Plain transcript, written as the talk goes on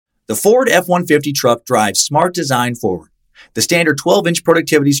The Ford F-150 truck drives smart design forward. The standard 12-inch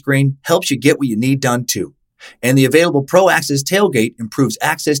productivity screen helps you get what you need done too. And the available Pro Access tailgate improves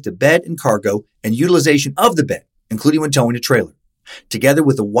access to bed and cargo and utilization of the bed, including when towing a trailer. Together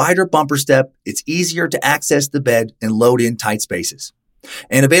with a wider bumper step, it's easier to access the bed and load in tight spaces.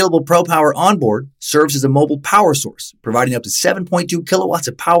 And available Pro Power onboard serves as a mobile power source, providing up to 7.2 kilowatts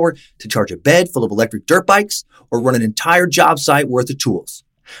of power to charge a bed full of electric dirt bikes or run an entire job site worth of tools.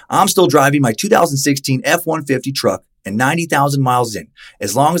 I'm still driving my 2016 F-150 truck and 90,000 miles in.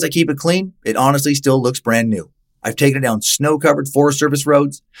 As long as I keep it clean, it honestly still looks brand new. I've taken it down snow-covered Forest Service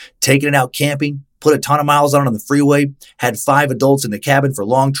roads, taken it out camping, put a ton of miles on it on the freeway, had 5 adults in the cabin for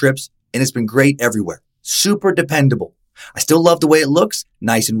long trips, and it's been great everywhere. Super dependable. I still love the way it looks,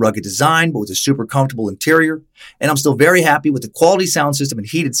 nice and rugged design, but with a super comfortable interior. And I'm still very happy with the quality sound system and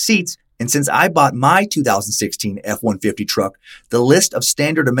heated seats. And since I bought my 2016 F-150 truck, the list of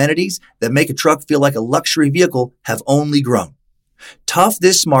standard amenities that make a truck feel like a luxury vehicle have only grown. Tough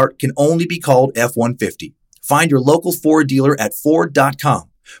this smart can only be called F-150. Find your local Ford dealer at Ford.com.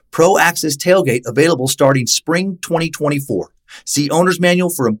 Pro Access tailgate available starting spring 2024. See owner's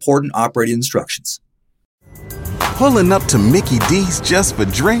manual for important operating instructions. Pulling up to Mickey D's just for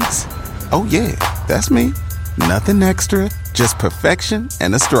drinks? Oh yeah, that's me. Nothing extra, just perfection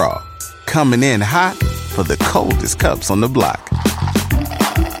and a straw. Coming in hot for the coldest cups on the block.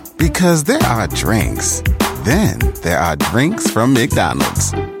 Because there are drinks. Then there are drinks from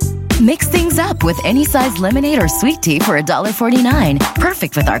McDonald's. Mix things up with any size lemonade or sweet tea for $1.49.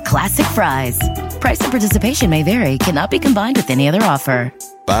 Perfect with our classic fries. Price and participation may vary. Cannot be combined with any other offer.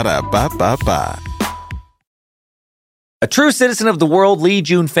 Ba-da-ba-ba-ba. A true citizen of the world, Lee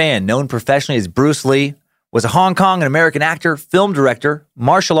Jun-fan, known professionally as Bruce Lee, was a Hong Kong and American actor, film director,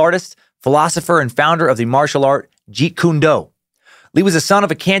 martial artist, philosopher, and founder of the martial art Jeet Kune Do. Lee was the son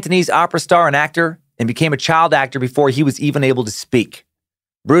of a Cantonese opera star and actor and became a child actor before he was even able to speak.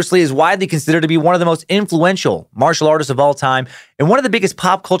 Bruce Lee is widely considered to be one of the most influential martial artists of all time and one of the biggest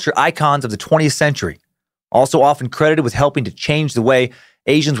pop culture icons of the 20th century, also often credited with helping to change the way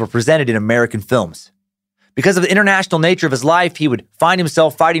Asians were presented in American films. Because of the international nature of his life, he would find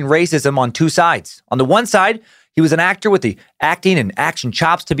himself fighting racism on two sides. On the one side, he was an actor with the acting and action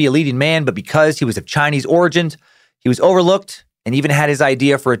chops to be a leading man, but because he was of Chinese origins, he was overlooked and even had his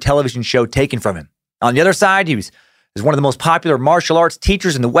idea for a television show taken from him. On the other side, he was one of the most popular martial arts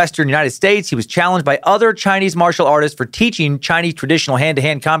teachers in the Western United States. He was challenged by other Chinese martial artists for teaching Chinese traditional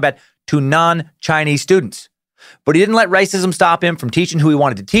hand-to-hand combat to non-Chinese students. But he didn't let racism stop him from teaching who he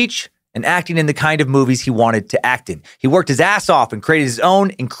wanted to teach and acting in the kind of movies he wanted to act in. He worked his ass off and created his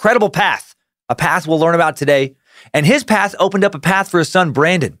own incredible path, a path we'll learn about today. And his path opened up a path for his son,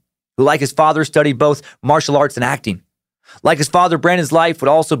 Brandon, who, like his father, studied both martial arts and acting. Like his father, Brandon's life would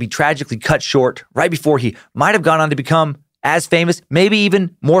also be tragically cut short right before he might have gone on to become as famous, maybe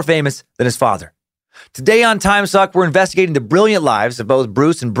even more famous than his father. Today on Time Suck, we're investigating the brilliant lives of both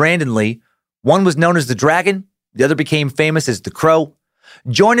Bruce and Brandon Lee. One was known as the Dragon, the other became famous as the Crow.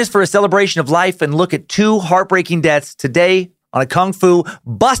 Join us for a celebration of life and look at two heartbreaking deaths today on a Kung Fu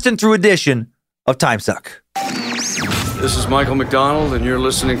bustin' through edition of Time Suck. This is Michael McDonald, and you're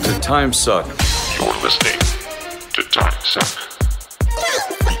listening to Time Suck. You're listening to Time Suck.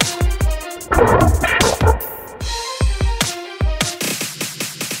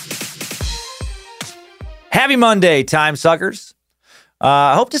 Happy Monday, Time Suckers.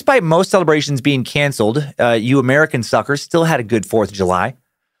 I hope despite most celebrations being canceled, you American suckers still had a good 4th of July.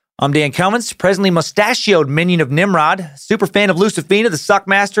 I'm Dan Cummins, presently mustachioed minion of Nimrod, super fan of Lucifina, the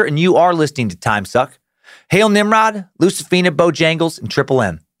Suckmaster, and you are listening to Time Suck. Hail Nimrod, Lucifina, Bojangles, and Triple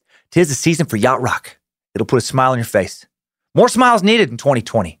M. 'Tis the season for yacht rock. It'll put a smile on your face. More smiles needed in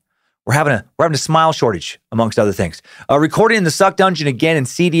 2020. We're having a smile shortage, amongst other things. Recording in the Suck Dungeon again in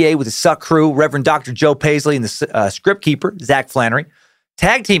CDA with the Suck crew, Reverend Dr. Joe Paisley and the script keeper, Zach Flannery.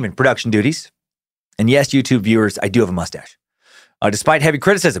 Tag team in production duties. And yes, YouTube viewers, I do have a mustache. Despite heavy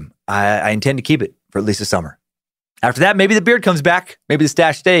criticism, I intend to keep it for at least the summer. After that, maybe the beard comes back. Maybe the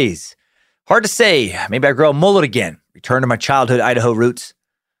stash stays. Hard to say. Maybe I grow a mullet again. Return to my childhood Idaho roots.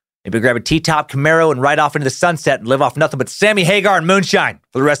 Maybe I grab a T-top Camaro and ride off into the sunset and live off nothing but Sammy Hagar and moonshine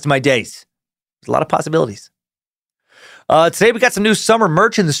for the rest of my days. There's a lot of possibilities. Today we got some new summer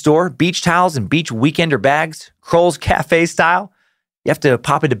merch in the store. Beach towels and beach weekender bags. Kroll's Cafe style. You have to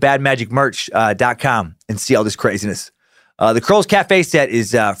pop into badmagicmerch.com and see all this craziness. The Kroll's Cafe set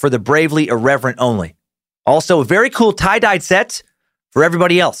is for the bravely irreverent only. Also, a very cool tie-dyed set for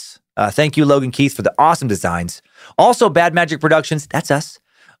everybody else. Thank you, Logan Keith, for the awesome designs. Also, Bad Magic Productions, that's us,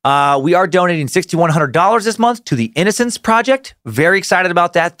 We are donating $6,100 this month to the Innocence Project. Very excited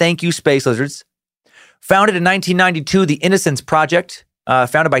about that. Thank you, Space Lizards. Founded in 1992, the Innocence Project,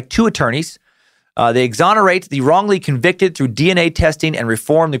 founded by two attorneys. They exonerate the wrongly convicted through DNA testing and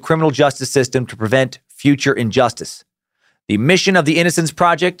reform the criminal justice system to prevent future injustice. The mission of the Innocence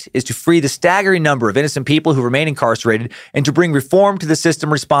Project is to free the staggering number of innocent people who remain incarcerated and to bring reform to the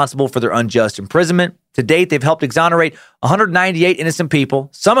system responsible for their unjust imprisonment. To date, they've helped exonerate 198 innocent people,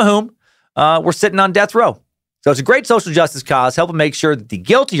 some of whom were sitting on death row. So it's a great social justice cause, helping make sure that the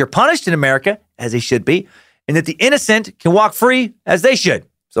guilty are punished in America, as they should be, and that the innocent can walk free, as they should.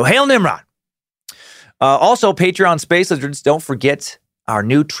 So hail Nimrod. Also, Patreon Space Lizards, don't forget our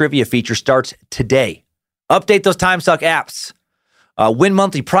new trivia feature starts today. Update those TimeSuck apps. Win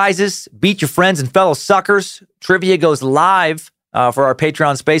monthly prizes. Beat your friends and fellow suckers. Trivia goes live for our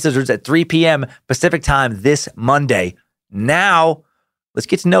Patreon Space Lizards at 3 p.m. Pacific time this Monday. Now, let's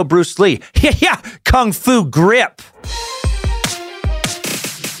get to know Bruce Lee. Yeah, Kung Fu Grip.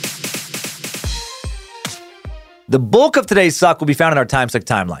 The bulk of today's suck will be found in our TimeSuck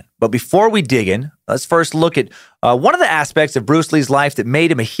timeline. But before we dig in, let's first look at one of the aspects of Bruce Lee's life that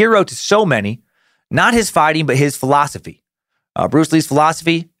made him a hero to so many. Not his fighting, but his philosophy. Bruce Lee's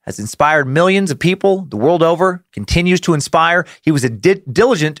philosophy has inspired millions of people the world over, continues to inspire. He was a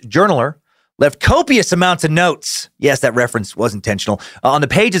diligent journaler, left copious amounts of notes. Yes, that reference was intentional. On the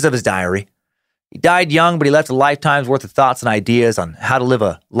pages of his diary. He died young, but he left a lifetime's worth of thoughts and ideas on how to live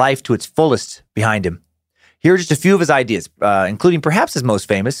a life to its fullest behind him. Here are just a few of his ideas, including perhaps his most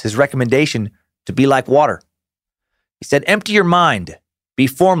famous, his recommendation to be like water. He said, empty your mind, be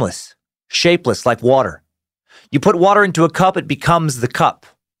formless, shapeless like water. You put water into a cup, it becomes the cup.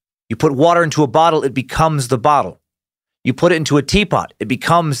 You put water into a bottle, it becomes the bottle. You put it into a teapot, it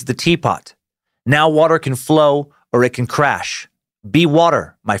becomes the teapot. Now water can flow or it can crash. Be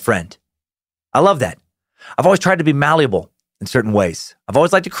water, my friend. I love that. I've always tried to be malleable in certain ways. I've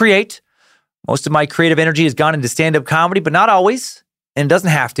always liked to create. Most of my creative energy has gone into stand-up comedy, but not always, and it doesn't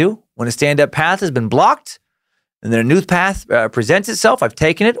have to. When a stand-up path has been blocked, and then a new path presents itself, I've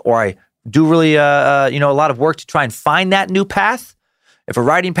taken it, or I do really, a lot of work to try and find that new path. If a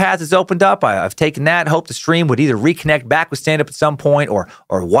writing path is opened up, I've taken that, hope the stream would either reconnect back with stand-up at some point or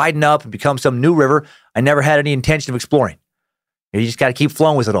widen up and become some new river I never had any intention of exploring. You just got to keep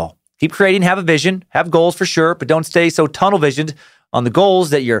flowing with it all. Keep creating, have a vision, have goals for sure, but don't stay so tunnel-visioned on the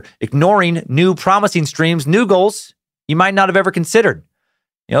goals that you're ignoring new promising streams, new goals you might not have ever considered.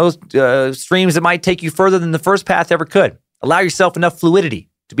 Streams that might take you further than the first path ever could. Allow yourself enough fluidity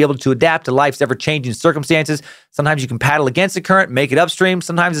to be able to adapt to life's ever-changing circumstances. Sometimes you can paddle against the current, make it upstream.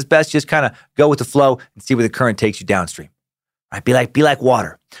 Sometimes it's best just kind of go with the flow and see where the current takes you downstream. Right? Be like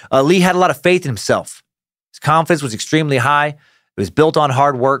water. Lee had a lot of faith in himself. His confidence was extremely high. It was built on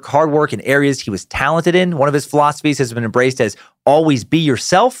hard work in areas he was talented in. One of his philosophies has been embraced as always be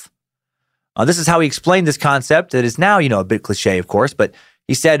yourself. This is how he explained this concept that is now, a bit cliche, of course, but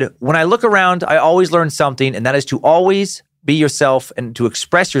he said, when I look around, I always learn something, and that is to always be yourself and to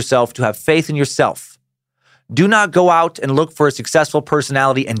express yourself, to have faith in yourself. Do not go out and look for a successful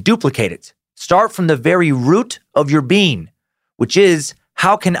personality and duplicate it. Start from the very root of your being, which is,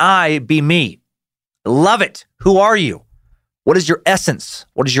 how can I be me? Love it. Who are you? What is your essence?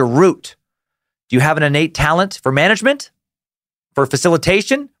 What is your root? Do you have an innate talent for management, for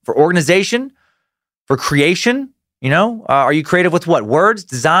facilitation, for organization, for creation? Are you creative with what? Words,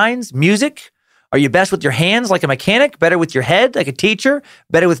 designs, music? Are you best with your hands like a mechanic? Better with your head like a teacher?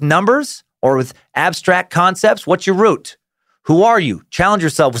 Better with numbers or with abstract concepts? What's your root? Who are you? Challenge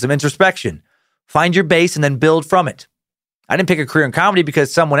yourself with some introspection. Find your base and then build from it. I didn't pick a career in comedy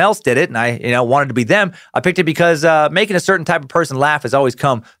because someone else did it and I wanted to be them. I picked it because making a certain type of person laugh has always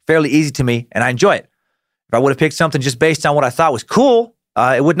come fairly easy to me and I enjoy it. If I would have picked something just based on what I thought was cool,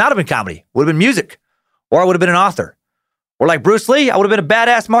 it would not have been comedy. It would have been music. Or I would have been an author. Or like Bruce Lee, I would have been a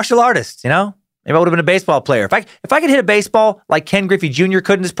badass martial artist, Maybe I would have been a baseball player. If I could hit a baseball like Ken Griffey Jr.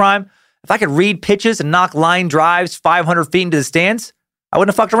 could in his prime, if I could read pitches and knock line drives 500 feet into the stands, I wouldn't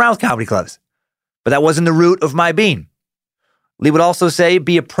have fucked around with comedy clubs. But that wasn't the root of my being. Lee would also say,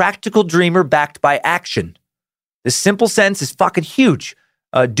 be a practical dreamer backed by action. This simple sentence is fucking huge.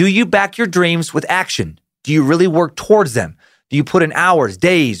 Do you back your dreams with action? Do you really work towards them? Do you put in hours,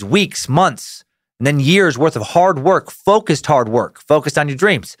 days, weeks, months, and then years worth of hard work, focused on your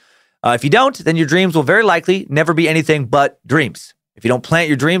dreams? If you don't, then your dreams will very likely never be anything but dreams. If you don't plant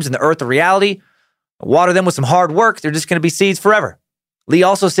your dreams in the earth of reality, water them with some hard work, they're just going to be seeds forever. Lee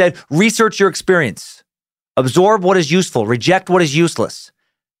also said, research your experience. Absorb what is useful, reject what is useless.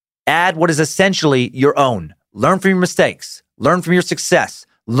 Add what is essentially your own. Learn from your mistakes. Learn from your success.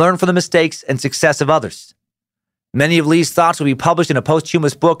 learn from the mistakes and success of others. Many of Lee's thoughts will be published in a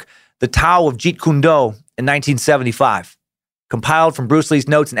posthumous book, The Tao of Jeet Kune Do, in 1975. Compiled from Bruce Lee's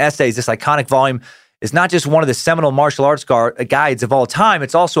notes and essays, this iconic volume is not just one of the seminal martial arts guides of all time,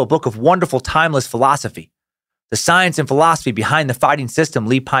 it's also a book of wonderful, timeless philosophy. The science and philosophy behind the fighting system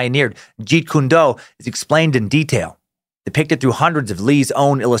Lee pioneered, Jeet Kune Do, is explained in detail, depicted through hundreds of Lee's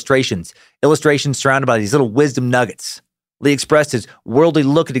own illustrations surrounded by these little wisdom nuggets. Lee expressed his worldly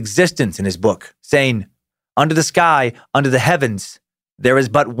look at existence in his book, saying, "Under the sky, under the heavens, there is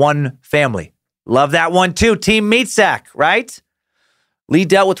but one family." Love that one too, Team Meat Sack, right? Lee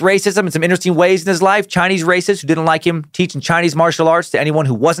dealt with racism in some interesting ways in his life. Chinese racists who didn't like him teaching Chinese martial arts to anyone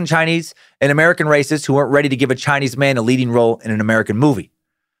who wasn't Chinese, and American racists who weren't ready to give a Chinese man a leading role in an American movie.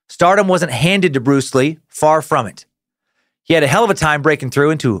 Stardom wasn't handed to Bruce Lee, far from it. He had a hell of a time breaking through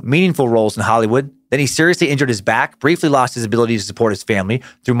into meaningful roles in Hollywood. Then he seriously injured his back, briefly lost his ability to support his family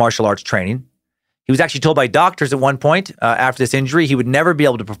through martial arts training. He was actually told by doctors at one point after this injury he would never be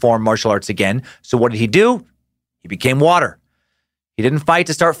able to perform martial arts again. So what did he do? He became water. He didn't fight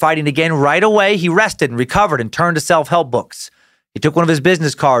to start fighting again right away. He rested and recovered and turned to self-help books. He took one of his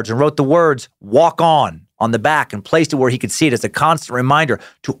business cards and wrote the words, "Walk on the back, and placed it where he could see it as a constant reminder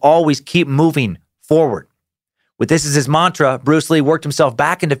to always keep moving forward. With this as his mantra, Bruce Lee worked himself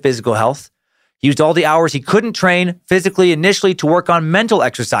back into physical health. He used all the hours he couldn't train physically initially to work on mental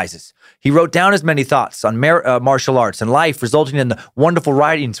exercises. He wrote down his many thoughts on martial arts and life, resulting in the wonderful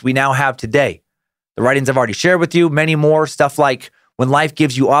writings we now have today. The writings I've already shared with you, many more, stuff like, when life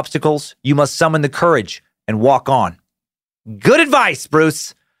gives you obstacles, you must summon the courage and walk on. Good advice,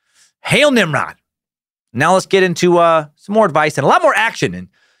 Bruce. Hail Nimrod. Now let's get into some more advice and a lot more action in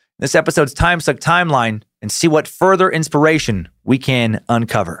this episode's Time Suck Timeline and see what further inspiration we can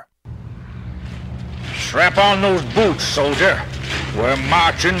uncover. Strap on those boots, soldier. We're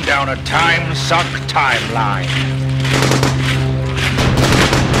marching down a Time Suck timeline.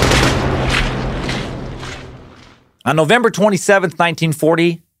 On November 27th,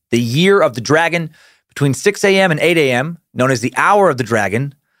 1940, the year of the dragon, between 6 a.m. and 8 a.m., known as the Hour of the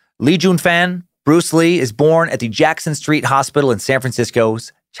Dragon, Lee Jun-fan, Bruce Lee, is born at the Jackson Street Hospital in San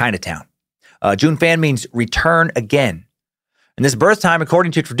Francisco's Chinatown. Jun-fan means return again. And this birth time,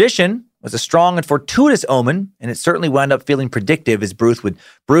 according to tradition, was a strong and fortuitous omen, and it certainly wound up feeling predictive as Bruce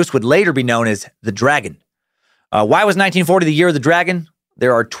would later be known as the Dragon. Why was 1940 the year of the dragon?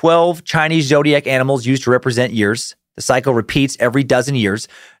 There are 12 Chinese zodiac animals used to represent years. The cycle repeats every dozen years.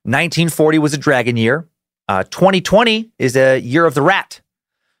 1940 was a dragon year. 2020 is a year of the rat.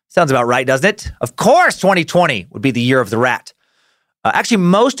 Sounds about right, doesn't it? Of course, 2020 would be the year of the rat. Actually,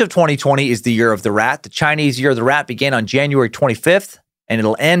 most of 2020 is the year of the rat. The Chinese year of the rat began on January 25th, and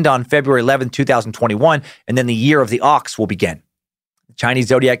it'll end on February 11th, 2021, and then the year of the ox will begin. The Chinese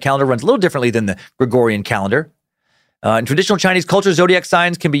zodiac calendar runs a little differently than the Gregorian calendar. In traditional Chinese culture, zodiac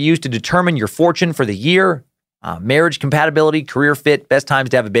signs can be used to determine your fortune for the year, marriage compatibility, career fit, best times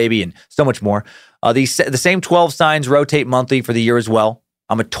to have a baby, and so much more. The same 12 signs rotate monthly for the year as well.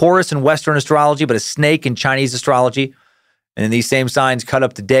 I'm a Taurus in Western astrology, but a snake in Chinese astrology. And then these same signs cut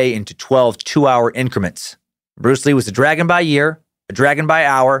up the day into 12 two-hour increments. Bruce Lee was a dragon by year, a dragon by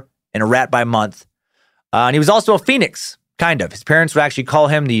hour, and a rat by month. And he was also a phoenix, kind of. His parents would actually call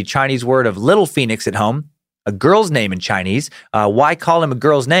him the Chinese word of little phoenix at home, a girl's name in Chinese. Why call him a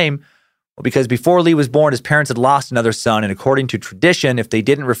girl's name? Well, because before Lee was born, his parents had lost another son, and according to tradition, if they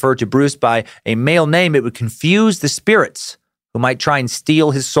didn't refer to Bruce by a male name, it would confuse the spirits who might try and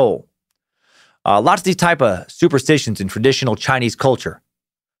steal his soul. Lots of these type of superstitions in traditional Chinese culture.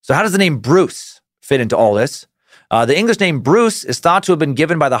 So how does the name Bruce fit into all this? The English name Bruce is thought to have been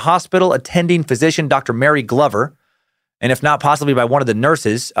given by the hospital attending physician Dr. Mary Glover, and if not possibly by one of the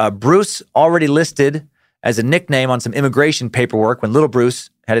nurses. Bruce already listed as a nickname on some immigration paperwork when little Bruce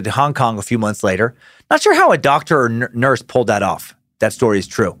headed to Hong Kong a few months later. Not sure how a doctor or nurse pulled that off. That story is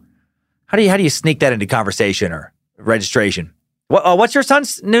true. How do you sneak that into conversation or registration? What's your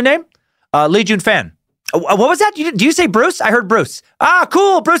son's new name? Lee Jun-fan. What was that? Do you say Bruce? I heard Bruce. Ah,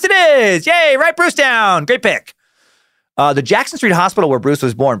 cool. Bruce it is. Yay. Write Bruce down. Great pick. The Jackson Street Hospital where Bruce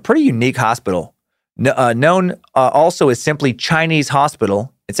was born, pretty unique hospital. Known also as simply Chinese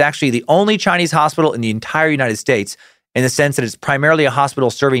Hospital. It's actually the only Chinese hospital in the entire United States in the sense that it's primarily a hospital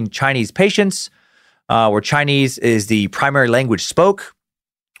serving Chinese patients, where Chinese is the primary language spoke.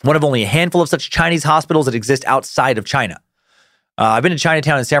 One of only a handful of such Chinese hospitals that exist outside of China. I've been to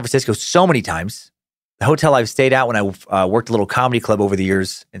Chinatown in San Francisco so many times. The hotel I've stayed at when I worked a little comedy club over the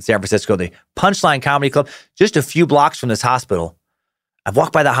years in San Francisco, the Punchline Comedy Club, just a few blocks from this hospital. I've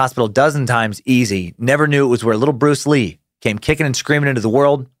walked by that hospital a dozen times easy. Never knew it was where little Bruce Lee came kicking and screaming into the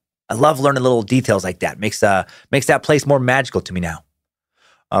world. I love learning little details like that. Makes that place more magical to me now.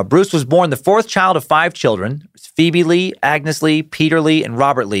 Bruce was born the fourth child of 5 children. Phoebe Lee, Agnes Lee, Peter Lee, and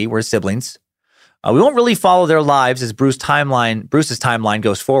Robert Lee were his siblings. We won't really follow their lives as Bruce's timeline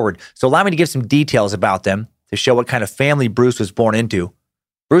goes forward, so allow me to give some details about them to show what kind of family Bruce was born into.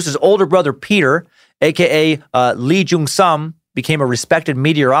 Bruce's older brother, Peter, a.k.a. Lee Jung-sum, became a respected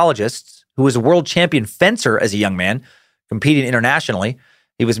meteorologist who was a world champion fencer as a young man, competing internationally.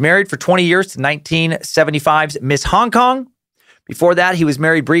 He was married for 20 years to 1975's Miss Hong Kong. Before that, he was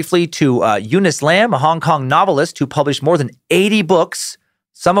married briefly to Eunice Lam, a Hong Kong novelist who published more than 80 books,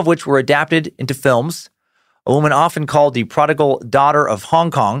 some of which were adapted into films, a woman often called the prodigal daughter of Hong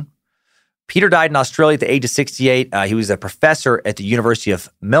Kong. Peter died in Australia at the age of 68. He was a professor at the University of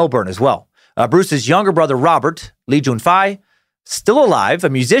Melbourne as well. Bruce's younger brother, Robert, Lee Jun-fai, still alive, a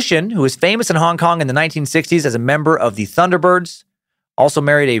musician who was famous in Hong Kong in the 1960s as a member of the Thunderbirds, also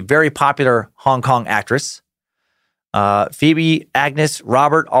married a very popular Hong Kong actress. Phoebe, Agnes,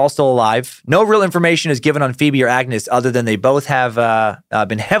 Robert, all still alive. No real information is given on Phoebe or Agnes other than they both have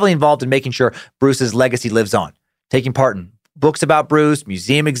been heavily involved in making sure Bruce's legacy lives on, taking part in books about Bruce,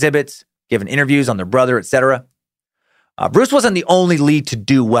 museum exhibits, giving interviews on their brother, etc. Bruce wasn't the only Lee to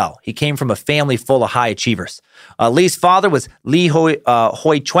do well. He came from a family full of high achievers. Lee's father was Lee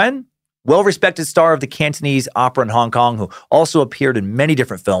Hoi Chuen, well-respected star of the Cantonese opera in Hong Kong, who also appeared in many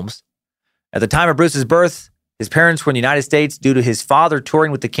different films. At the time of Bruce's birth, his parents were in the United States due to his father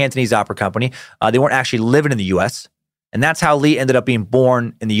touring with the Cantonese Opera Company. They weren't actually living in the U.S., and that's how Lee ended up being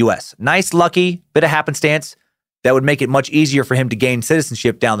born in the U.S. Nice, lucky, bit of happenstance that would make it much easier for him to gain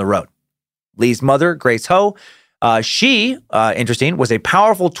citizenship down the road. Lee's mother, Grace Ho, interesting, was a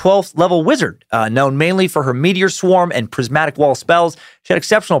powerful 12th level wizard, known mainly for her meteor swarm and prismatic wall spells. She had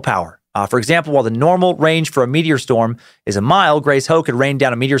exceptional power. For example, while the normal range for a meteor storm is a mile, Grace Ho could rain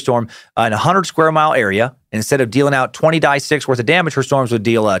down a meteor storm in a 100 square mile area. Instead of dealing out 20 die 6 worth of damage, her storms would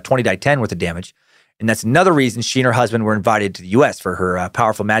deal 20 die 10 worth of damage. And that's another reason she and her husband were invited to the U.S. for her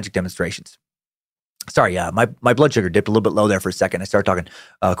powerful magic demonstrations. Sorry, my blood sugar dipped a little bit low there for a second. I started talking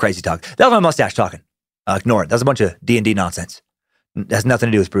crazy talk. That was my mustache talking. Ignore it. That was a bunch of D&D nonsense. It has nothing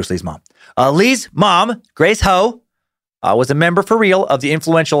to do with Bruce Lee's mom. Lee's mom, Grace Ho, was a member for real of the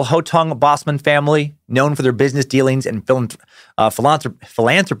influential Ho Tung Bosman family, known for their business dealings and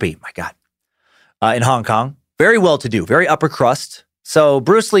philanthropy. My God. In Hong Kong. Very well-to-do, very upper crust. So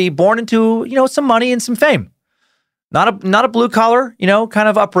Bruce Lee, born into, some money and some fame. Not a blue-collar, kind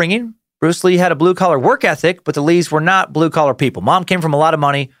of upbringing. Bruce Lee had a blue-collar work ethic, but the Lees were not blue-collar people. Mom came from a lot of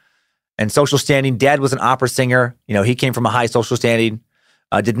money and social standing. Dad was an opera singer. He came from a high social standing.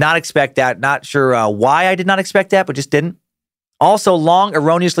 Did not expect that. Not sure why I did not expect that, but just didn't. Also, long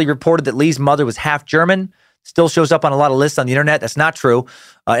erroneously reported that Lee's mother was half German. Still shows up on a lot of lists on the internet. That's not true.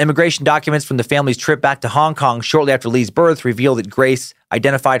 Immigration documents from the family's trip back to Hong Kong shortly after Lee's birth revealed that Grace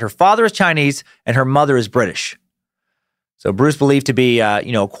identified her father as Chinese and her mother as British. So Bruce believed to be,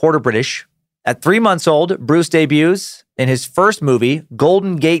 a quarter British. At 3 months old, Bruce debuts in his first movie,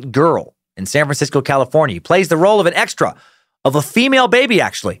 Golden Gate Girl, in San Francisco, California. He plays the role of an extra, of a female baby,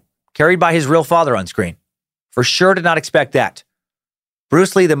 actually, carried by his real father on screen. For sure did not expect that.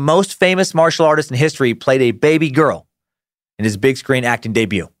 Bruce Lee, the most famous martial artist in history, played a baby girl in his big screen acting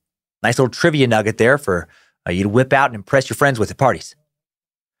debut. Nice little trivia nugget there for you to whip out and impress your friends with at parties.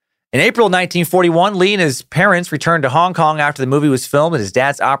 In April 1941, Lee and his parents returned to Hong Kong after the movie was filmed and his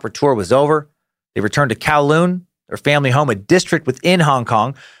dad's opera tour was over. They returned to Kowloon, their family home, a district within Hong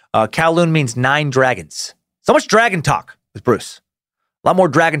Kong. Kowloon means 9 dragons. So much dragon talk with Bruce. A lot more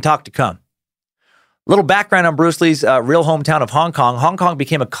dragon talk to come. Little background on Bruce Lee's real hometown of Hong Kong. Hong Kong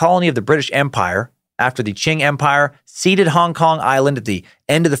became a colony of the British Empire after the Qing Empire ceded Hong Kong Island at the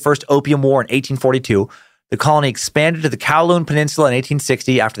end of the First Opium War in 1842. The colony expanded to the Kowloon Peninsula in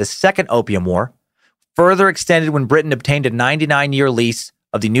 1860 after the Second Opium War, further extended when Britain obtained a 99-year lease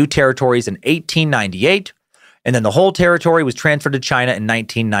of the new territories in 1898, and then the whole territory was transferred to China in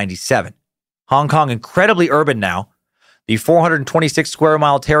 1997. Hong Kong, incredibly urban now. The 426 square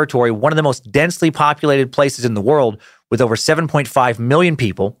mile territory, one of the most densely populated places in the world with over 7.5 million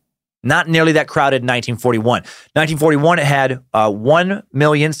people. Not nearly that crowded in 1941. 1941, it had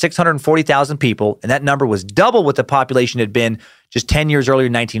 1,640,000 people, and that number was double what the population had been just 10 years earlier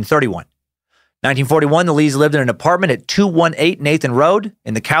in 1931. 1941, the Lees lived in an apartment at 218 Nathan Road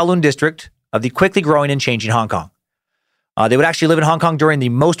in the Kowloon district of the quickly growing and changing Hong Kong. They would actually live in Hong Kong during the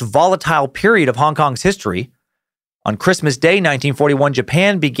most volatile period of Hong Kong's history. On Christmas Day, 1941,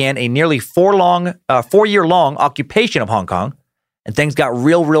 Japan began a nearly 4-year-long occupation of Hong Kong, and things got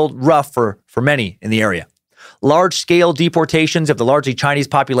real rough for many in the area. Large-scale deportations of the largely Chinese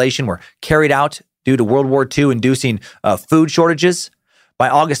population were carried out due to World War II inducing food shortages. By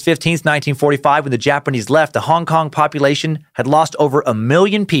August 15th, 1945, when the Japanese left, the Hong Kong population had lost over 1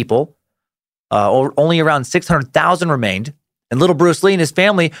 million people. Only around 600,000 remained. And little Bruce Lee and his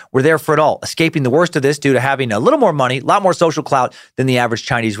family were there for it all, escaping the worst of this due to having a little more money, a lot more social clout than the average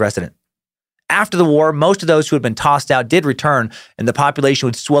Chinese resident. After the war, most of those who had been tossed out did return, and the population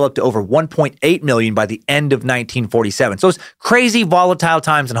would swell up to over 1.8 million by the end of 1947. So it's crazy, volatile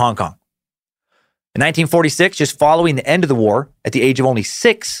times in Hong Kong. In 1946, just following the end of the war, at the age of only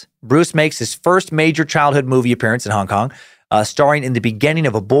 6, Bruce makes his first major childhood movie appearance in Hong Kong, starring in The Beginning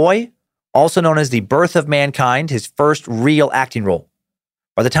of a Boy, also known as The Birth of Mankind, his first real acting role.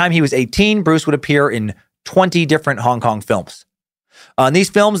 By the time he was 18, Bruce would appear in 20 different Hong Kong films. In these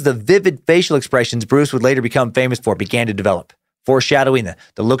films, the vivid facial expressions Bruce would later become famous for began to develop, foreshadowing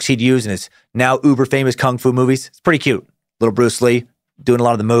the looks he'd use in his now uber-famous kung fu movies. It's pretty cute. Little Bruce Lee doing a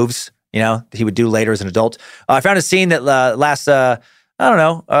lot of the moves, that he would do later as an adult. I found a scene that lasts,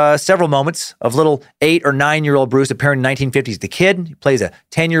 several moments of little 8 or 9-year-old Bruce appearing in the 1950s. The kid, he plays a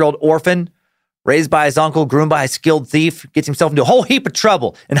 10-year-old orphan, raised by his uncle, groomed by a skilled thief, gets himself into a whole heap of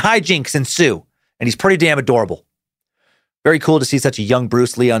trouble, and hijinks ensue. And he's pretty damn adorable. Very cool to see such a young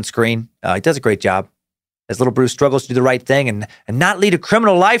Bruce Lee on screen. He does a great job. As little Bruce struggles to do the right thing and not lead a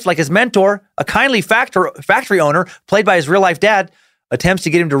criminal life like his mentor, a kindly factory owner, played by his real-life dad, attempts to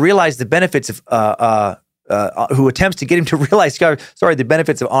get him to realize the benefits of the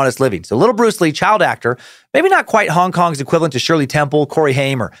benefits of honest living. So little Bruce Lee, child actor, maybe not quite Hong Kong's equivalent to Shirley Temple, Corey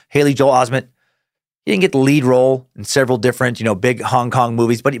Haim, or Haley Joel Osment. He didn't get the lead role in several different, big Hong Kong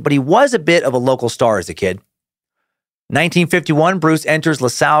movies, but he was a bit of a local star as a kid. 1951, Bruce enters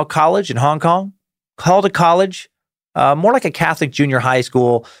LaSalle College in Hong Kong, called a college, more like a Catholic junior high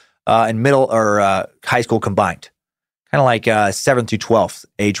school and middle or high school combined, kind of like 7th through 12th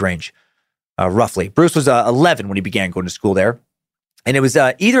age range, roughly. Bruce was 11 when he began going to school there, and it was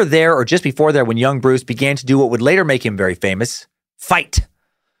either there or just before there when young Bruce began to do what would later make him very famous, fight.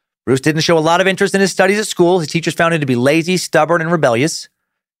 Bruce didn't show a lot of interest in his studies at school. His teachers found him to be lazy, stubborn, and rebellious.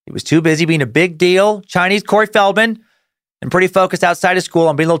 He was too busy being a big deal Chinese Corey Feldman and pretty focused outside of school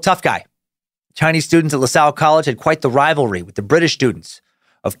on being a little tough guy. Chinese students at LaSalle College had quite the rivalry with the British students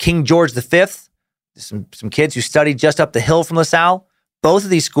of King George V, some kids who studied just up the hill from LaSalle. Both of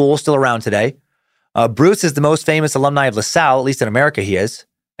these schools still around today. Bruce is the most famous alumni of LaSalle, at least in America he is,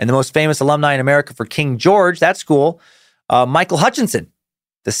 and the most famous alumni in America for King George, that school, Michael Hutchinson,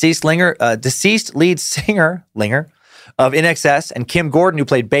 deceased lead singer of INXS, and Kim Gordon, who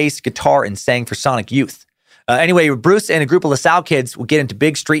played bass, guitar, and sang for Sonic Youth. Anyway, Bruce and a group of LaSalle kids would get into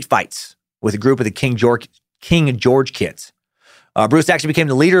big street fights with a group of the King George kids. Bruce actually became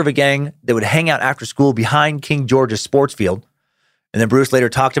the leader of a gang that would hang out after school behind King George's sports field. And then Bruce later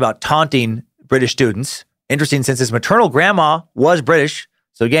talked about taunting British students. Interesting, since his maternal grandma was British.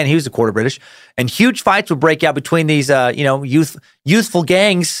 So again, he was a quarter British. And huge fights would break out between these, youthful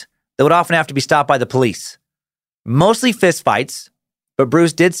gangs that would often have to be stopped by the police. Mostly fist fights, but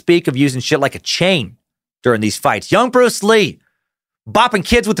Bruce did speak of using shit like a chain during these fights. Young Bruce Lee, bopping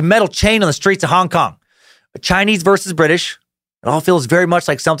kids with a metal chain on the streets of Hong Kong. Chinese versus British. It all feels very much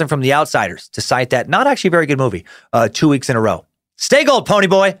like something from The Outsiders, to cite that not actually very good movie 2 weeks in a row. Stay gold, pony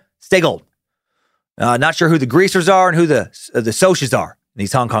boy. Stay gold. Not sure who the greasers are and who the socias are in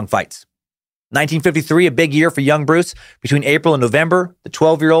these Hong Kong fights. 1953, a big year for young Bruce. Between April and November, the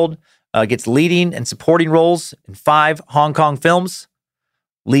 12-year-old gets leading and supporting roles in 5 Hong Kong films.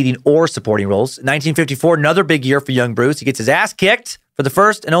 Leading or supporting roles. 1954, another big year for young Bruce. He gets his ass kicked for the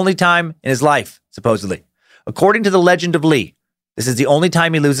first and only time in his life, supposedly. According to the legend of Lee, this is the only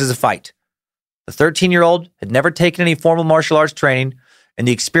time he loses a fight. The 13-year-old had never taken any formal martial arts training, and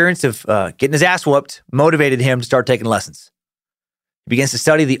the experience of getting his ass whooped motivated him to start taking lessons. He begins to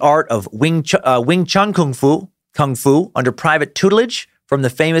study the art of Wing Chun Kung Fu under private tutelage from the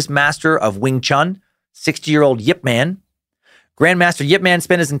famous master of Wing Chun, 60-year-old Yip Man. Grandmaster Yip Man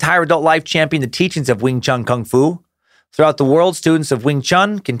spent his entire adult life championing the teachings of Wing Chun Kung Fu. Throughout the world, students of Wing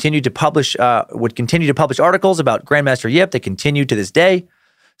Chun would continue to publish articles about Grandmaster Yip that continue to this day.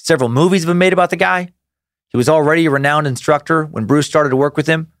 Several movies have been made about the guy. He was already a renowned instructor when Bruce started to work with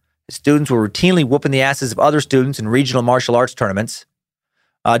him. His students were routinely whooping the asses of other students in regional martial arts tournaments.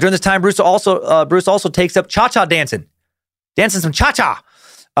 During this time, Bruce also takes up cha-cha dancing some cha-cha.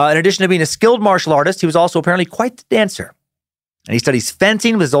 In addition to being a skilled martial artist, he was also apparently quite the dancer. And he studies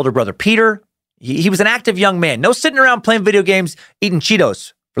fencing with his older brother, Peter. He was an active young man. No sitting around playing video games, eating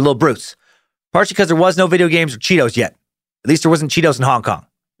Cheetos for little Bruce. Partially because there was no video games or Cheetos yet. At least there wasn't Cheetos in Hong Kong.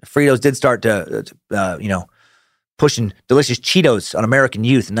 Fritos did start to pushing delicious Cheetos on American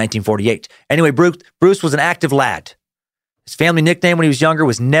youth in 1948. Anyway, Bruce was an active lad. His family nickname when he was younger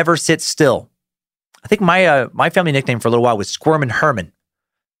was Never Sit Still. I think my family nickname for a little while was Squirmin' Herman.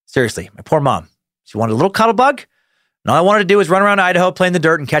 Seriously, my poor mom. She wanted a little cuddle bug, and all I wanted to do was run around Idaho, play in the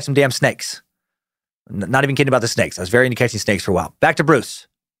dirt, and catch some damn snakes. Not even kidding about the snakes. I was very into catching snakes for a while. Back to Bruce.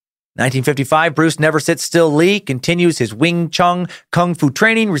 1955, Bruce Never Sits Still Lee continues his Wing Chun Kung Fu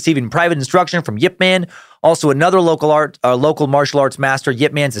training, receiving private instruction from Yip Man, also another local martial arts master,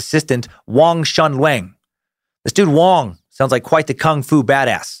 Yip Man's assistant, Wong Shun Wang. This dude Wong sounds like quite the Kung Fu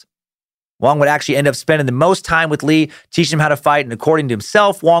badass. Wong would actually end up spending the most time with Lee, teaching him how to fight, and according to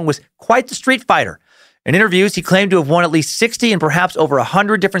himself, Wong was quite the street fighter. In interviews, he claimed to have won at least 60 and perhaps over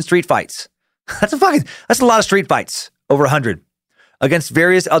 100 different street fights. That's a lot of street fights, over 100, against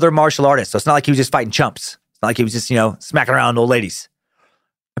various other martial artists. So it's not like he was just fighting chumps. It's not like he was just, smacking around old ladies.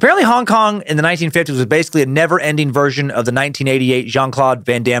 Apparently, Hong Kong in the 1950s was basically a never-ending version of the 1988 Jean-Claude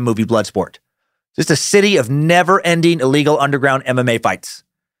Van Damme movie Bloodsport. Just a city of never-ending illegal underground MMA fights.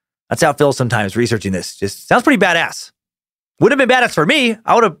 That's how it feels sometimes researching this. Just sounds pretty badass. Wouldn't have been badass for me.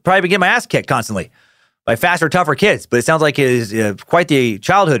 I would have probably been getting my ass kicked constantly by faster, tougher kids. But it sounds like it is quite the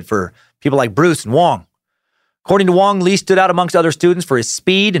childhood for people like Bruce and Wong. According to Wong, Lee stood out amongst other students for his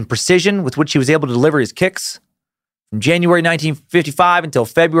speed and precision with which he was able to deliver his kicks. From January 1955 until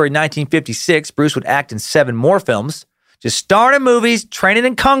February 1956, Bruce would act in 7 more films, just starring in movies, training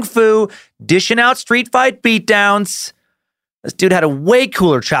in kung fu, dishing out street fight beatdowns. This dude had a way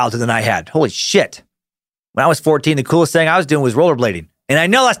cooler childhood than I had. Holy shit. When I was 14, the coolest thing I was doing was rollerblading. And I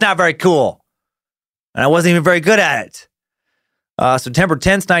know that's not very cool. And I wasn't even very good at it. September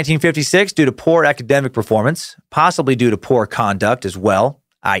 10th, 1956, due to poor academic performance, possibly due to poor conduct as well,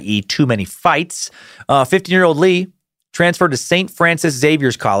 i.e. too many fights, 15-year-old Lee transferred to St. Francis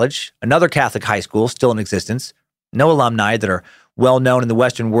Xavier's College, another Catholic high school still in existence. No alumni that are well known in the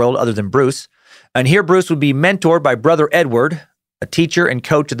Western world other than Bruce. And here Bruce would be mentored by Brother Edward, a teacher and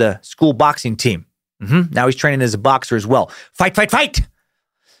coach of the school boxing team. Now he's training as a boxer as well. Fight, fight, fight!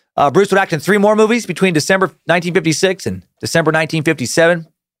 Bruce would act in 3 more movies between December 1956 and December 1957.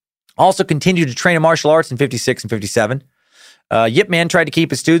 Also continued to train in martial arts in 56 and 57. Yip Man tried to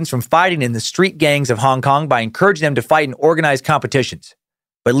keep his students from fighting in the street gangs of Hong Kong by encouraging them to fight in organized competitions.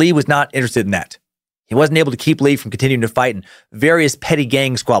 But Lee was not interested in that. He wasn't able to keep Lee from continuing to fight in various petty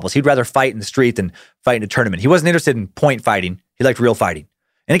gang squabbles. He'd rather fight in the street than fight in a tournament. He wasn't interested in point fighting. He liked real fighting.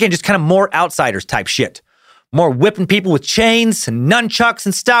 And again, just kind of more outsiders type shit. More whipping people with chains and nunchucks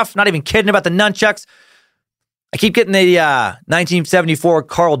and stuff. Not even kidding about the nunchucks. I keep getting the 1974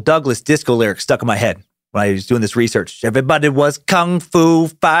 Carl Douglas disco lyrics stuck in my head when I was doing this research. Everybody was kung fu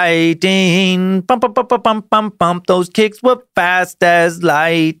fighting. Bump, bump, bump, bump, bump, bump, bump. Those kicks were fast as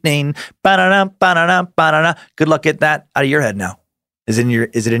lightning. Ba-da-da, ba-da-da, ba-da-da. Good luck getting that out of your head now. Is it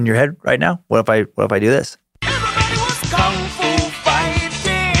in your head right now? What if I do this? Everybody was kung fu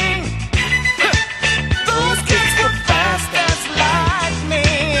fighting. Those kicks were fast as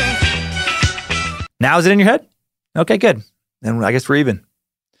lightning. Now is it in your head? Okay, good. Then I guess we're even.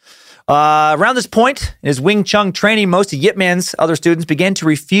 Around this point in his Wing Chun training, most of Yip Man's other students began to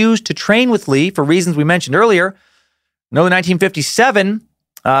refuse to train with Lee for reasons we mentioned earlier. In early 1957,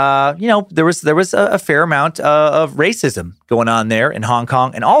 there was a fair amount of racism going on there in Hong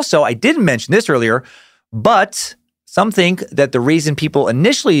Kong. And also, I didn't mention this earlier, but some think that the reason people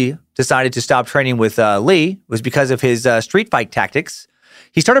initially decided to stop training with Lee was because of his street fight tactics.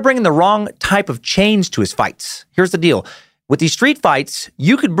 He started bringing the wrong type of chains to his fights. Here's the deal. With these street fights,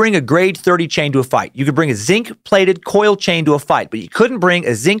 you could bring a grade 30 chain to a fight. You could bring a zinc-plated coil chain to a fight, but you couldn't bring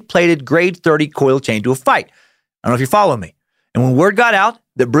a zinc-plated grade 30 coil chain to a fight. I don't know if you're following me. And when word got out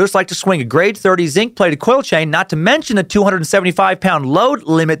that Bruce liked to swing a grade 30 zinc-plated coil chain, not to mention the 275-pound load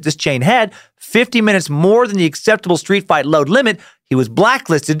limit this chain had, 50 minutes more than the acceptable street fight load limit, he was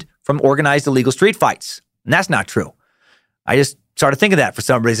blacklisted from organized illegal street fights. And that's not true. I just started thinking that for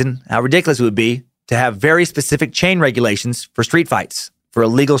some reason, how ridiculous it would be to have very specific chain regulations for street fights, for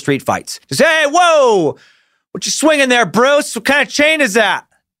illegal street fights. Just, hey, whoa, what you swinging there, Bruce? What kind of chain is that?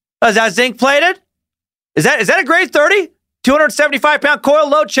 Oh, is that zinc-plated? Is that a grade 30? 275-pound coil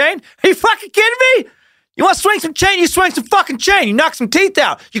load chain? Are you fucking kidding me? You want to swing some chain? You swing some fucking chain. You knock some teeth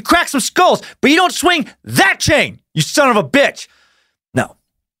out. You crack some skulls, but you don't swing that chain, you son of a bitch. No,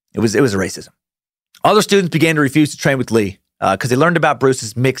 it was a racism. Other students began to refuse to train with Lee because they learned about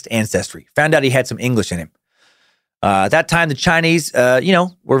Bruce's mixed ancestry, found out he had some English in him. At that time, the Chinese,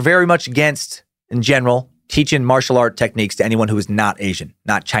 were very much against, in general, teaching martial art techniques to anyone who is not Asian,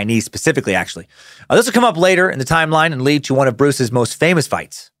 not Chinese specifically, actually. This will come up later in the timeline and lead to one of Bruce's most famous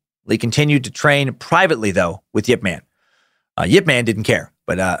fights. Lee continued to train privately, though, with Yip Man. Yip Man didn't care,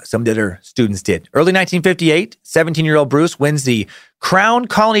 but some of the other students did. Early 1958, 17-year-old Bruce wins the Crown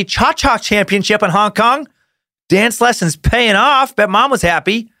Colony Cha-Cha Championship in Hong Kong. Dance lessons paying off. Bet mom was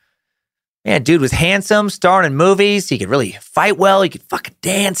happy. Man, dude was handsome, starring in movies. He could really fight well. He could fucking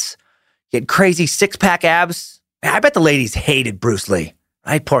dance. He had crazy six-pack abs. Man, I bet the ladies hated Bruce Lee.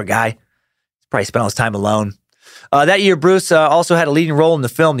 Right? Poor guy. He's probably spent all his time alone. That year, Bruce also had a leading role in the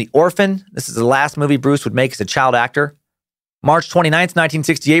film The Orphan. This is the last movie Bruce would make as a child actor. March 29th,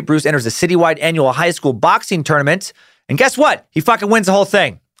 1968, Bruce enters a citywide annual high school boxing tournament. And guess what? He fucking wins the whole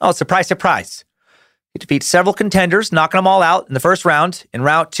thing. Oh, surprise, surprise. He defeats several contenders, knocking them all out in the first round, en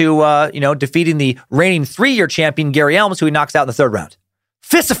route to, defeating the reigning 3-year champion, Gary Elms, who he knocks out in the third round.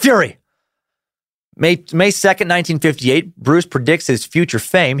 Fists of Fury. May 2nd, 1958, Bruce predicts his future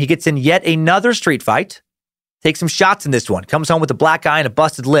fame. He gets in yet another street fight. Takes some shots in this one. Comes home with a black eye and a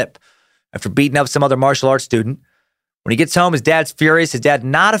busted lip after beating up some other martial arts student. When he gets home, his dad's furious. His dad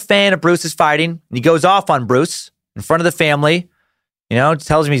not a fan of Bruce's fighting. And he goes off on Bruce in front of the family.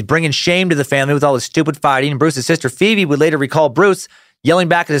 Tells him he's bringing shame to the family with all his stupid fighting. And Bruce's sister Phoebe would later recall Bruce yelling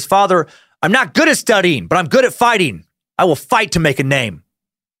back at his father, "I'm not good at studying, but I'm good at fighting. I will fight to make a name."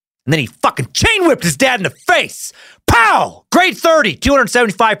 And then he fucking chain whipped his dad in the face. Pow! Grade 30,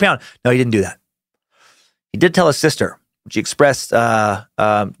 275 pounds. No, he didn't do that. He did tell his sister, she expressed,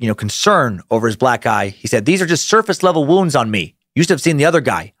 concern over his black eye. He said, "These are just surface level wounds on me. Used to have seen the other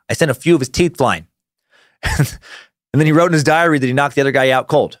guy. I sent a few of his teeth flying." And then he wrote in his diary that he knocked the other guy out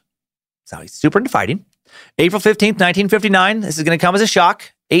cold. So he's super into fighting. April 15th, 1959. This is going to come as a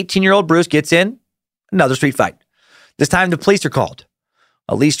shock. 18-year-old Bruce gets in another street fight. This time the police are called.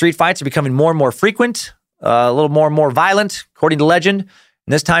 These street fights are becoming more and more frequent, a little more and more violent, according to legend.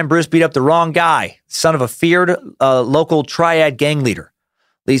 And this time, Bruce beat up the wrong guy, son of a feared local triad gang leader.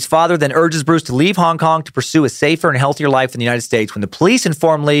 Lee's father then urges Bruce to leave Hong Kong to pursue a safer and healthier life in the United States when the police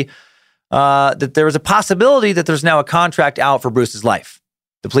inform Lee that there was a possibility that there's now a contract out for Bruce's life.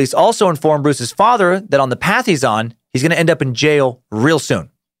 The police also inform Bruce's father that on the path he's on, he's going to end up in jail real soon.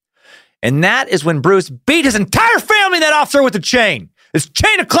 And that is when Bruce beat his entire family, that officer, with a chain. It's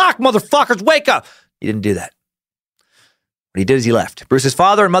chain o'clock, motherfuckers, wake up. He didn't do that. What he did is he left. Bruce's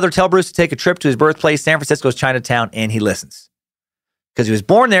father and mother tell Bruce to take a trip to his birthplace, San Francisco's Chinatown, and he listens. Because he was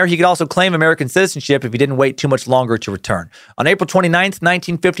born there, he could also claim American citizenship if he didn't wait too much longer to return. On April 29th,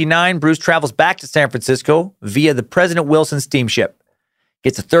 1959, Bruce travels back to San Francisco via the President Wilson steamship.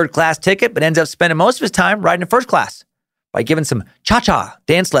 Gets a third-class ticket, but ends up spending most of his time riding in first class by giving some cha-cha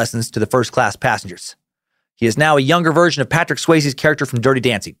dance lessons to the first-class passengers. He is now a younger version of Patrick Swayze's character from Dirty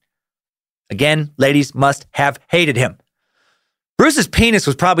Dancing. Again, ladies must have hated him. Bruce's penis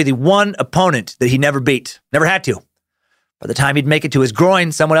was probably the one opponent that he never beat. Never had to. By the time he'd make it to his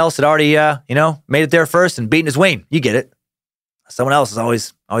groin, someone else had already, made it there first and beaten his ween. You get it. Someone else is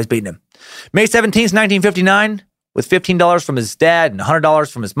always beating him. May 17th, 1959, with $15 from his dad and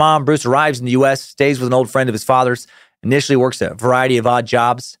 $100 from his mom, Bruce arrives in the U.S., stays with an old friend of his father's, initially works a variety of odd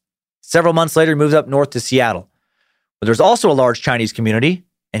jobs. Several months later, he moves up north to Seattle, where there's also a large Chinese community,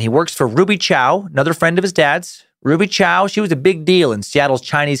 and he works for Ruby Chow, another friend of his dad's. Ruby Chow, she was a big deal in Seattle's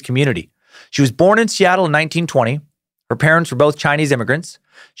Chinese community. She was born in Seattle in 1920. Her parents were both Chinese immigrants.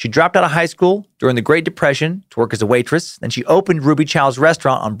 She dropped out of high school during the Great Depression to work as a waitress. Then she opened Ruby Chow's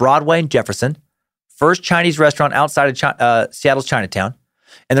restaurant on Broadway and Jefferson, first Chinese restaurant outside of Seattle's Chinatown.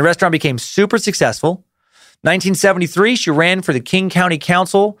 And the restaurant became super successful. 1973, she ran for the King County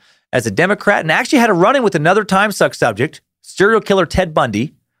Council as a Democrat and actually had a run-in with another time suck subject, serial killer Ted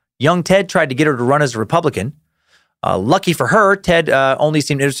Bundy. Young Ted tried to get her to run as a Republican. Lucky for her, Ted only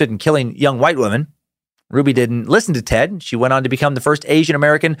seemed interested in killing young white women. Ruby didn't listen to Ted. She went on to become the first Asian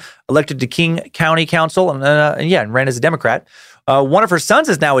American elected to King County Council and ran as a Democrat. One of her sons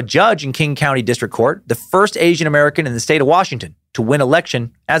is now a judge in King County District Court, the first Asian American in the state of Washington to win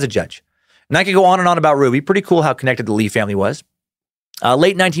election as a judge. And I could go on and on about Ruby. Pretty cool how connected the Lee family was.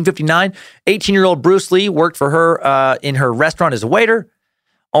 Late 1959, 18-year-old Bruce Lee worked for her in her restaurant as a waiter,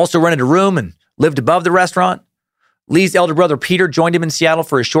 also rented a room and lived above the restaurant. Lee's elder brother Peter joined him in Seattle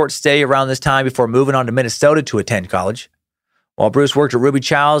for a short stay around this time before moving on to Minnesota to attend college. While Bruce worked at Ruby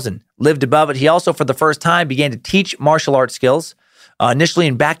Chow's and lived above it, he also for the first time began to teach martial arts skills, initially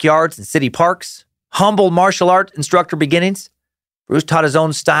in backyards and city parks. Humble martial art instructor beginnings. Bruce taught his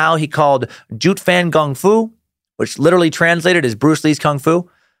own style he called Jut Fan Kung Fu, which literally translated as Bruce Lee's Kung Fu,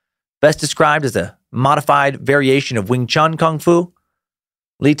 best described as a modified variation of Wing Chun Kung Fu.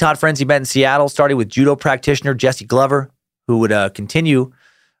 Lee taught friends he met in Seattle, starting with judo practitioner Jesse Glover, who would continue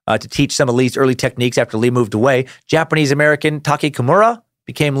to teach some of Lee's early techniques after Lee moved away. Japanese-American Take Kimura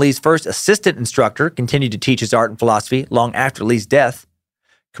became Lee's first assistant instructor, continued to teach his art and philosophy long after Lee's death.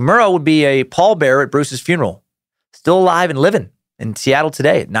 Kimura would be a pallbearer at Bruce's funeral, still alive and living in Seattle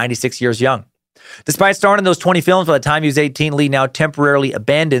today at 96 years young. Despite starring in those 20 films by the time he was 18, Lee now temporarily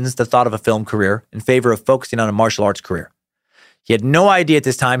abandons the thought of a film career in favor of focusing on a martial arts career. He had no idea at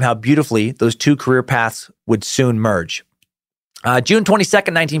this time how beautifully those two career paths would soon merge. June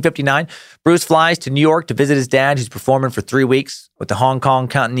 22nd, 1959, Bruce flies to New York to visit his dad, who's performing for 3 weeks with the Hong Kong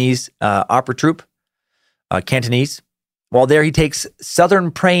Cantonese opera troupe, Cantonese. While there, he takes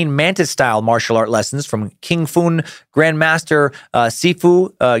Southern Praying Mantis-style martial art lessons from King Fun Grandmaster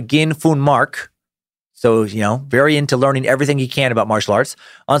Sifu Gin Fun Mark. So, very into learning everything he can about martial arts.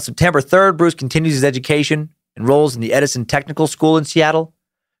 On September 3rd, Bruce continues his education, enrolls in the Edison Technical School in Seattle.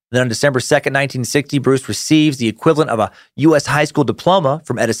 Then on December 2nd, 1960, Bruce receives the equivalent of a U.S. high school diploma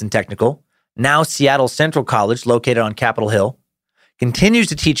from Edison Technical, now Seattle Central College, located on Capitol Hill. Continues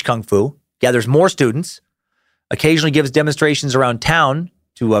to teach Kung Fu, gathers more students, occasionally gives demonstrations around town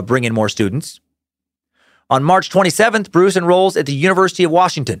to bring in more students. On March 27th, Bruce enrolls at the University of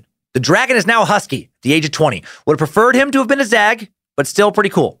Washington. The Dragon is now a Husky at the age of 20. Would have preferred him to have been a Zag, but still pretty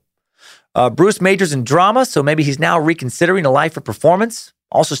cool. Bruce majors in drama, so maybe he's now reconsidering a life of performance.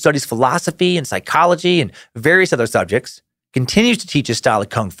 Also studies philosophy and psychology and various other subjects. Continues to teach his style of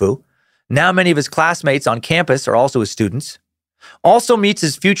Kung Fu. Now many of his classmates on campus are also his students. Also meets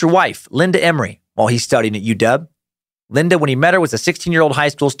his future wife, Linda Emery, while he's studying at UW. Linda, when he met her, was a 16-year-old high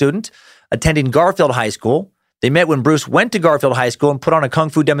school student attending Garfield High School. They met when Bruce went to Garfield High School and put on a Kung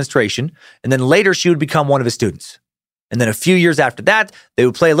Fu demonstration, and then later she would become one of his students. And then a few years after that, they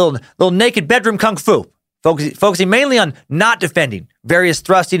would play a little naked bedroom Kung Fu, focusing mainly on not defending, various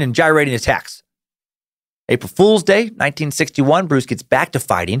thrusting and gyrating attacks. April Fool's Day, 1961, Bruce gets back to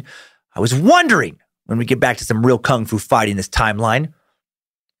fighting. I was wondering when we get back to some real Kung Fu fighting this timeline.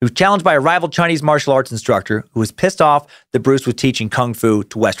 He was challenged by a rival Chinese martial arts instructor who was pissed off that Bruce was teaching Kung Fu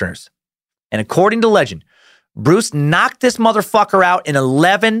to Westerners. And according to legend, Bruce knocked this motherfucker out in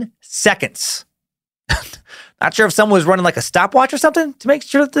 11 seconds. Not sure if someone was running like a stopwatch or something to make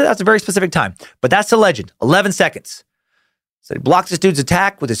sure that that's a very specific time. But that's the legend, 11 seconds. So he blocked this dude's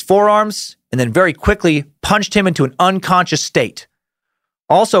attack with his forearms and then very quickly punched him into an unconscious state.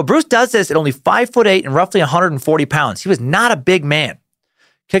 Also, Bruce does this at only 5'8" and roughly 140 pounds. He was not a big man.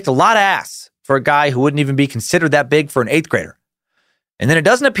 Kicked a lot of ass for a guy who wouldn't even be considered that big for an 8th grader. And then it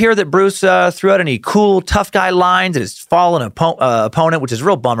doesn't appear that Bruce threw out any cool, tough guy lines at his fallen opponent, which is a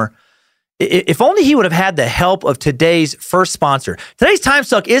real bummer. If only he would have had the help of today's first sponsor. Today's Time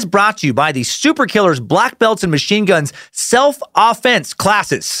Suck is brought to you by the Super Killers Black Belts and Machine Guns Self-Offense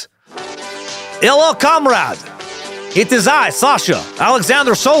classes. Hello, comrade. It is I, Sasha,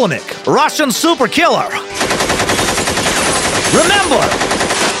 Alexander Solonik, Russian Super Killer. Remember,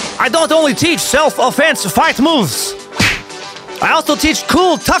 I don't only teach self-offense fight moves. I also teach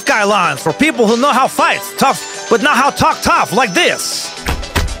cool tough guy lines for people who know how to fight tough, but not how to talk tough like this.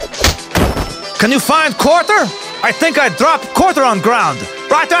 Can you find quarter? I think I dropped quarter on ground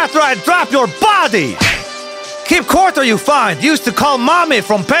right after I drop your body. Keep quarter you find. Used to call mommy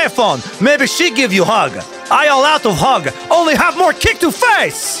from payphone. Maybe she give you hug. I all out of hug. Only have more kick to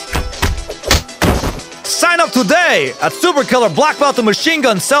face. Sign up today at Super Killer Black Belt and Machine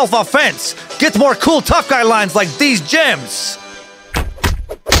Gun Self-Offense. Get more cool tough guy lines like these gems.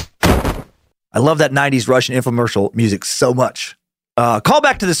 I love that 90s Russian infomercial music so much. Call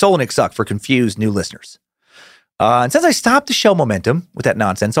back to the Solonik Suck for confused new listeners. And since I stopped the show momentum with that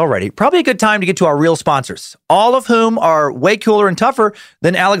nonsense already, probably a good time to get to our real sponsors, all of whom are way cooler and tougher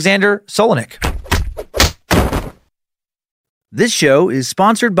than Alexander Solonik. This show is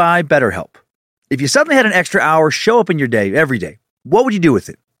sponsored by BetterHelp. If you suddenly had an extra hour show up in your day every day, what would you do with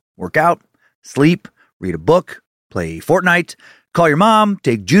it? Work out, sleep, read a book, play Fortnite, call your mom,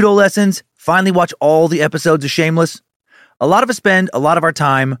 take judo lessons, finally watch all the episodes of Shameless? A lot of us spend a lot of our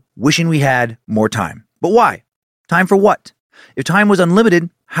time wishing we had more time. But why? Time for what? If time was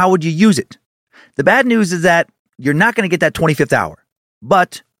unlimited, how would you use it? The bad news is that you're not going to get that 25th hour.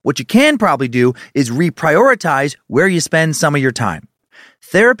 But what you can probably do is reprioritize where you spend some of your time.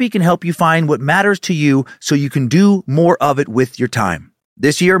 Therapy can help you find what matters to you so you can do more of it with your time.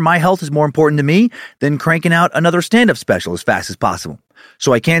 This year, my health is more important to me than cranking out another stand-up special as fast as possible.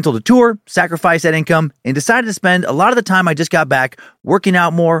 So I canceled a tour, sacrificed that income, and decided to spend a lot of the time I just got back working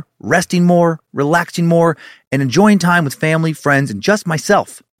out more, resting more, relaxing more, and enjoying time with family, friends, and just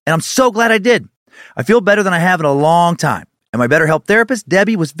myself. And I'm so glad I did. I feel better than I have in a long time. And my BetterHelp therapist,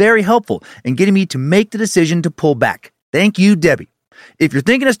 Debbie, was very helpful in getting me to make the decision to pull back. Thank you, Debbie. If you're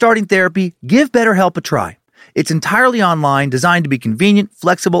thinking of starting therapy, give BetterHelp a try. It's entirely online, designed to be convenient,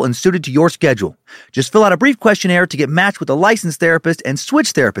 flexible, and suited to your schedule. Just fill out a brief questionnaire to get matched with a licensed therapist and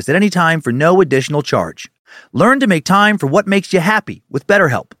switch therapists at any time for no additional charge. Learn to make time for what makes you happy with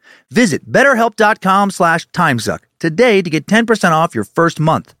BetterHelp. Visit betterhelp.com/timesuck today to get 10% off your first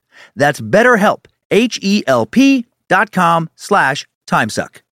month. That's BetterHelp,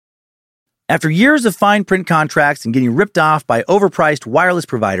 HELP.com/timesuck. After years of fine print contracts and getting ripped off by overpriced wireless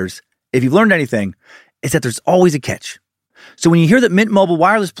providers, if you've learned anything, it's that there's always a catch. So when you hear that Mint Mobile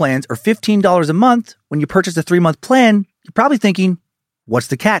wireless plans are $15 a month when you purchase a 3-month plan, you're probably thinking, what's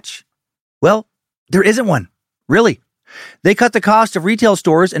the catch? Well, there isn't one. Really. They cut the cost of retail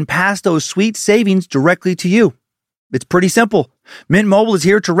stores and pass those sweet savings directly to you. It's pretty simple. Mint Mobile is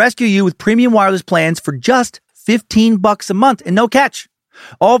here to rescue you with premium wireless plans for just $15 a month and no catch.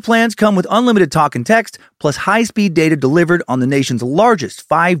 All plans come with unlimited talk and text, plus high-speed data delivered on the nation's largest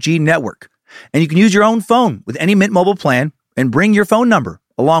 5G network. And you can use your own phone with any Mint Mobile plan and bring your phone number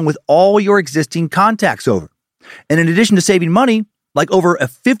along with all your existing contacts over. And in addition to saving money, like over a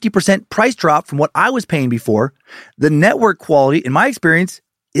 50% price drop from what I was paying before, the network quality, in my experience,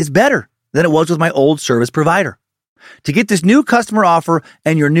 is better than it was with my old service provider. To get this new customer offer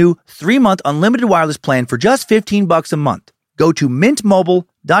and your new 3-month unlimited wireless plan for just $15 a month, go to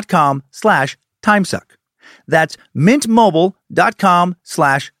mintmobile.com/timesuck. That's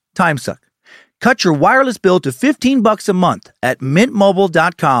mintmobile.com/timesuck. Cut your wireless bill to $15 a month at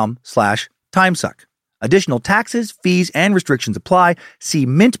mintmobile.com/timesuck. Additional taxes, fees, and restrictions apply. See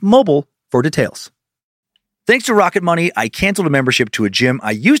Mint Mobile for details. Thanks to Rocket Money, I canceled a membership to a gym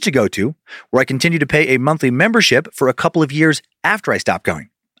I used to go to, where I continued to pay a monthly membership for a couple of years after I stopped going.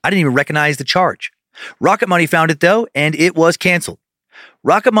 I didn't even recognize the charge. Rocket Money found it though, and it was canceled.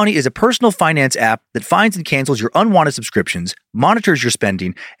 Rocket Money is a personal finance app that finds and cancels your unwanted subscriptions, monitors your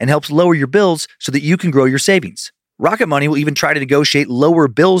spending, and helps lower your bills so that you can grow your savings. Rocket Money will even try to negotiate lower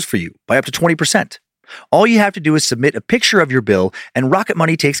bills for you by up to 20%. All you have to do is submit a picture of your bill, and Rocket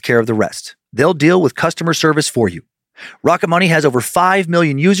Money takes care of the rest. They'll deal with customer service for you. Rocket Money has over 5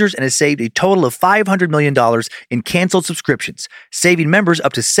 million users and has saved a total of $500 million in canceled subscriptions, saving members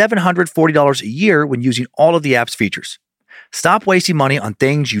up to $740 a year when using all of the app's features. Stop wasting money on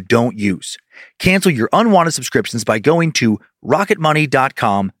things you don't use. Cancel your unwanted subscriptions by going to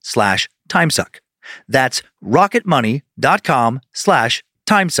rocketmoney.com/timesuck. That's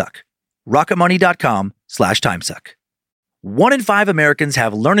rocketmoney.com/timesuck. rocketmoney.com/timesuck. 1 in 5 Americans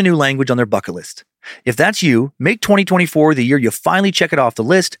have learn a new language on their bucket list. If that's you, make 2024 the year you finally check it off the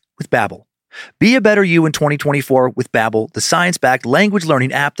list with Babbel. Be a better you in 2024 with Babbel, the science-backed language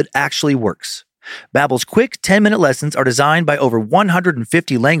learning app that actually works. Babbel's quick 10-minute lessons are designed by over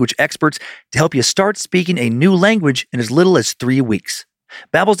 150 language experts to help you start speaking a new language in as little as 3 weeks.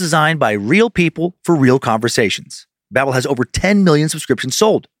 Babbel's designed by real people for real conversations. Babbel has over 10 million subscriptions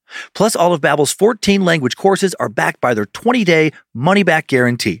sold. Plus, all of Babbel's 14 language courses are backed by their 20-day money-back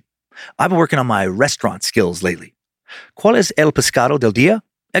guarantee. I've been working on my restaurant skills lately. ¿Cuál es el pescado del día?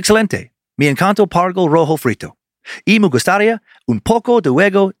 Excelente. Mi encanto pargo rojo frito. Y me gustaría un poco de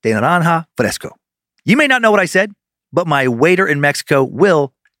jugo de naranja fresco. You may not know what I said, but my waiter in Mexico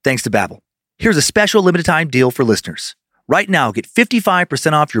will, thanks to Babbel. Here's a special limited-time deal for listeners. Right now, get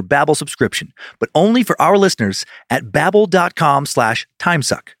 55% off your Babbel subscription, but only for our listeners at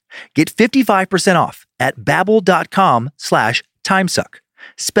babbel.com/timesuck. Get 55% off at babbel.com/timesuck.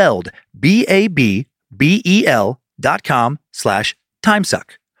 Spelled BABBEL.com/timesuck.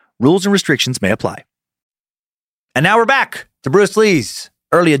 Rules and restrictions may apply. And now we're back to Bruce Lee's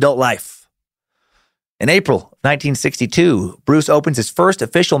early adult life. In April of 1962, Bruce opens his first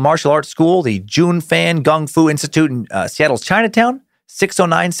official martial arts school, the Jun Fan Gung Fu Institute in Seattle's Chinatown,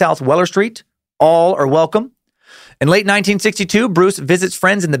 609 South Weller Street. All are welcome. In late 1962, Bruce visits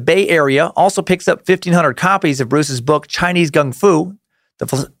friends in the Bay Area, also picks up 1,500 copies of Bruce's book, Chinese Gung Fu,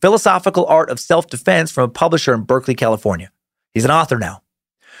 The Philosophical Art of Self-Defense, from a publisher in Berkeley, California. He's an author now.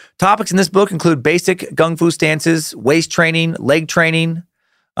 Topics in this book include basic Gung Fu stances, waist training, leg training,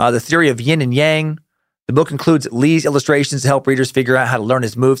 the theory of yin and yang. The book includes Lee's illustrations to help readers figure out how to learn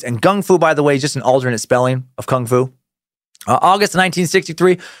his moves. And Gung Fu, by the way, is just an alternate spelling of Kung Fu. August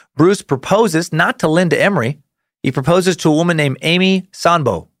 1963, Bruce proposes not to Linda Emery. He proposes to a woman named Amy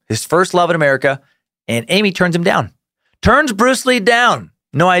Sanbo, his first love in America, and Amy turns him down. Turns Bruce Lee down.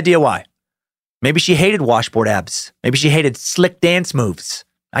 No idea why. Maybe she hated washboard abs. Maybe she hated slick dance moves.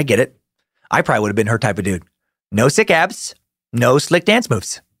 I get it. I probably would have been her type of dude. No sick abs, no slick dance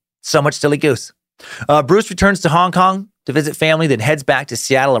moves. So much silly goose. Bruce returns to Hong Kong to visit family, then heads back to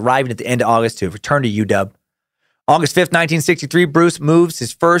Seattle, arriving at the end of August to return to UW. August 5th, 1963, Bruce moves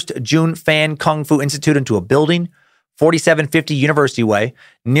his first Jun Fan Kung Fu Institute into a building, 4750 University Way,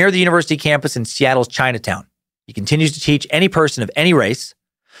 near the university campus in Seattle's Chinatown. He continues to teach any person of any race.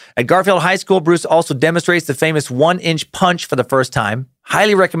 At Garfield High School, Bruce also demonstrates the famous 1-inch punch for the first time.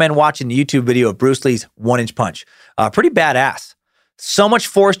 Highly recommend watching the YouTube video of Bruce Lee's 1-inch punch. Pretty badass. So much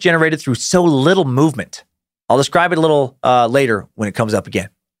force generated through so little movement. I'll describe it a little later when it comes up again.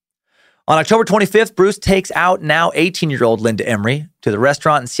 On October 25th, Bruce takes out now 18-year-old Linda Emery to the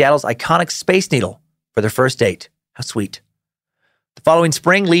restaurant in Seattle's iconic Space Needle for their first date. How sweet. The following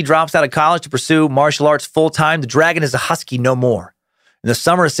spring, Lee drops out of college to pursue martial arts full-time. The Dragon is a Husky no more. In the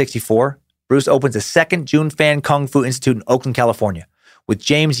summer of 64, Bruce opens a second Jun Fan Kung Fu Institute in Oakland, California, with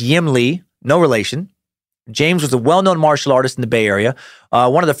James Yim Lee, no relation. James was a well-known martial artist in the Bay Area,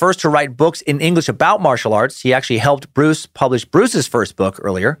 one of the first to write books in English about martial arts. He actually helped Bruce publish Bruce's first book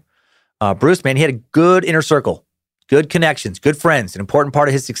earlier. Bruce, man, he had a good inner circle, good connections, good friends. An important part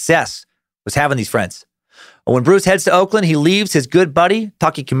of his success was having these friends. When Bruce heads to Oakland, he leaves his good buddy,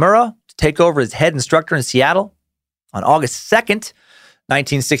 Taki Kimura, to take over as head instructor in Seattle. On August 2nd,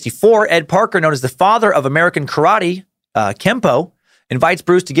 1964, Ed Parker, known as the father of American karate, Kempo, invites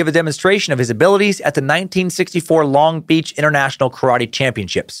Bruce to give a demonstration of his abilities at the 1964 Long Beach International Karate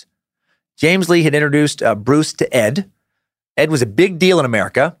Championships. James Lee had introduced Bruce to Ed. Ed was a big deal in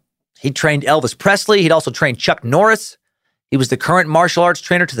America. He trained Elvis Presley. He'd also trained Chuck Norris. He was the current martial arts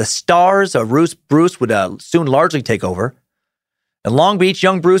trainer to the Stars. Bruce would soon largely take over. In Long Beach,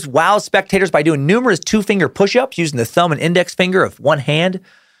 young Bruce wows spectators by doing numerous two-finger push-ups using the thumb and index finger of one hand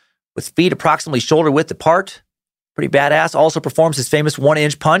with feet approximately shoulder width apart. Pretty badass. Also performs his famous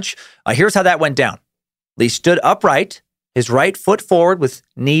 1-inch punch. Here's how that went down. Lee stood upright, his right foot forward with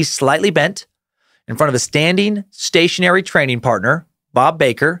knees slightly bent, in front of a standing, stationary training partner, Bob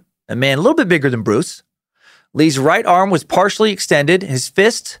Baker, a man a little bit bigger than Bruce. Lee's right arm was partially extended, his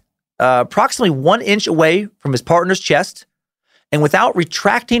fist approximately 1 inch away from his partner's chest. And without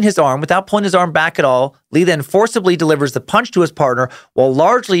retracting his arm, without pulling his arm back at all, Lee then forcibly delivers the punch to his partner while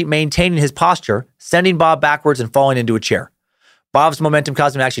largely maintaining his posture, sending Bob backwards and falling into a chair. Bob's momentum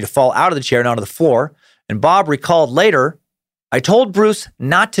caused him actually to fall out of the chair and onto the floor. And Bob recalled later, "I told Bruce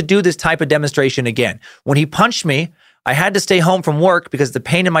not to do this type of demonstration again. When he punched me, I had to stay home from work because the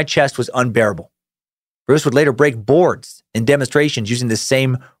pain in my chest was unbearable." Bruce would later break boards in demonstrations using this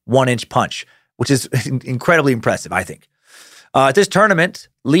same 1-inch punch, which is incredibly impressive, I think. At this tournament,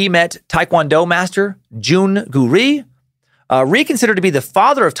 Lee met Taekwondo master Jun Gu Ri. Ri, considered to be the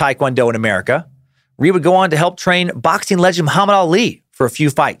father of Taekwondo in America. Ri would go on to help train boxing legend Muhammad Ali for a few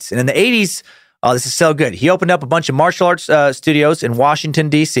fights. And in the 80s, this is so good. He opened up a bunch of martial arts studios in Washington,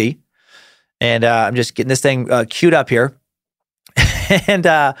 D.C. And I'm just getting this thing queued up here.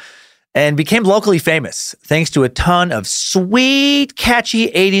 and became locally famous thanks to a ton of sweet, catchy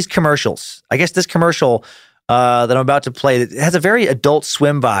 80s commercials. I guess this commercial that I'm about to play, it has a very Adult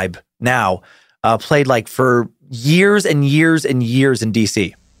Swim vibe now, played like for years and years and years in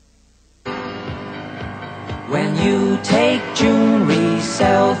DC. When you take Junri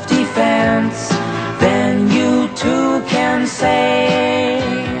self-defense, then you too can say,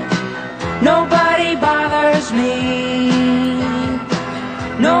 nobody bothers me,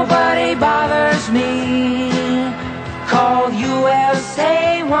 nobody bothers me. Call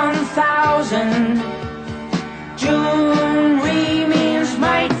USA 1000. Junri means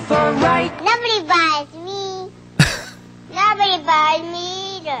might for right. Nobody buys me. Nobody buys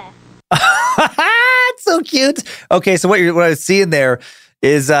me either. It's so cute. Okay, so what I was seeing there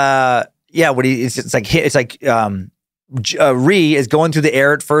is Ri is going through the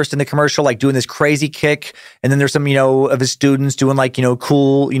air at first in the commercial, like doing this crazy kick, and then there's some of his students doing like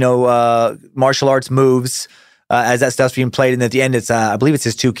cool martial arts moves as that stuff's being played, and at the end it's I believe it's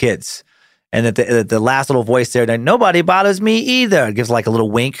his two kids. And that the last little voice there, nobody bothers me either. It gives like a little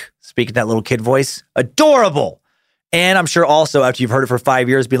wink, speaking that little kid voice. Adorable. And I'm sure also after you've heard it for 5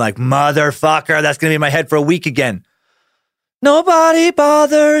 years, being like, motherfucker, that's going to be in my head for a week again. Nobody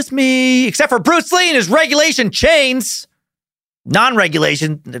bothers me. Except for Bruce Lee and his regulation chains.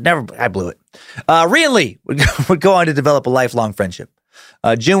 Non-regulation. I blew it. Ri and Lee would go on to develop a lifelong friendship.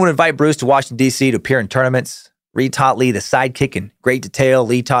 Jun would invite Bruce to Washington, D.C. to appear in tournaments. Ri taught Lee the sidekick in great detail.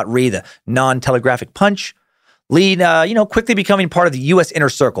 Lee taught Ri the non-telegraphic punch. Lee, quickly becoming part of the U.S. inner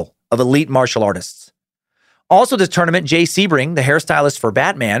circle of elite martial artists. Also this tournament, Jay Sebring, the hairstylist for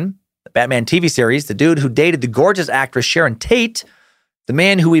Batman, the Batman TV series, the dude who dated the gorgeous actress Sharon Tate, the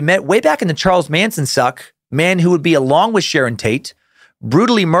man who we met way back in the Charles Manson suck, man who would be along with Sharon Tate,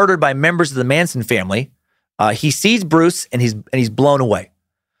 brutally murdered by members of the Manson family. He sees Bruce and he's blown away.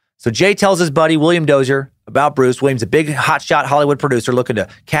 So Jay tells his buddy William Dozier about Bruce. Williams, a big hotshot Hollywood producer looking to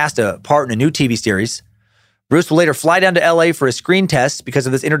cast a part in a new TV series. Bruce will later fly down to LA for a screen test because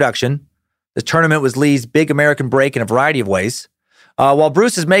of this introduction. The tournament was Lee's big American break in a variety of ways. While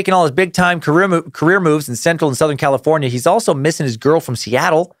Bruce is making all his big-time career moves in Central and Southern California, he's also missing his girl from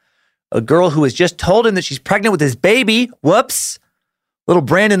Seattle, a girl who has just told him that she's pregnant with his baby. Whoops. Little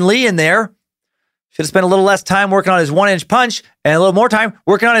Brandon Lee in there. Should have spent a little less time working on his 1-inch punch and a little more time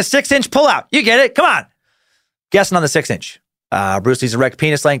working on his 6-inch pullout. You get it? Come on. Guessing on the 6-inch. Bruce Lee's erect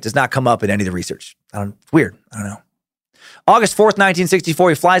penis length does not come up in any of the research. It's weird. I don't know. August 4th, 1964,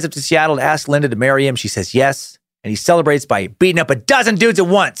 he flies up to Seattle to ask Linda to marry him. She says yes, and he celebrates by beating up a dozen dudes at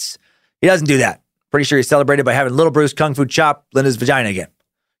once. He doesn't do that. Pretty sure he celebrated by having little Bruce kung fu chop Linda's vagina again.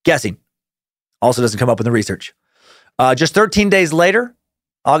 Guessing. Also doesn't come up in the research. Just 13 days later,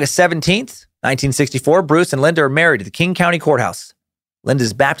 August 17th, 1964, Bruce and Linda are married at the King County Courthouse.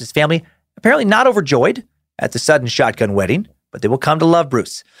 Linda's Baptist family apparently not overjoyed at the sudden shotgun wedding, but they will come to love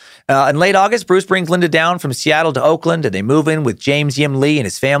Bruce. In late August, Bruce brings Linda down from Seattle to Oakland, and they move in with James Yim Lee and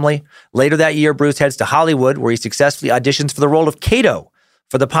his family. Later that year, Bruce heads to Hollywood, where he successfully auditions for the role of Kato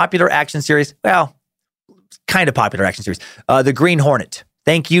for the popular action series, well, kind of popular action series, The Green Hornet.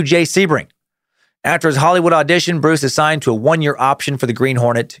 Thank you, Jay Sebring. After his Hollywood audition, Bruce is signed to a 1-year option for the Green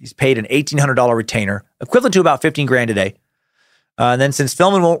Hornet. He's paid an $1,800 retainer, equivalent to about $15,000 a day. And then since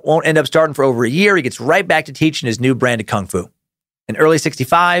filming won't end up starting for over a year, he gets right back to teaching his new brand of Kung Fu. In early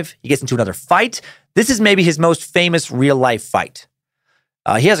 65, he gets into another fight. This is maybe his most famous real-life fight.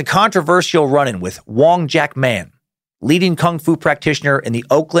 He has a controversial run-in with Wong Jack Man, leading Kung Fu practitioner in the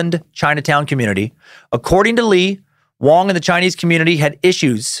Oakland Chinatown community. According to Lee, Wong and the Chinese community had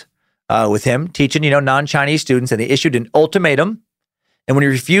issues with him teaching, non-Chinese students, and they issued an ultimatum. And when he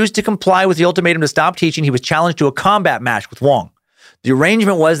refused to comply with the ultimatum to stop teaching, he was challenged to a combat match with Wong. The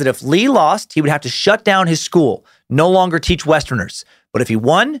arrangement was that if Lee lost, he would have to shut down his school, no longer teach Westerners. But if he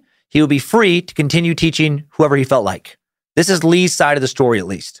won, he would be free to continue teaching whoever he felt like. This is Lee's side of the story, at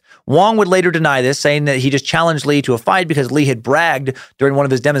least. Wong would later deny this, saying that he just challenged Lee to a fight because Lee had bragged during one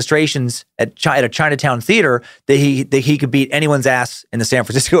of his demonstrations at a Chinatown theater that he could beat anyone's ass in the San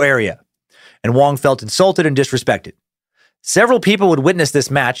Francisco area. And Wong felt insulted and disrespected. Several people would witness this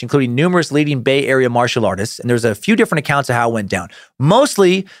match, including numerous leading Bay Area martial artists, and there's a few different accounts of how it went down.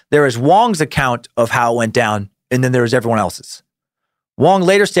 Mostly, there is Wong's account of how it went down, and then there's everyone else's. Wong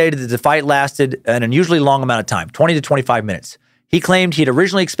later stated that the fight lasted an unusually long amount of time, 20 to 25 minutes. He claimed he had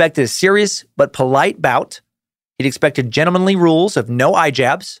originally expected a serious but polite bout. He'd expected gentlemanly rules of no eye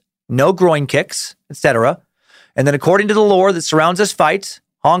jabs, no groin kicks, etc. And then according to the lore that surrounds this fight,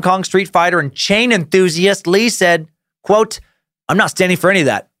 Hong Kong street fighter and chain enthusiast Lee said, quote, "I'm not standing for any of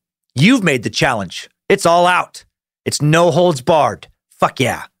that. You've made the challenge. It's all out. It's no holds barred. Fuck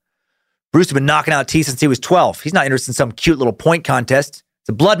yeah." Bruce had been knocking out teeth since he was 12. He's not interested in some cute little point contest. It's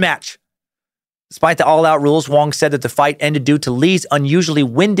a blood match. Despite the all-out rules, Wong said that the fight ended due to Lee's unusually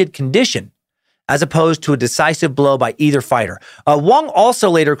winded condition, as opposed to a decisive blow by either fighter. Wong also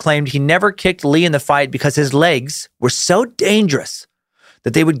later claimed he never kicked Lee in the fight because his legs were so dangerous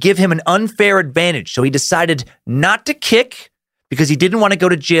that they would give him an unfair advantage. So he decided not to kick because he didn't want to go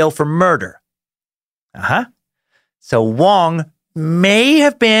to jail for murder. So Wong may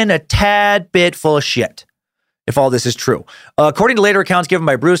have been a tad bit full of shit, if all this is true. According to later accounts given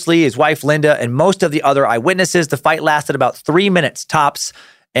by Bruce Lee, his wife Linda, and most of the other eyewitnesses, the fight lasted about 3 minutes tops,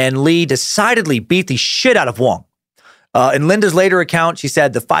 and Lee decidedly beat the shit out of Wong. In Linda's later account, she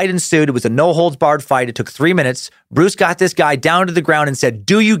said the fight ensued. It was a no-holds-barred fight. It took 3 minutes. Bruce got this guy down to the ground and said,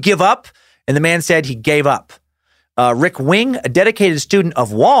 "Do you give up?" And the man said he gave up. Rick Wing, a dedicated student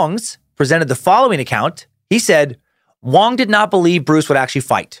of Wong's, presented the following account. He said, Wong did not believe Bruce would actually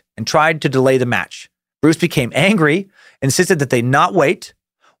fight and tried to delay the match. Bruce became angry, insisted that they not wait.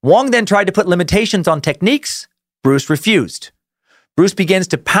 Wong then tried to put limitations on techniques. Bruce refused. Bruce begins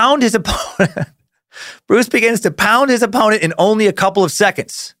to pound his opponent. In only a couple of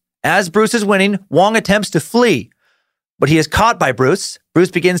seconds. As Bruce is winning, Wong attempts to flee, but he is caught by Bruce. Bruce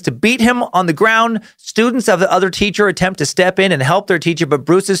begins to beat him on the ground. Students of the other teacher attempt to step in and help their teacher, but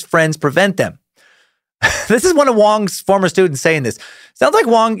Bruce's friends prevent them. This is one of Wong's former students saying this. Sounds like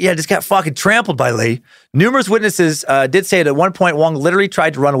Wong, just got fucking trampled by Lee. Numerous witnesses did say that at one point, Wong literally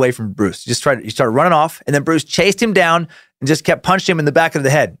tried to run away from Bruce. He started running off, and then Bruce chased him down and just kept punching him in the back of the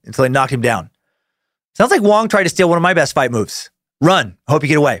head until he knocked him down. Sounds like Wong tried to steal one of my best fight moves. Run. Hope you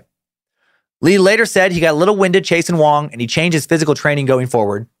get away. Lee later said he got a little winded chasing Wong, and he changed his physical training going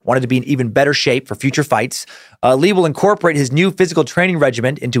forward, wanted to be in even better shape for future fights. Lee will incorporate his new physical training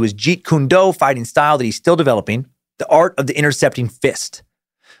regimen into his Jeet Kune Do fighting style that he's still developing, the art of the intercepting fist.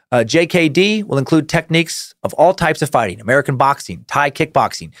 JKD will include techniques of all types of fighting, American boxing, Thai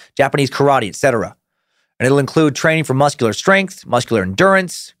kickboxing, Japanese karate, etc. And it'll include training for muscular strength, muscular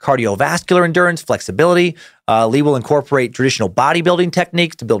endurance, cardiovascular endurance, flexibility. Lee will incorporate traditional bodybuilding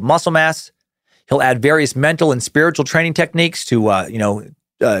techniques to build muscle mass. He'll add various mental and spiritual training techniques to,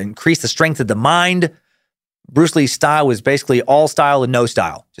 increase the strength of the mind. Bruce Lee's style was basically all style and no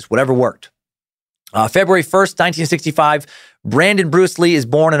style, just whatever worked. February 1st, 1965, Brandon Bruce Lee is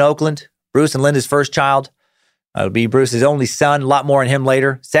born in Oakland. Bruce and Linda's first child. It'll be Bruce's only son. A lot more on him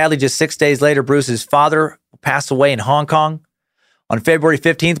later. Sadly, just 6 days later, Bruce's father passed away in Hong Kong. On February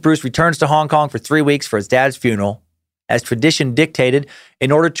 15th, Bruce returns to Hong Kong for 3 weeks for his dad's funeral. As tradition dictated,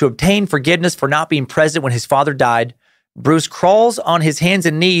 in order to obtain forgiveness for not being present when his father died, Bruce crawls on his hands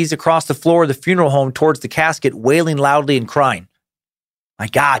and knees across the floor of the funeral home towards the casket, wailing loudly and crying. My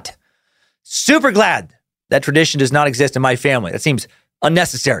God. Super glad that tradition does not exist in my family. That seems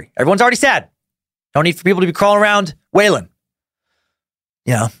unnecessary. Everyone's already sad. Don't need for people to be crawling around wailing.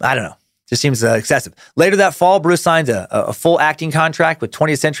 I don't know. Just seems excessive. Later that fall, Bruce signs a full acting contract with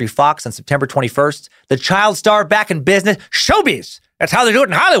 20th Century Fox on September 21st. The child star back in business. Showbiz. That's how they do it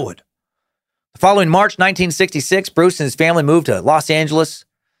in Hollywood. The following March 1966, Bruce and his family moved to Los Angeles.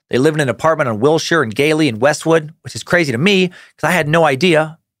 They lived in an apartment on Wilshire and Gailey in Westwood, which is crazy to me because I had no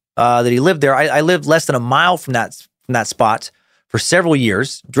idea that he lived there. I lived less than a mile from that spot for several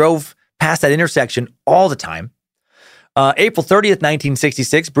years. Drove past that intersection all the time. April 30th,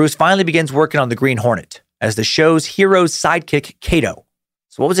 1966, Bruce finally begins working on The Green Hornet as the show's hero's sidekick, Kato.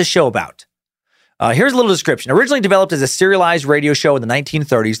 So what was this show about? Here's a little description. Originally developed as a serialized radio show in the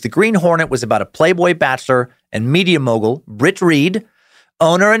 1930s, The Green Hornet was about a playboy bachelor and media mogul, Britt Reed,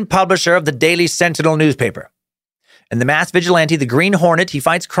 owner and publisher of the Daily Sentinel newspaper. In the masked vigilante, The Green Hornet, he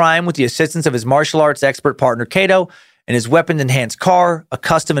fights crime with the assistance of his martial arts expert partner, Kato, and his weapon-enhanced car, a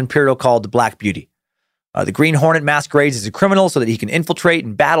custom Imperial called the Black Beauty. The Green Hornet masquerades as a criminal so that he can infiltrate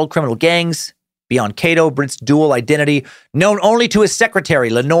and battle criminal gangs. Beyond Kato, Britt's dual identity, known only to his secretary,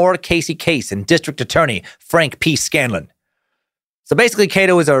 Lenore Casey Case, and District Attorney, Frank P. Scanlon. So basically,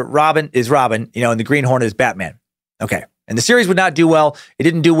 Kato is Robin, and the Green Hornet is Batman. Okay. And the series would not do well. It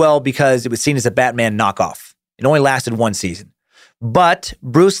didn't do well because it was seen as a Batman knockoff. It only lasted one season. But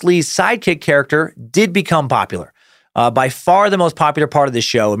Bruce Lee's sidekick character did become popular. By far the most popular part of the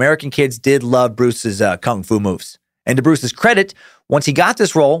show, American kids did love Bruce's kung fu moves. And to Bruce's credit, once he got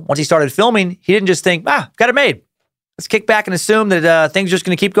this role, once he started filming, he didn't just think, got it made. Let's kick back and assume that things are just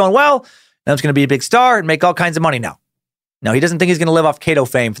going to keep going well, and I'm just going to be a big star and make all kinds of money now. No, he doesn't think he's going to live off Kato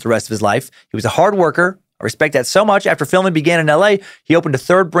fame for the rest of his life. He was a hard worker. I respect that so much. After filming began in LA, he opened a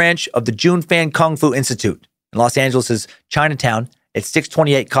third branch of the Jun Fan Kung Fu Institute in Los Angeles' Chinatown at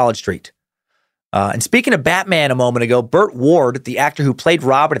 628 College Street. And speaking of Batman a moment ago, Burt Ward, the actor who played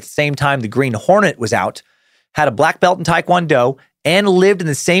Robin at the same time The Green Hornet was out, had a black belt in Taekwondo and lived in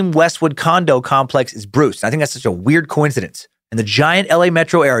the same Westwood condo complex as Bruce. I think that's such a weird coincidence. In the giant LA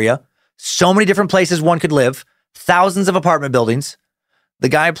metro area, so many different places one could live, thousands of apartment buildings. The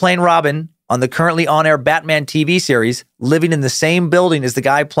guy playing Robin on the currently on-air Batman TV series, living in the same building as the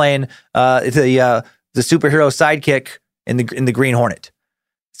guy playing the superhero sidekick in the Green Hornet.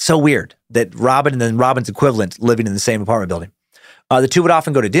 So weird that Robin and then Robin's equivalent living in the same apartment building. The two would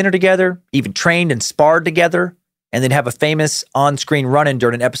often go to dinner together, even trained and sparred together, and then have a famous on-screen run-in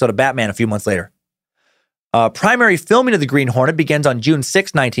during an episode of Batman a few months later. Primary filming of The Green Hornet begins on June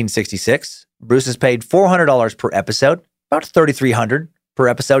 6, 1966. Bruce is paid $400 per episode, about $3,300 per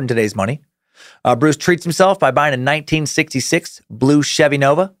episode in today's money. Bruce treats himself by buying a 1966 blue Chevy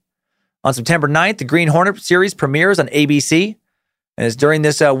Nova. On September 9th, The Green Hornet series premieres on ABC. And it's during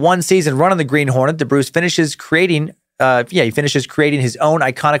this one-season run on The Green Hornet that Bruce finishes creating his own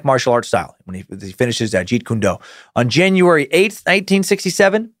iconic martial arts style when he finishes Jeet Kune Do. On January 8th,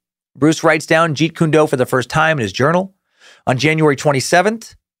 1967, Bruce writes down Jeet Kune Do for the first time in his journal. On January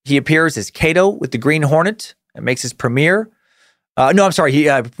 27th, he appears as Kato with The Green Hornet and makes his premiere. He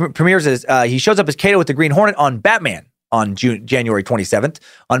premieres as he shows up as Kato with The Green Hornet on Batman on January 27th.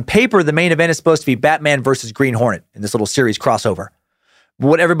 On paper, the main event is supposed to be Batman versus Green Hornet in this little series crossover. But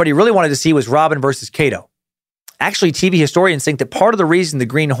what everybody really wanted to see was Robin versus Kato. Actually, TV historians think that part of the reason the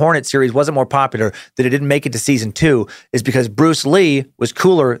Green Hornet series wasn't more popular, that it didn't make it to season 2, is because Bruce Lee was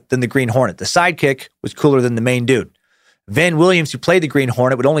cooler than the Green Hornet. The sidekick was cooler than the main dude. Van Williams, who played the Green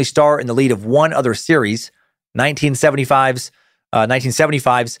Hornet, would only star in the lead of one other series,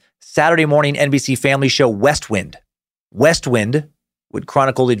 1975's Saturday morning NBC family show West Wind. West Wind would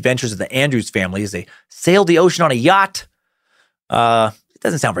chronicle the adventures of the Andrews family as they sailed the ocean on a yacht. It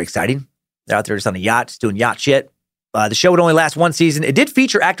doesn't sound very exciting. They're out there just on a yacht, just doing yacht shit. The show would only last one season. It did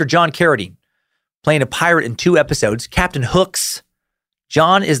feature actor John Carradine, playing a pirate in 2 episodes, Captain Hooks.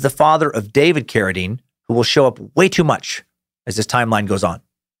 John is the father of David Carradine, who will show up way too much as this timeline goes on.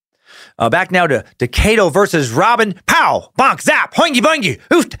 Back now to Kato versus Robin. Pow! Bonk! Zap! Hoingy boingy!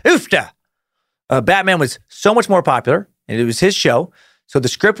 Oofta! Batman was so much more popular, and it was his show, so the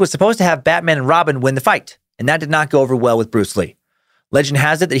script was supposed to have Batman and Robin win the fight, and that did not go over well with Bruce Lee. Legend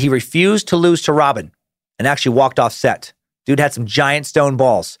has it that he refused to lose to Robin and actually walked off set. Dude had some giant stone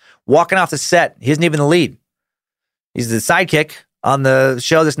balls. Walking off the set, he isn't even the lead. He's the sidekick on the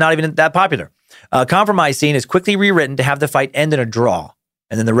show that's not even that popular. A compromise scene is quickly rewritten to have the fight end in a draw,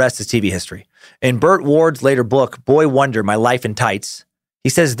 and then the rest is TV history. In Burt Ward's later book, Boy Wonder, My Life in Tights, he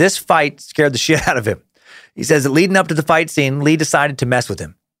says this fight scared the shit out of him. He says that leading up to the fight scene, Lee decided to mess with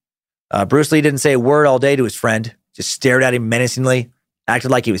him. Bruce Lee didn't say a word all day to his friend, just stared at him menacingly, acted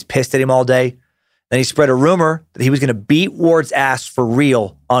like he was pissed at him all day. Then he spread a rumor that he was going to beat Ward's ass for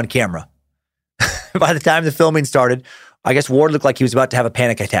real on camera. By the time the filming started, I guess Ward looked like he was about to have a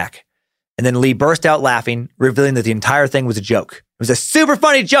panic attack. And then Lee burst out laughing, revealing that the entire thing was a joke. It was a super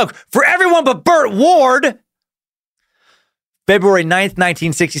funny joke for everyone but Burt Ward. February 9th,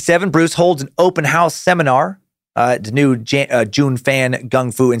 1967, Bruce holds an open house seminar at the new Jun Fan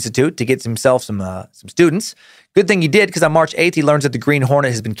Gung Fu Institute to get himself some students. Good thing he did, because on March 8th, he learns that the Green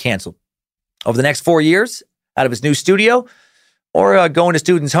Hornet has been canceled. Over the next 4 years, out of his new studio, or going to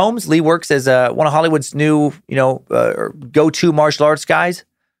students' homes, Lee works as one of Hollywood's new, go-to martial arts guys.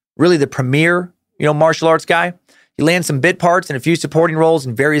 Really the premier, martial arts guy. He lands some bit parts and a few supporting roles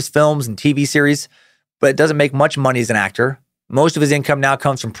in various films and TV series, but doesn't make much money as an actor. Most of his income now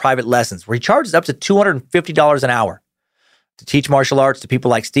comes from private lessons, where he charges up to $250 an hour to teach martial arts to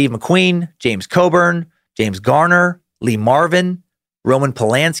people like Steve McQueen, James Coburn, James Garner, Lee Marvin, Roman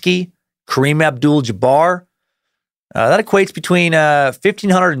Polanski, Kareem Abdul-Jabbar. That equates between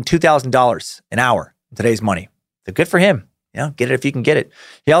 $1,500 and $2,000 an hour in today's money. So good for him. Get it if you can get it.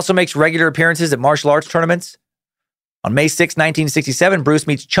 He also makes regular appearances at martial arts tournaments. On May 6, 1967, Bruce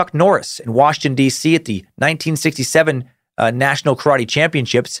meets Chuck Norris in Washington, D.C. at the 1967 National Karate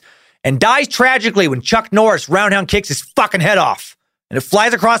Championships and dies tragically when Chuck Norris roundhouse kicks his fucking head off. And it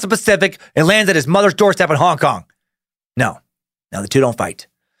flies across the Pacific and lands at his mother's doorstep in Hong Kong. No, the two don't fight.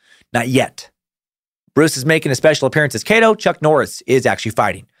 Not yet. Bruce is making a special appearance as Kato. Chuck Norris is actually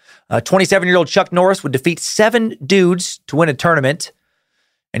fighting. 27-year-old Chuck Norris would defeat 7 dudes to win a tournament.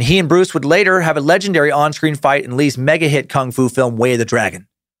 And he and Bruce would later have a legendary on-screen fight in Lee's mega-hit kung fu film, Way of the Dragon.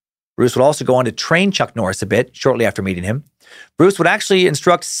 Bruce would also go on to train Chuck Norris a bit shortly after meeting him. Bruce would actually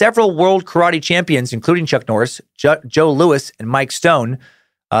instruct several world karate champions, including Chuck Norris, Joe Louis, and Mike Stone.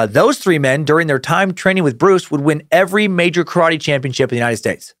 Those 3 men, during their time training with Bruce, would win every major karate championship in the United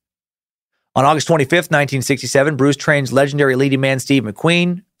States. On August 25th, 1967, Bruce trains legendary leading man Steve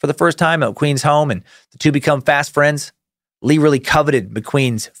McQueen for the first time at McQueen's home, and the two become fast friends. Lee really coveted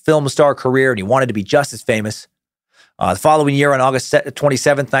McQueen's film star career, and he wanted to be just as famous. The following year, on August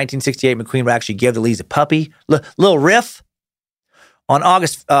 27th, 1968, McQueen would actually give the Lees a puppy. Little riff. On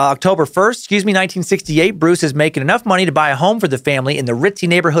October 1st, 1968, Bruce is making enough money to buy a home for the family in the ritzy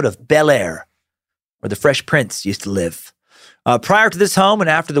neighborhood of Bel Air, where the Fresh Prince used to live. Prior to this home and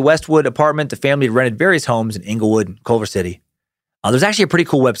after the Westwood apartment, the family had rented various homes in Inglewood and Culver City. There's actually a pretty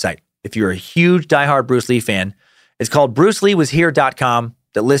cool website if you're a huge diehard Bruce Lee fan. It's called BruceLeeWasHere.com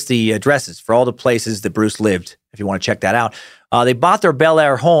that lists the addresses for all the places that Bruce lived, if you want to check that out. They bought their Bel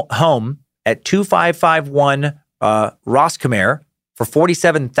Air home at 2551 Roscommare for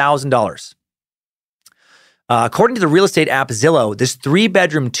 $47,000. According to the real estate app Zillow, this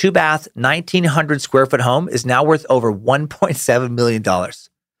 3-bedroom, 2-bath, 1,900 square foot home is now worth over $1.7 million.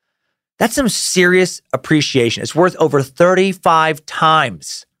 That's some serious appreciation. It's worth over 35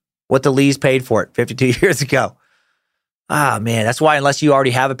 times what the Lees paid for it 52 years ago. Man, that's why unless you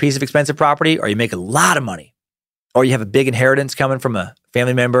already have a piece of expensive property or you make a lot of money or you have a big inheritance coming from a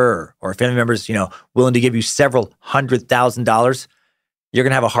family member or a family member's, willing to give you several $100,000, you're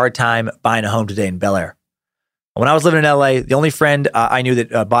going to have a hard time buying a home today in Bel Air. When I was living in LA, the only friend I knew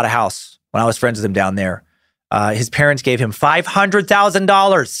that bought a house when I was friends with him down there, his parents gave him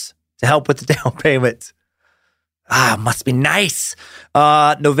 $500,000 to help with the down payment. Must be nice.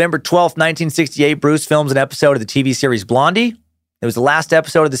 November 12th, 1968, Bruce films an episode of the TV series Blondie. It was the last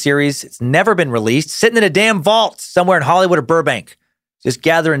episode of the series. It's never been released. Sitting in a damn vault somewhere in Hollywood or Burbank. Just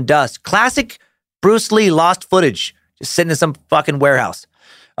gathering dust. Classic Bruce Lee lost footage. Just sitting in some fucking warehouse.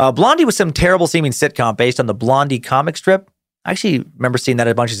 Blondie was some terrible seeming sitcom based on the Blondie comic strip. I actually remember seeing that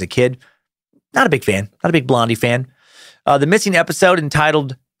a bunch as a kid. Not a big fan. Not a big Blondie fan. The missing episode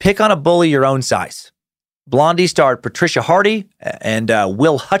entitled Pick on a Bully Your Own Size. Blondie starred Patricia Hardy and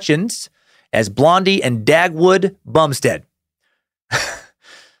Will Hutchins as Blondie and Dagwood Bumstead.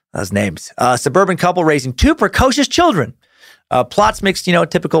 Those names. Suburban couple raising 2 precocious children. Plots mixed,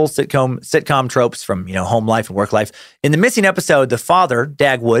 typical sitcom tropes from, home life and work life. In the missing episode, the father,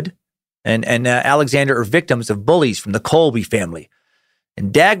 Dagwood, and Alexander are victims of bullies from the Colby family.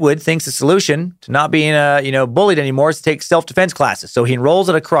 And Dagwood thinks the solution to not being, bullied anymore is to take self-defense classes. So he enrolls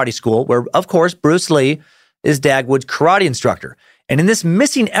at a karate school where, of course, Bruce Lee is Dagwood's karate instructor. And in this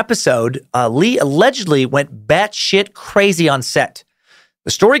missing episode, Lee allegedly went batshit crazy on set.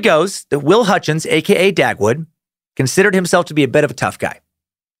 The story goes that Will Hutchins, a.k.a. Dagwood, considered himself to be a bit of a tough guy.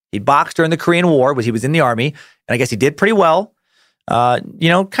 He boxed during the Korean War, he was in the Army, and I guess he did pretty well.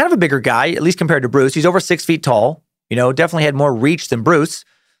 Kind of a bigger guy, at least compared to Bruce. He's over 6 feet tall, definitely had more reach than Bruce.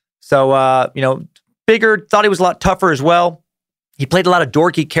 So, bigger, thought he was a lot tougher as well. He played a lot of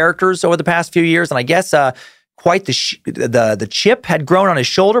dorky characters over the past few years, and I guess quite the chip had grown on his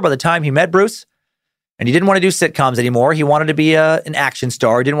shoulder by the time he met Bruce. And he didn't want to do sitcoms anymore. He wanted to be an action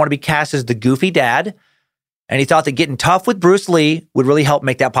star. He didn't want to be cast as the goofy dad. And he thought that getting tough with Bruce Lee would really help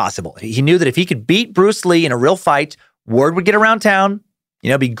make that possible. He knew that if he could beat Bruce Lee in a real fight, word would get around town.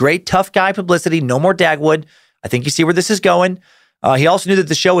 Be great tough guy publicity. No more Dagwood. I think you see where this is going. He also knew that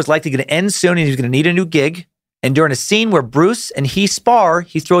the show was likely going to end soon and he was going to need a new gig. And during a scene where Bruce and he spar,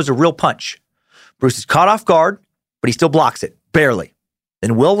 he throws a real punch. Bruce is caught off guard, but he still blocks it, barely.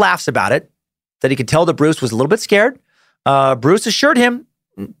 Then Will laughs about it, that he could tell that Bruce was a little bit scared. Bruce assured him,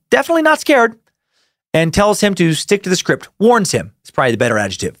 definitely not scared, and tells him to stick to the script. Warns him. It's probably the better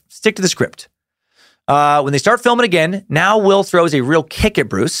adjective. Stick to the script. When they start filming again, now Will throws a real kick at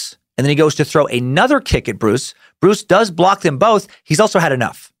Bruce, and then he goes to throw another kick at Bruce. Bruce does block them both. He's also had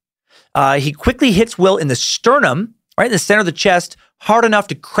enough. He quickly hits Will in the sternum, right in the center of the chest, hard enough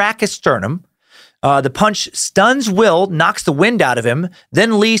to crack his sternum. The punch stuns Will, knocks the wind out of him.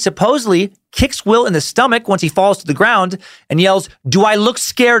 Then Lee supposedly kicks Will in the stomach once he falls to the ground and yells, "Do I look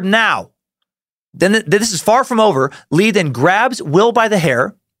scared now?" Then this is far from over. Lee then grabs Will by the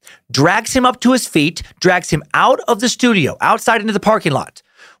hair, drags him up to his feet, drags him out of the studio, outside into the parking lot.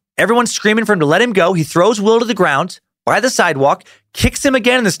 Everyone's screaming for him to let him go. He throws Will to the ground by the sidewalk, kicks him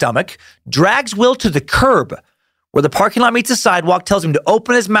again in the stomach, drags Will to the curb where the parking lot meets the sidewalk, tells him to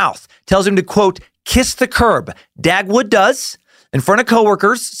open his mouth, tells him to, quote, kiss the curb. Dagwood does, in front of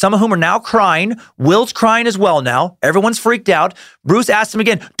coworkers, some of whom are now crying. Will's crying as well now. Everyone's freaked out. Bruce asks him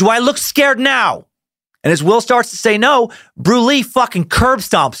again, "Do I look scared now?" And as Will starts to say no, Bruce Lee fucking curb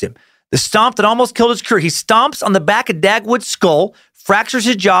stomps him. The stomp that almost killed his career. He stomps on the back of Dagwood's skull, fractures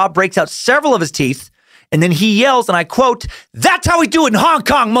his jaw, breaks out several of his teeth, and then he yells, and I quote, "That's how we do it in Hong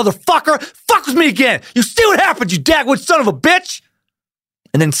Kong, motherfucker! Fuck with me again! You see what happens, you Dagwood son of a bitch!"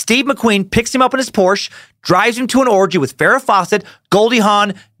 And then Steve McQueen picks him up in his Porsche, drives him to an orgy with Farrah Fawcett, Goldie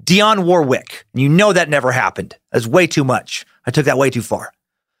Hawn, Dionne Warwick. And you know that never happened. That's way too much. I took that way too far.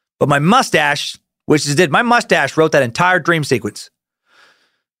 But my mustache, my mustache wrote that entire dream sequence.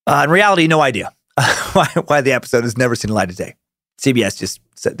 In reality, no idea why the episode has never seen the light of day. CBS just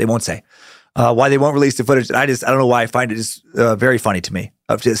said they won't say. Why they won't release the footage. I don't know why I find it just very funny to me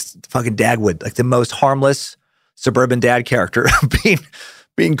of just fucking Dagwood, like the most harmless suburban dad character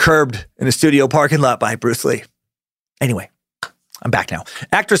being curbed in a studio parking lot by Bruce Lee. Anyway, I'm back now.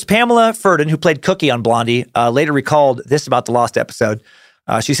 Actress Pamela Ferdin, who played Cookie on Blondie, later recalled this about the lost episode.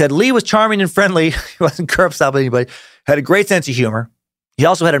 She said, "Lee was charming and friendly. He wasn't curb stomping anybody. Had a great sense of humor. He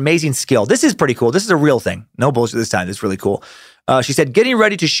also had amazing skill." This is pretty cool. This is a real thing. No bullshit this time. This is really cool. She said, "Getting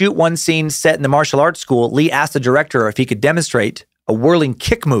ready to shoot one scene set in the martial arts school, Lee asked the director if he could demonstrate a whirling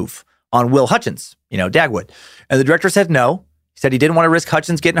kick move on Will Hutchins, Dagwood. And the director said no. He said he didn't want to risk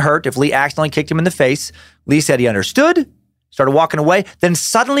Hutchins getting hurt if Lee accidentally kicked him in the face. Lee said he understood, started walking away, then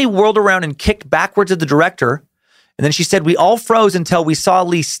suddenly whirled around and kicked backwards at the director. And then she said, we all froze until we saw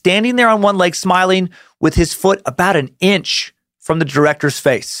Lee standing there on one leg smiling with his foot about an inch from the director's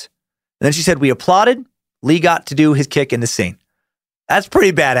face. And then she said, we applauded. Lee got to do his kick in the scene. That's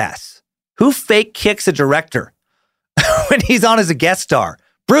pretty badass. Who fake kicks a director when he's on as a guest star?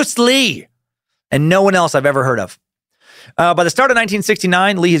 Bruce Lee. And no one else I've ever heard of. By the start of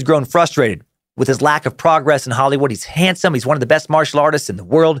 1969, Lee has grown frustrated with his lack of progress in Hollywood. He's handsome. He's one of the best martial artists in the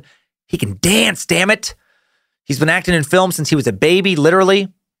world. He can dance, damn it. He's been acting in film since he was a baby, literally.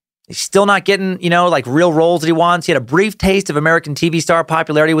 He's still not getting, like real roles that he wants. He had a brief taste of American TV star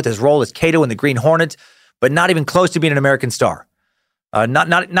popularity with his role as Kato in The Green Hornet, but not even close to being an American star.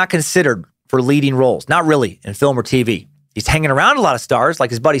 Not considered for leading roles. Not really in film or TV. He's hanging around a lot of stars, like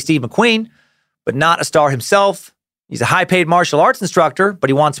his buddy Steve McQueen, but not a star himself. He's a high-paid martial arts instructor, but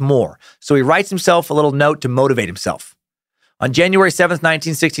he wants more. So he writes himself a little note to motivate himself. On January 7th,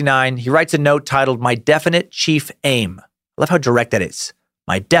 1969, he writes a note titled, My Definite Chief Aim. I love how direct that is.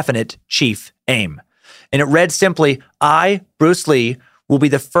 My definite chief aim. And it read simply, I, Bruce Lee, will be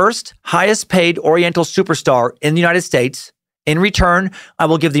the first highest-paid Oriental superstar in the United States. In return, I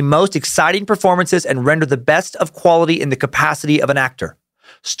will give the most exciting performances and render the best of quality in the capacity of an actor.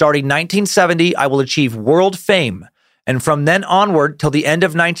 Starting 1970, I will achieve world fame. And from then onward till the end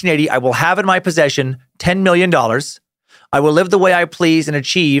of 1980, I will have in my possession $10 million. I will live the way I please and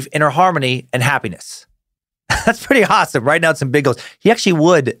achieve inner harmony and happiness. That's pretty awesome. Right now, some big goals. He actually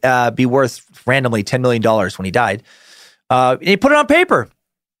would be worth randomly $10 million when he died. And he put it on paper.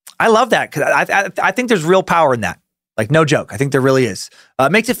 I love that because I think there's real power in that. Like, no joke. I think there really is.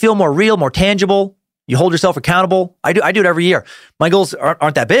 It makes it feel more real, more tangible. You hold yourself accountable. I do it every year. My goals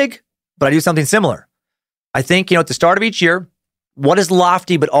aren't that big, but I do something similar. I think, at the start of each year, what is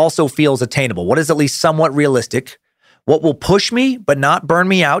lofty but also feels attainable? What is at least somewhat realistic? What will push me but not burn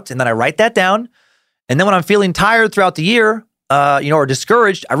me out? And then I write that down. And then when I'm feeling tired throughout the year, or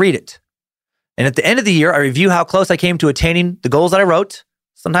discouraged, I read it. And at the end of the year, I review how close I came to attaining the goals that I wrote.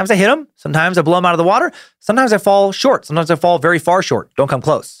 Sometimes I hit them. Sometimes I blow them out of the water. Sometimes I fall short. Sometimes I fall very far short. Don't come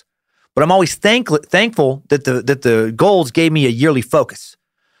close. But I'm always thankful that the goals gave me a yearly focus,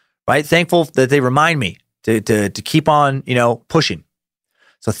 right? Thankful that they remind me to keep on, pushing.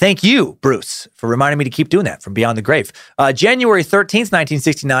 So thank you, Bruce, for reminding me to keep doing that from beyond the grave. January 13th,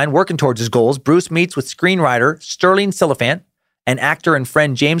 1969, working towards his goals, Bruce meets with screenwriter Sterling Siliphant and actor and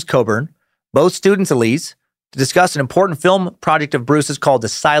friend James Coburn, both students at Lee's, to discuss an important film project of Bruce's called The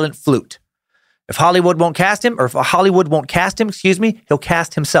Silent Flute. If Hollywood won't cast him, he'll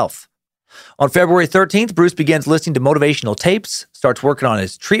cast himself. On February 13th, Bruce begins listening to motivational tapes, starts working on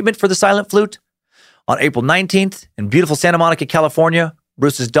his treatment for the silent flute. On April 19th, in beautiful Santa Monica, California,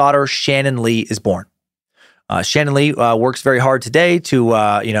 Bruce's daughter, Shannon Lee, is born. Shannon Lee works very hard today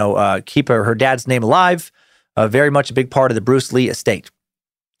to, keep her dad's name alive. Very much a big part of the Bruce Lee estate.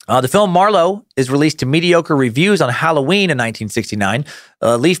 The film Marlowe is released to mediocre reviews on Halloween in 1969.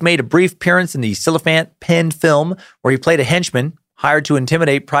 Leaf made a brief appearance in the Siliphant penned film where he played a henchman hired to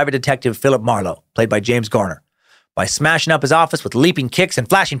intimidate private detective Philip Marlowe, played by James Garner, by smashing up his office with leaping kicks and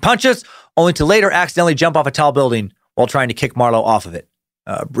flashing punches, only to later accidentally jump off a tall building while trying to kick Marlowe off of it.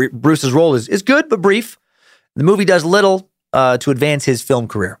 Bruce's role is good but brief. The movie does little to advance his film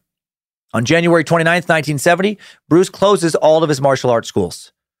career. On January 29th, 1970, Bruce closes all of his martial arts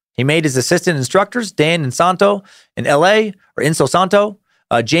schools. He made his assistant instructors, Dan Insanto in L.A., or Inso Santo,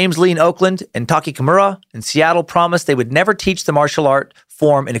 James Lee in Oakland, and Taki Kimura in Seattle promised they would never teach the martial art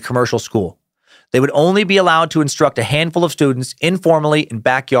form in a commercial school. They would only be allowed to instruct a handful of students informally in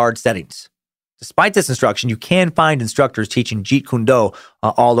backyard settings. Despite this instruction, you can find instructors teaching Jeet Kune Do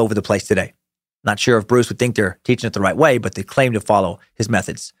all over the place today. Not sure if Bruce would think they're teaching it the right way, but they claim to follow his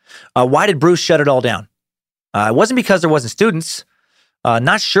methods. Why did Bruce shut it all down? It wasn't because there wasn't students.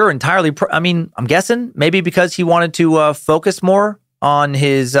 Not sure entirely. I'm guessing maybe because he wanted to focus more on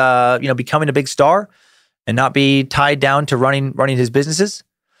his, becoming a big star and not be tied down to running his businesses.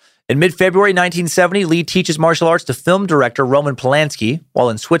 In mid-February 1970, Lee teaches martial arts to film director Roman Polanski while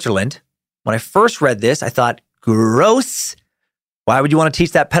in Switzerland. When I first read this, I thought, gross. Why would you want to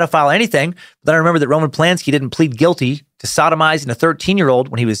teach that pedophile anything? But then I remember that Roman Polanski didn't plead guilty to sodomizing a 13-year-old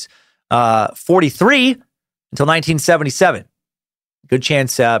when he was 43 until 1977. Good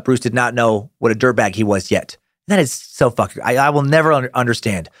chance Bruce did not know what a dirtbag he was yet. That is so fucking... I will never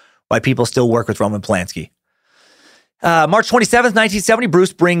understand why people still work with Roman Polanski. March 27th, 1970,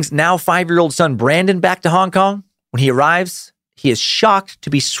 Bruce brings now 5-year-old son Brandon back to Hong Kong. When he arrives, he is shocked to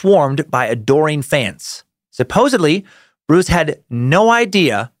be swarmed by adoring fans. Supposedly, Bruce had no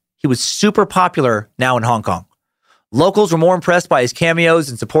idea he was super popular now in Hong Kong. Locals were more impressed by his cameos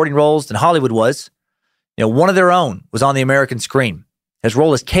and supporting roles than Hollywood was. One of their own was on the American screen. His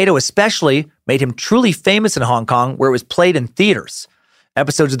role as Kato especially made him truly famous in Hong Kong, where it was played in theaters.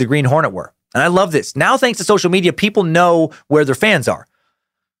 Episodes of The Green Hornet were. And I love this. Now, thanks to social media, people know where their fans are.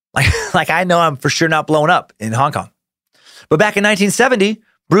 Like I know I'm for sure not blowing up in Hong Kong. But back in 1970,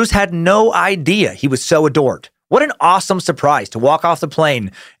 Bruce had no idea he was so adored. What an awesome surprise to walk off the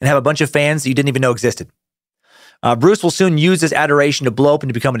plane and have a bunch of fans that you didn't even know existed. Bruce will soon use this adoration to blow up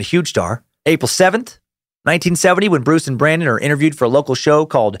into becoming a huge star. April 7th, 1970, when Bruce and Brandon are interviewed for a local show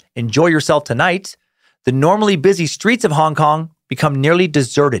called Enjoy Yourself Tonight, the normally busy streets of Hong Kong become nearly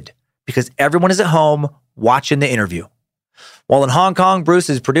deserted because everyone is at home watching the interview. While in Hong Kong, Bruce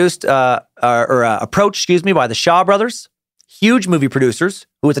is approached by the Shaw brothers. huge movie producers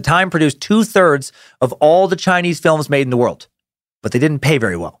who at the time produced 2/3 of all the Chinese films made in the world. But they didn't pay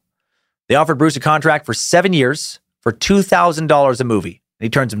very well. They offered Bruce a contract for 7 years for $2,000 a movie, and he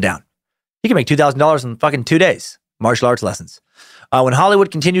turns them down. He can make $2,000 in fucking 2 days. Martial arts lessons. When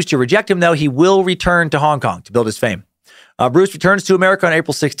Hollywood continues to reject him, though, he will return to Hong Kong to build his fame. Bruce returns to America on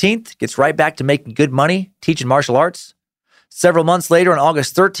April 16th, gets right back to making good money, teaching martial arts. Several months later, on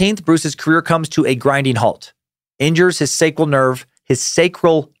August 13th, Bruce's career comes to a grinding halt. Injures his sacral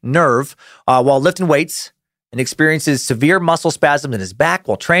nerve while lifting weights and experiences severe muscle spasms in his back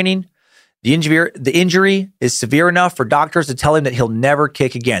while training. The injury is severe enough for doctors to tell him that he'll never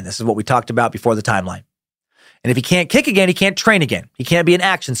kick again. This is what we talked about before the timeline. And if he can't kick again, he can't train again. He can't be an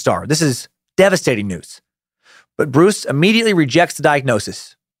action star. This is devastating news. But Bruce immediately rejects the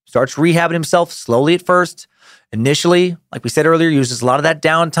diagnosis, starts rehabbing himself slowly at first. Initially, like we said earlier, uses a lot of that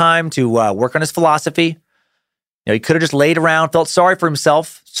downtime to work on his philosophy. He could have just laid around, felt sorry for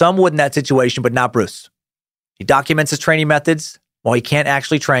himself. Some would in that situation, but not Bruce. He documents his training methods while he can't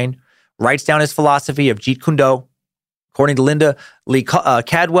actually train, writes down his philosophy of Jeet Kune Do. According to Linda Lee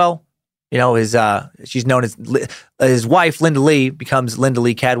Cadwell, she's known as his wife, Linda Lee, becomes Linda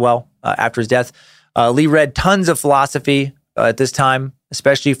Lee Cadwell after his death. Lee read tons of philosophy at this time,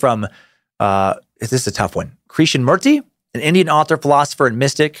 especially from, this is a tough one, Krishnamurti, an Indian author, philosopher, and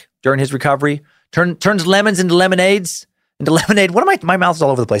mystic during his recovery. Turns lemons into lemonades, into lemonade. What am I? My mouth is all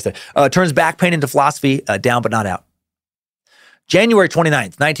over the place there. Turns back pain into philosophy, down but not out. January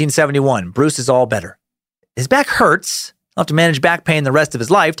 29th, 1971, Bruce is all better. His back hurts. He'll have to manage back pain the rest of his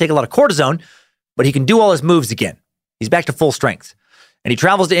life, take a lot of cortisone, but he can do all his moves again. He's back to full strength. And he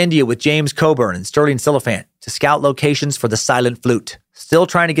travels to India with James Coburn and Sterling Silliphant to scout locations for the silent flute, still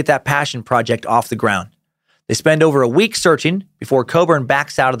trying to get that passion project off the ground. They spend over a week searching before Coburn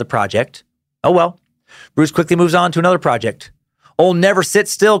backs out of the project. Oh well. Bruce quickly moves on to another project. Old Never Sit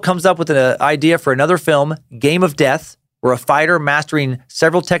Still comes up with an idea for another film, Game of Death, where a fighter mastering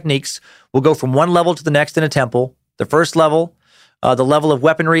several techniques will go from one level to the next in a temple. The first level, the level of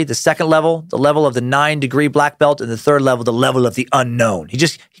weaponry. The second level, the level of the 9-degree black belt. And the third level, the level of the unknown. He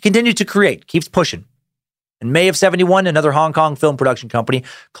continues to create, keeps pushing. In May of 71, another Hong Kong film production company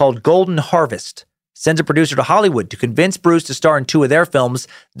called Golden Harvest sends a producer to Hollywood to convince Bruce to star in 2 of their films.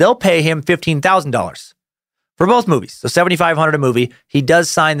 They'll pay him $15,000 for both movies. So $7,500 a movie. He does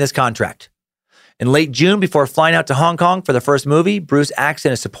sign this contract. In late June, before flying out to Hong Kong for the first movie, Bruce acts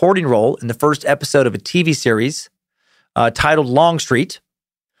in a supporting role in the first episode of a TV series titled Longstreet.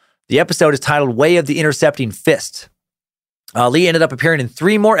 The episode is titled Way of the Intercepting Fist. Lee ended up appearing in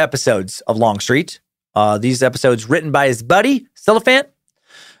 3 more episodes of Longstreet. These episodes written by his buddy, Silliphant.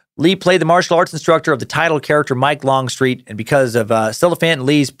 Lee played the martial arts instructor of the title character Mike Longstreet, and because of Silliphant and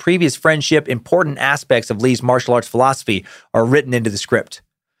Lee's previous friendship, important aspects of Lee's martial arts philosophy are written into the script.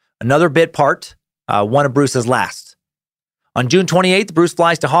 Another bit part, one of Bruce's last. On June 28th, Bruce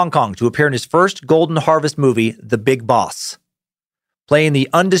flies to Hong Kong to appear in his first Golden Harvest movie, The Big Boss, playing the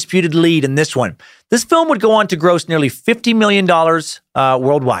undisputed lead in this one. This film would go on to gross nearly $50 million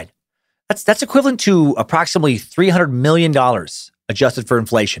worldwide. That's equivalent to approximately $300 million adjusted for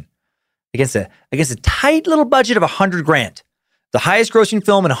inflation, against a tight little budget of $100,000. The highest grossing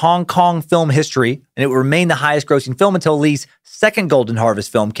film in Hong Kong film history, and it would remain the highest grossing film until Lee's second Golden Harvest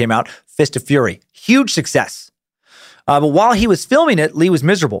film came out, Fist of Fury. Huge success. But while he was filming it, Lee was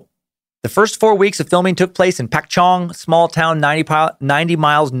miserable. The first 4 weeks of filming took place in Pak Chong, small town 90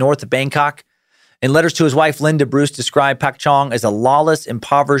 miles north of Bangkok. In letters to his wife, Linda, Bruce described Pak Chong as a lawless,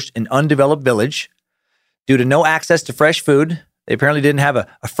 impoverished, and undeveloped village. Due to no access to fresh food, they apparently didn't have a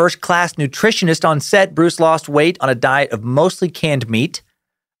first-class nutritionist on set. Bruce lost weight on a diet of mostly canned meat.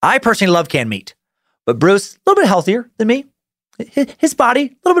 I personally love canned meat, but Bruce, a little bit healthier than me. His body,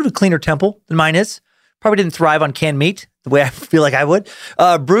 a little bit of a cleaner temple than mine is. Probably didn't thrive on canned meat the way I feel like I would.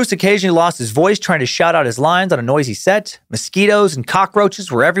 Bruce occasionally lost his voice trying to shout out his lines on a noisy set. Mosquitoes and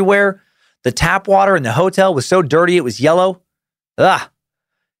cockroaches were everywhere. The tap water in the hotel was so dirty it was yellow. Had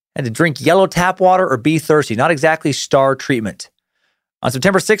to drink yellow tap water or be thirsty. Not exactly star treatment. On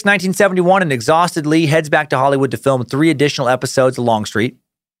September 6, 1971, an exhausted Lee heads back to Hollywood to film 3 additional episodes of Longstreet.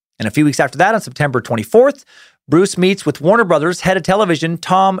 And a few weeks after that, on September 24th, Bruce meets with Warner Brothers head of television,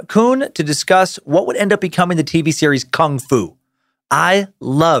 Tom Kuhn, to discuss what would end up becoming the TV series Kung Fu. I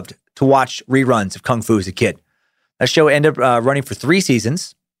loved to watch reruns of Kung Fu as a kid. That show ended up running for 3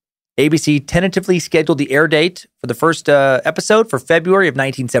 seasons. ABC tentatively scheduled the air date for the first episode for February of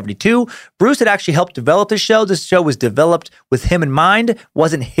 1972. Bruce had actually helped develop this show. This show was developed with him in mind.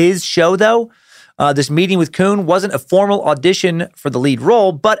 Wasn't his show, though. This meeting with Kuhn wasn't a formal audition for the lead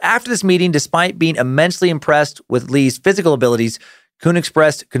role, but after this meeting, despite being immensely impressed with Lee's physical abilities, Kuhn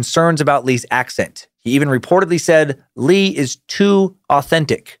expressed concerns about Lee's accent. He even reportedly said, Lee is too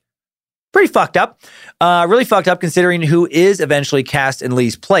authentic. Pretty fucked up. Really fucked up considering who is eventually cast in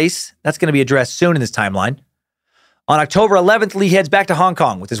Lee's place. That's going to be addressed soon in this timeline. On October 11th, Lee heads back to Hong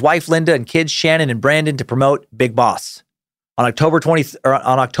Kong with his wife Linda and kids Shannon and Brandon to promote Big Boss. On October 23rd,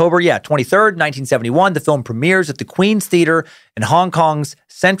 1971, the film premieres at the Queen's Theatre in Hong Kong's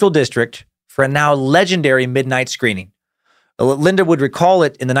Central District for a now legendary midnight screening. Linda would recall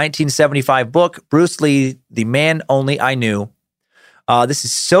it in the 1975 book, Bruce Lee, The Man Only I Knew. This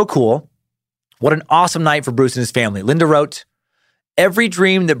is so cool. What an awesome night for Bruce and his family. Linda wrote, every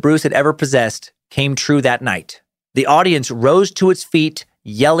dream that Bruce had ever possessed came true that night. The audience rose to its feet,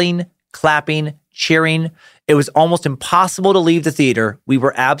 yelling, clapping, cheering. It was almost impossible to leave the theater. We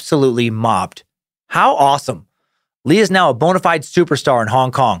were absolutely mobbed. How awesome. Lee is now a bona fide superstar in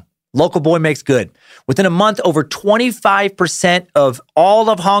Hong Kong. Local boy makes good. Within a month, over 25% of all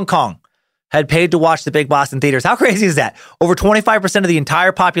of Hong Kong had paid to watch The Big Boss in theaters. How crazy is that? Over 25% of the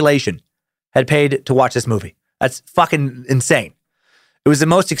entire population had paid to watch this movie. That's fucking insane. It was the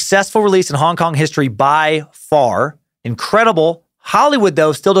most successful release in Hong Kong history by far. Incredible. Hollywood,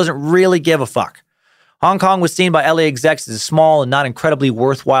 though, still doesn't really give a fuck. Hong Kong was seen by LA execs as a small and not incredibly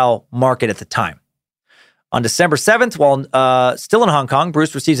worthwhile market at the time. On December 7th, while still in Hong Kong,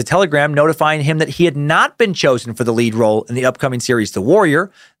 Bruce receives a telegram notifying him that he had not been chosen for the lead role in the upcoming series The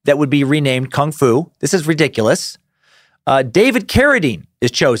Warrior that would be renamed Kung Fu. This is ridiculous. David Carradine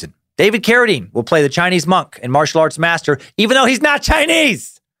is chosen. David Carradine will play the Chinese monk and martial arts master, even though he's not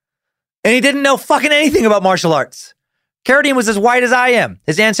Chinese. And he didn't know fucking anything about martial arts. Carradine was as white as I am.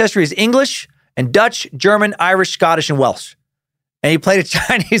 His ancestry is English and Dutch, German, Irish, Scottish, and Welsh. And he played a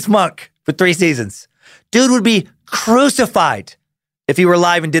Chinese monk for 3 seasons. Dude would be crucified if he were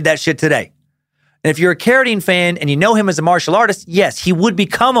alive and did that shit today. And if you're a Carradine fan and you know him as a martial artist, yes, he would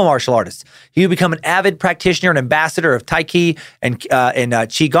become a martial artist. He would become an avid practitioner and ambassador of Tai Chi and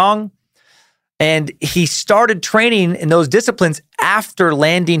Qigong. And he started training in those disciplines after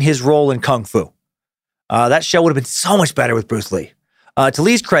landing his role in Kung Fu. That show would have been so much better with Bruce Lee. To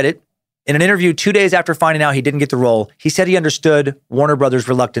Lee's credit, in an interview 2 days after finding out he didn't get the role, he said he understood Warner Brothers'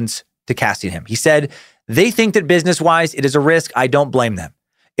 reluctance to casting him. He said, they think that business-wise, it is a risk. I don't blame them.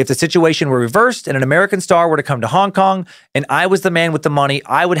 If the situation were reversed and an American star were to come to Hong Kong and I was the man with the money,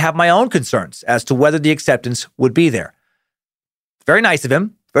 I would have my own concerns as to whether the acceptance would be there. Very nice of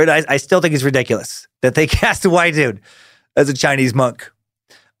him. Very nice. I still think it's ridiculous that they cast a white dude as a Chinese monk.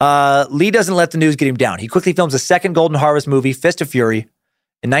 Lee doesn't let the news get him down. He quickly films a second Golden Harvest movie, Fist of Fury,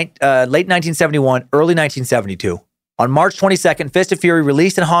 in late 1971, early 1972. On March 22nd, Fist of Fury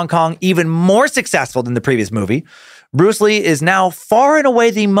released in Hong Kong, even more successful than the previous movie. Bruce Lee is now far and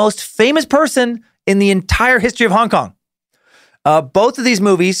away the most famous person in the entire history of Hong Kong. Both of these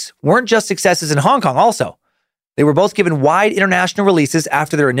movies weren't just successes in Hong Kong also. They were both given wide international releases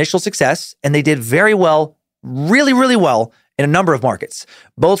after their initial success, and they did very well, really, really well in a number of markets.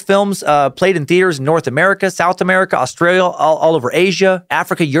 Both films played in theaters in North America, South America, Australia, all over Asia,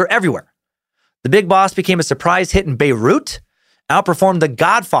 Africa, Europe, everywhere. The Big Boss became a surprise hit in Beirut, outperformed The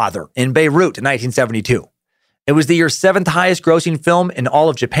Godfather in Beirut in 1972. It was the year's 7th highest grossing film in all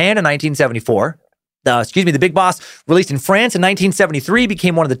of Japan in 1974. The Big Boss, released in France in 1973,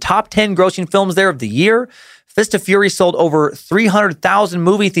 became one of the top 10 grossing films there of the year. Fist of Fury sold over 300,000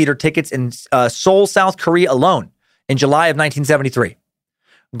 movie theater tickets in Seoul, South Korea alone in July of 1973.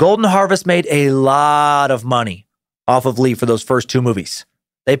 Golden Harvest made a lot of money off of Lee for those first 2 movies.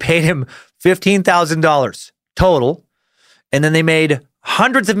 They paid him $15,000 total, and then they made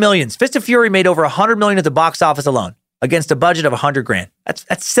hundreds of millions. Fist of Fury made over $100 million at the box office alone against a budget of $100,000.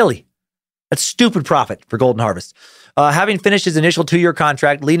 That's silly. That's stupid profit for Golden Harvest. Having finished his initial 2-year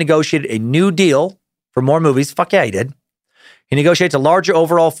contract, Lee negotiated a new deal for more movies. Fuck yeah, he did. He negotiates a larger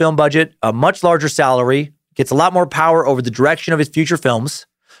overall film budget, a much larger salary, gets a lot more power over the direction of his future films.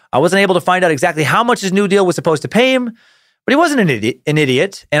 I wasn't able to find out exactly how much his new deal was supposed to pay him, but he wasn't an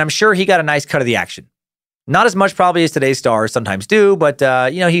idiot, and I'm sure he got a nice cut of the action. Not as much probably as today's stars sometimes do, but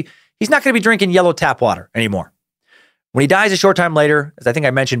he's not going to be drinking yellow tap water anymore. When he dies a short time later, as I think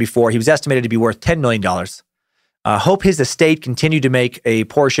I mentioned before, he was estimated to be worth $10 million. Hope his estate continued to make a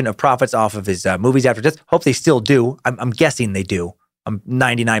portion of profits off of his movies after death. Hope they still do. I'm guessing they do. I'm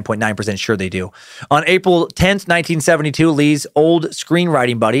 99.9% sure they do. On April 10th, 1972, Lee's old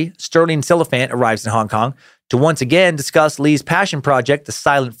screenwriting buddy, Sterling Silliphant, arrives in Hong Kong to once again discuss Lee's passion project, The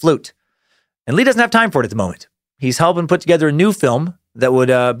Silent Flute. And Lee doesn't have time for it at the moment. He's helping put together a new film, that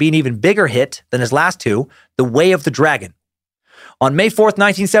would be an even bigger hit than his last two, The Way of the Dragon. On May 4th,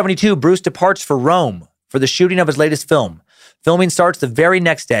 1972, Bruce departs for Rome for the shooting of his latest film. Filming starts the very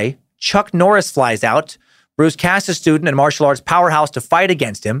next day. Chuck Norris flies out. Bruce casts a student in martial arts powerhouse to fight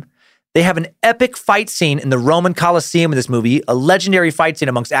against him. They have an epic fight scene in the Roman Colosseum in this movie, a legendary fight scene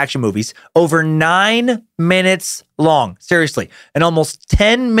amongst action movies, over 9 minutes long. Seriously, an almost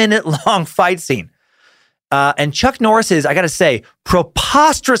 10-minute long fight scene. And Chuck Norris's, I got to say,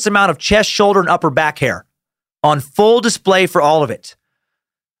 preposterous amount of chest, shoulder, and upper back hair on full display for all of it.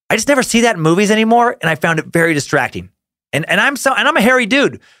 I just never see that in movies anymore, and I found it very distracting. And I'm a hairy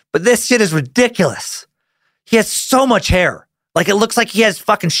dude, but this shit is ridiculous. He has so much hair. Like, it looks like he has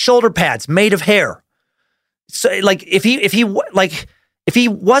fucking shoulder pads made of hair. So, like, if he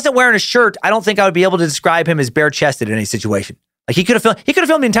wasn't wearing a shirt, I don't think I would be able to describe him as bare-chested in any situation. Like, he could have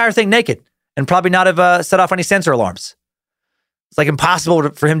filmed the entire thing naked and probably not have set off any sensor alarms. It's like impossible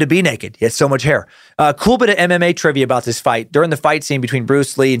for him to be naked. He has so much hair. Cool bit of MMA trivia about this fight. During the fight scene between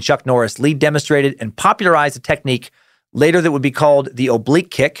Bruce Lee and Chuck Norris, Lee demonstrated and popularized a technique later that would be called the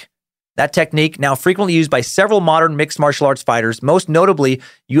oblique kick. That technique, now frequently used by several modern mixed martial arts fighters, most notably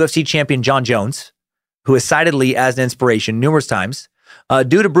UFC champion John Jones, who has cited Lee as an inspiration numerous times.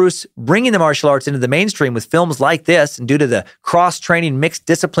 Due to Bruce bringing the martial arts into the mainstream with films like this, and due to the cross-training mixed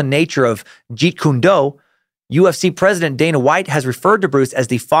discipline nature of Jeet Kune Do, UFC President Dana White has referred to Bruce as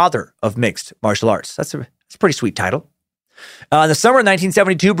the father of mixed martial arts. That's a pretty sweet title. In the summer of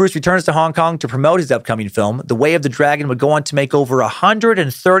 1972, Bruce returns to Hong Kong to promote his upcoming film. The Way of the Dragon would go on to make over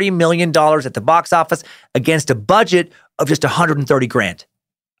 $130 million at the box office against a budget of just $130,000.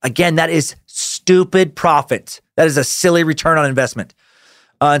 Again, that is stupid profit. That is a silly return on investment.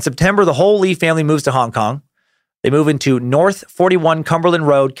 In September, the whole Lee family moves to Hong Kong. They move into North 41 Cumberland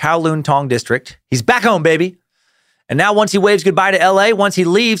Road, Kowloon Tong District. He's back home, baby. And now once he waves goodbye to LA, once he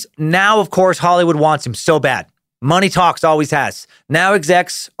leaves, now, of course, Hollywood wants him so bad. Money talks, always has. Now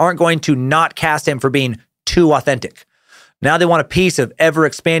execs aren't going to not cast him for being too authentic. Now they want a piece of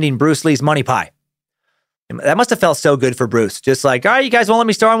ever-expanding Bruce Lee's money pie. That must have felt so good for Bruce. Just like, all right, you guys won't let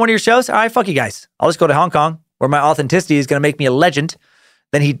me star on one of your shows? All right, fuck you guys. I'll just go to Hong Kong, where my authenticity is going to make me a legend.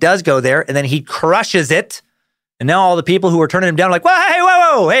 Then he does go there, and then he crushes it. And now all the people who are turning him down are like,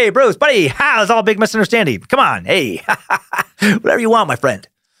 whoa, hey, Bruce, buddy, it's all a big misunderstanding. Come on, hey, whatever you want, my friend.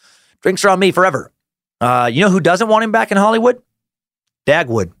 Drinks are on me forever. You know who doesn't want him back in Hollywood?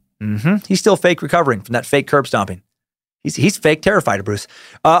 Dagwood. He's still fake recovering from that fake curb stomping. He's fake terrified of Bruce.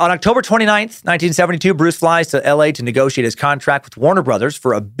 On October 29th, 1972, Bruce flies to LA to negotiate his contract with Warner Brothers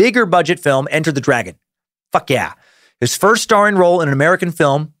for a bigger budget film, Enter the Dragon. Fuck yeah. His first starring role in an American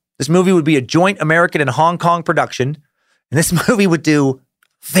film. This movie would be a joint American and Hong Kong production, and this movie would do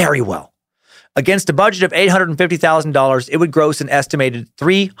very well. Against a budget of $850,000, it would gross an estimated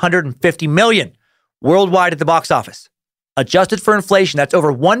 $350 million worldwide at the box office. Adjusted for inflation, that's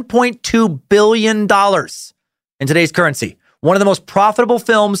over $1.2 billion in today's currency. One of the most profitable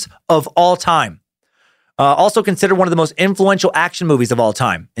films of all time. Also considered one of the most influential action movies of all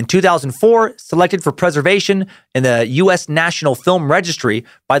time. In 2004, selected for preservation in the U.S. National Film Registry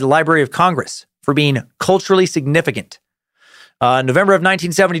by the Library of Congress for being culturally significant. November of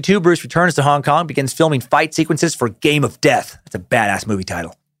 1972, Bruce returns to Hong Kong, begins filming fight sequences for Game of Death. That's a badass movie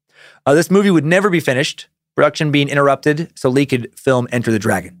title. This movie would never be finished, production being interrupted so Lee could film Enter the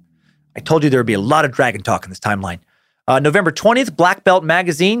Dragon. I told you there would be a lot of dragon talk in this timeline. November 20th, Black Belt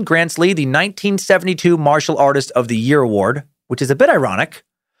Magazine grants Lee the 1972 Martial Artist of the Year Award, which is a bit ironic.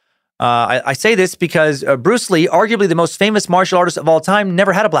 I say this because Bruce Lee, arguably the most famous martial artist of all time,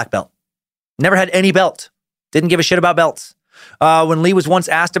 never had a black belt. Never had any belt. Didn't give a shit about belts. When Lee was once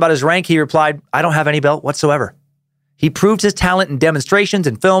asked about his rank, he replied, I don't have any belt whatsoever. He proved his talent in demonstrations,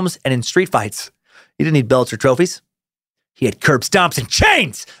 in films, and in street fights. He didn't need belts or trophies. He had curb stomps and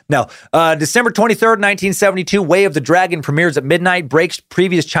chains. No. December 23rd, 1972, Way of the Dragon premieres at midnight, breaks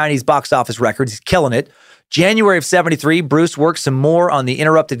previous Chinese box office records. He's killing it. January of 73, Bruce works some more on the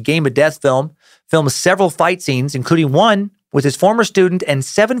interrupted Game of Death film, films several fight scenes, including one with his former student and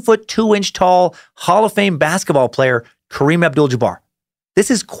 7'2" tall Hall of Fame basketball player, Kareem Abdul-Jabbar.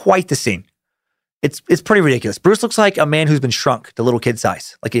 This is quite the scene. It's pretty ridiculous. Bruce looks like a man who's been shrunk to little kid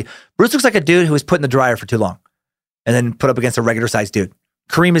size. Bruce looks like a dude who was put in the dryer for too long and then put up against a regular sized dude.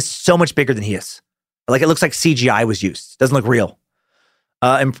 Kareem is so much bigger than he is. It looks like CGI was used. It doesn't look real.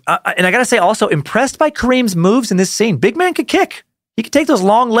 And I gotta say also, impressed by Kareem's moves in this scene. Big man could kick. He could take those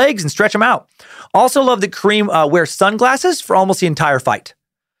long legs and stretch them out. Also love that Kareem wears sunglasses for almost the entire fight.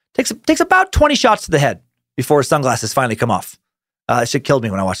 Takes about 20 shots to the head before his sunglasses finally come off. It should killed me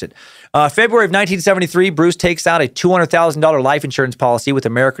when I watched it. February of 1973, Bruce takes out a $200,000 life insurance policy with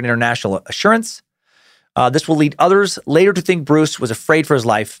American International Assurance. This will lead others later to think Bruce was afraid for his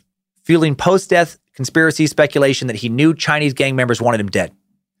life, fueling post-death conspiracy speculation that he knew Chinese gang members wanted him dead.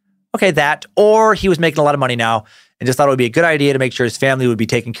 Okay, that, or he was making a lot of money now and just thought it would be a good idea to make sure his family would be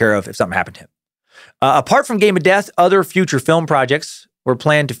taken care of if something happened to him. Apart from Game of Death, other future film projects were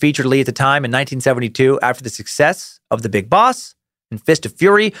planned to feature Lee at the time. In 1972, after the success of The Big Boss and Fist of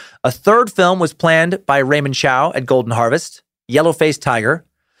Fury, a third film was planned by Raymond Chow at Golden Harvest, Yellow-Faced Tiger.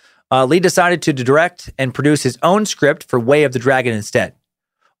 Lee decided to direct and produce his own script for Way of the Dragon instead.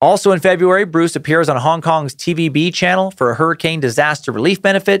 Also in February, Bruce appears on Hong Kong's TVB channel for a hurricane disaster relief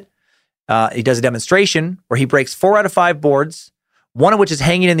benefit. He does a demonstration where he breaks 4 out of 5 boards, one of which is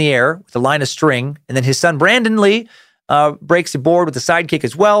hanging in the air with a line of string. And then his son, Brandon Lee, breaks a board with a sidekick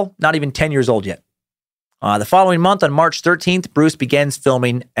as well, not even 10 years old yet. The following month, on March 13th, Bruce begins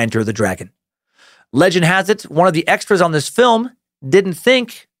filming Enter the Dragon. Legend has it, one of the extras on this film didn't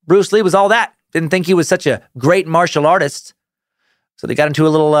think Bruce Lee was all that, didn't think he was such a great martial artist. So they got into a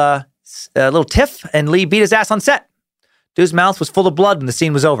little tiff, and Lee beat his ass on set. Dude's mouth was full of blood when the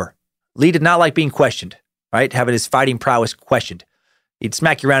scene was over. Lee did not like being questioned, right? Having his fighting prowess questioned. He'd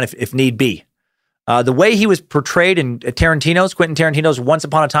smack you around if need be. The way he was portrayed in Quentin Tarantino's Once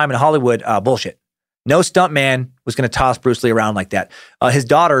Upon a Time in Hollywood, bullshit. No stuntman was going to toss Bruce Lee around like that. His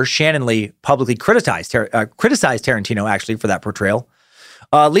daughter, Shannon Lee, publicly criticized Tarantino, actually, for that portrayal.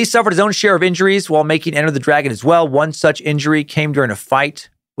 Lee suffered his own share of injuries while making Enter the Dragon as well. One such injury came during a fight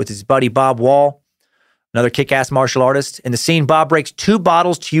with his buddy Bob Wall, another kick-ass martial artist. In the scene, Bob breaks 2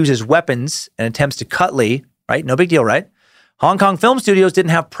 bottles to use as weapons and attempts to cut Lee, right? No big deal, right? Hong Kong Film Studios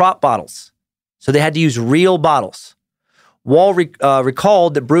didn't have prop bottles, so they had to use real bottles. Wall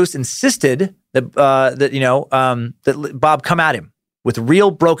recalled that Bruce insisted that Bob come at him with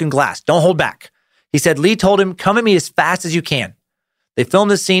real broken glass. Don't hold back. He said Lee told him, come at me as fast as you can. They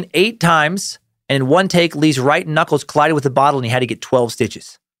filmed this scene 8 times, and in one take, Lee's right knuckles collided with the bottle, and he had to get 12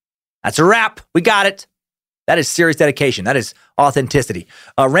 stitches. That's a wrap. We got it. That is serious dedication. That is authenticity.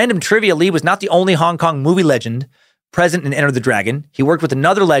 Random trivia, Lee was not the only Hong Kong movie legend present in Enter the Dragon. He worked with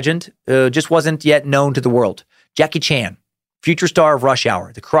another legend, just wasn't yet known to the world. Jackie Chan, future star of Rush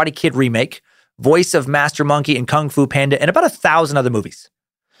Hour, the Karate Kid remake, voice of Master Monkey and Kung Fu Panda, and about 1,000 other movies.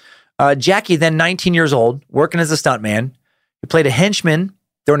 Jackie, then 19 years old, working as a stuntman. He played a henchman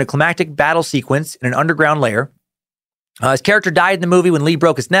during a climactic battle sequence in an underground lair. His character died in the movie when Lee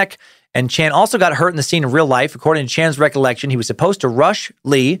broke his neck, and Chan also got hurt in the scene in real life. According to Chan's recollection, he was supposed to rush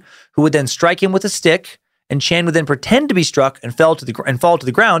Lee, who would then strike him with a stick, and Chan would then pretend to be struck and fall to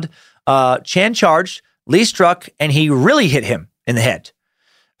the ground. Chan charged, Lee struck, and he really hit him in the head.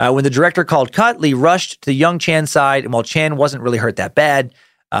 When the director called cut, Lee rushed to the young Chan's side, and while Chan wasn't really hurt that bad,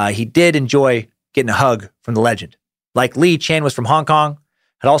 he did enjoy getting a hug from the legend. Like Lee, Chan was from Hong Kong,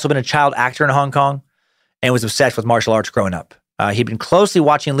 had also been a child actor in Hong Kong, and was obsessed with martial arts growing up. He'd been closely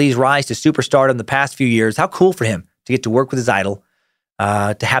watching Lee's rise to superstardom the past few years. How cool for him to get to work with his idol,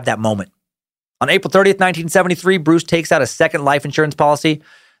 to have that moment. On April 30th, 1973, Bruce takes out a second life insurance policy,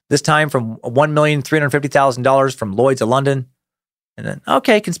 this time from $1,350,000 from Lloyd's of London. And then,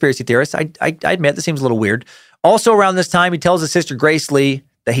 okay, conspiracy theorist, I admit this seems a little weird. Also around this time, he tells his sister Grace Lee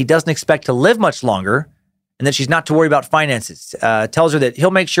that he doesn't expect to live much longer and that she's not to worry about finances. Tells her that he'll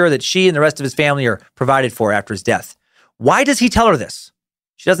make sure that she and the rest of his family are provided for after his death. Why does he tell her this?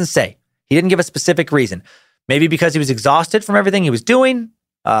 She doesn't say. He didn't give a specific reason. Maybe because he was exhausted from everything he was doing.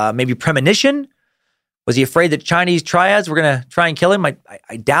 Maybe premonition. Was he afraid that Chinese triads were going to try and kill him?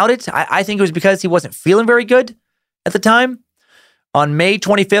 I doubt it. I think it was because he wasn't feeling very good at the time. On May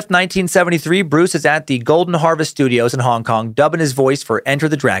 25th, 1973, Bruce is at the Golden Harvest Studios in Hong Kong, dubbing his voice for Enter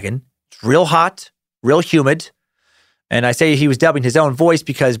the Dragon. It's real hot, real humid. And I say he was dubbing his own voice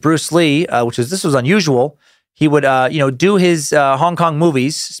because Bruce Lee, this was unusual, he would, do his Hong Kong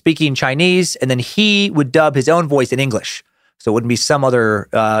movies speaking Chinese, and then he would dub his own voice in English. So it wouldn't be some other,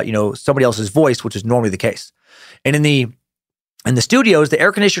 somebody else's voice, which is normally the case. And in the studios, the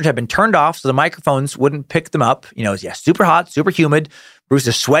air conditioners had been turned off, so the microphones wouldn't pick them up. Super hot, super humid. Bruce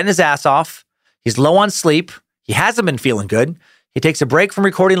is sweating his ass off. He's low on sleep. He hasn't been feeling good. He takes a break from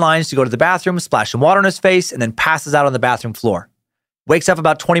recording lines to go to the bathroom, splash some water on his face, and then passes out on the bathroom floor. Wakes up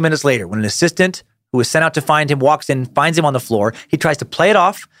about 20 minutes later when an assistant who was sent out to find him walks in, finds him on the floor. He tries to play it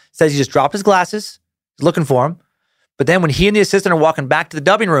off, says he just dropped his glasses. He's looking for him. But then when he and the assistant are walking back to the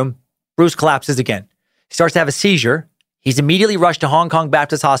dubbing room, Bruce collapses again. He starts to have a seizure. He's immediately rushed to Hong Kong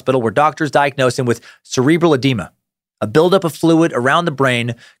Baptist Hospital, where doctors diagnose him with cerebral edema, a buildup of fluid around the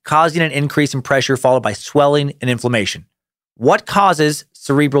brain, causing an increase in pressure followed by swelling and inflammation. What causes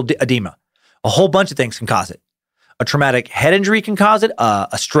cerebral edema? A whole bunch of things can cause it. A traumatic head injury can cause it.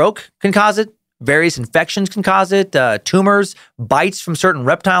 A stroke can cause it. Various infections can cause it. Tumors, bites from certain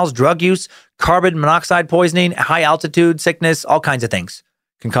reptiles, drug use, carbon monoxide poisoning, high altitude sickness, all kinds of things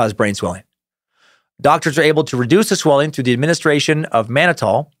can cause brain swelling. Doctors are able to reduce the swelling through the administration of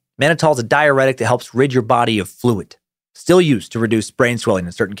mannitol. Mannitol is a diuretic that helps rid your body of fluid, still used to reduce brain swelling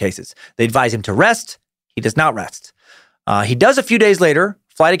in certain cases. They advise him to rest. He does not rest. He does a few days later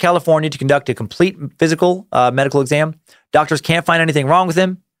fly to California to conduct a complete physical medical exam. Doctors can't find anything wrong with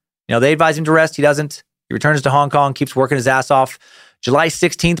him. They advise him to rest. He doesn't. He returns to Hong Kong, keeps working his ass off. July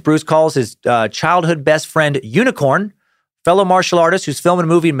 16th, Bruce calls his childhood best friend, Unicorn, fellow martial artist who's filming a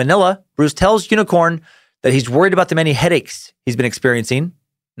movie in Manila. Bruce tells Unicorn that he's worried about the many headaches he's been experiencing.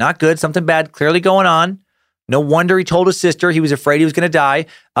 Not good. Something bad clearly going on. No wonder he told his sister he was afraid he was going to die.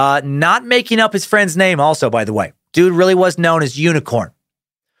 Not making up his friend's name also, by the way. Dude really was known as Unicorn.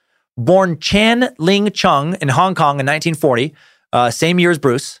 Born Chan Ling Chung in Hong Kong in 1940, same year as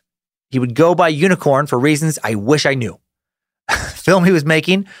Bruce. He would go by Unicorn for reasons I wish I knew. The film he was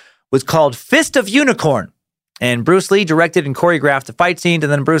making was called Fist of Unicorn. And Bruce Lee directed and choreographed the fight scenes,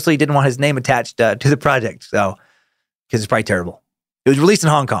 and then Bruce Lee didn't want his name attached to the project, so because it's probably terrible. It was released in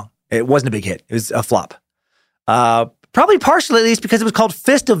Hong Kong. It wasn't a big hit. It was a flop. Probably partially at least because it was called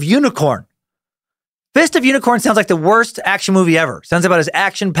Fist of Unicorn. Fist of Unicorn sounds like the worst action movie ever. Sounds about as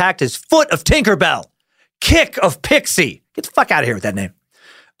action-packed as Foot of Tinkerbell. Kick of Pixie. Get the fuck out of here with that name.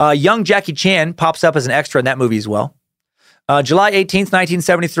 Young Jackie Chan pops up as an extra in that movie as well. July 18th,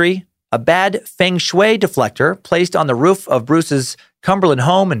 1973, a bad feng shui deflector placed on the roof of Bruce's Cumberland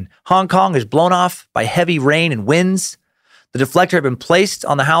home in Hong Kong is blown off by heavy rain and winds. The deflector had been placed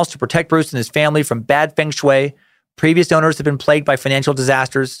on the house to protect Bruce and his family from bad feng shui. Previous owners had been plagued by financial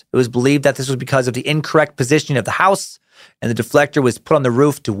disasters. It was believed that this was because of the incorrect positioning of the house, and the deflector was put on the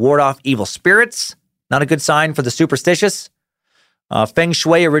roof to ward off evil spirits. Not a good sign for the superstitious. Feng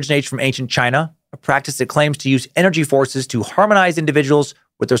shui originates from ancient China, a practice that claims to use energy forces to harmonize individuals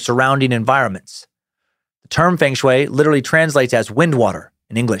with their surrounding environments. The term feng shui literally translates as wind water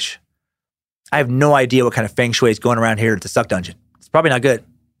in English. I have no idea what kind of feng shui is going around here at the Suck Dungeon. It's probably not good.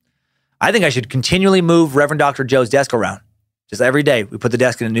 I think I should continually move Reverend Dr. Joe's desk around. Just every day, we put the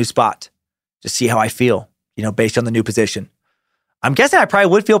desk in a new spot. Just see how I feel, based on the new position. I'm guessing I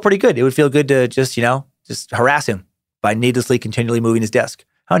probably would feel pretty good. It would feel good to just harass him by needlessly continually moving his desk.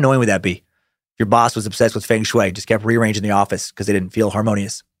 How annoying would that be? If your boss was obsessed with feng shui, just kept rearranging the office because they didn't feel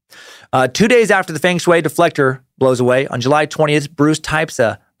harmonious. 2 days after the feng shui deflector blows away, on July 20th, Bruce types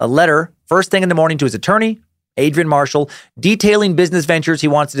a letter first thing in the morning to his attorney, Adrian Marshall, detailing business ventures he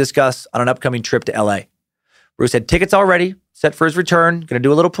wants to discuss on an upcoming trip to LA. Bruce had tickets already, set for his return, going to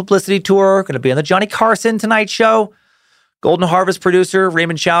do a little publicity tour, going to be on the Johnny Carson Tonight Show. Golden Harvest producer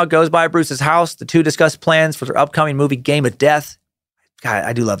Raymond Chow goes by Bruce's house. The two discuss plans for their upcoming movie, Game of Death. God,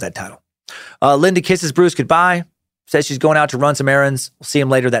 I do love that title. Linda kisses Bruce goodbye, says she's going out to run some errands. We'll see him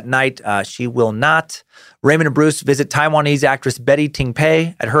later that night. She will not. Raymond and Bruce visit Taiwanese actress Betty Ting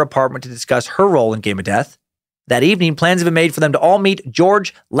Pei at her apartment to discuss her role in Game of Death. That evening, plans have been made for them to all meet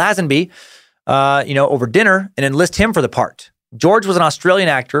George Lazenby, over dinner and enlist him for the part. George was an Australian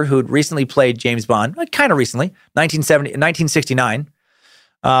actor who had recently played James Bond, kind of recently, 1969.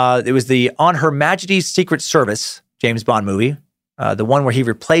 It was the On Her Majesty's Secret Service James Bond movie, the one where he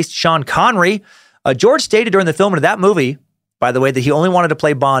replaced Sean Connery. George stated during the filming of that movie, by the way, that he only wanted to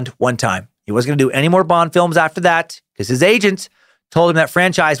play Bond one time. He wasn't going to do any more Bond films after that because his agent told him that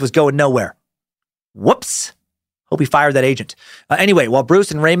franchise was going nowhere. Whoops. Hope he fired that agent. Anyway, while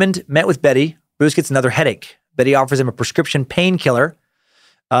Bruce and Raymond met with Betty, Bruce gets another headache. Betty offers him a prescription painkiller.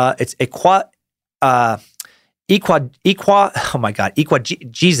 It's Equagesic.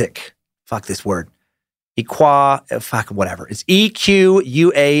 Fuck this word. Whatever. It's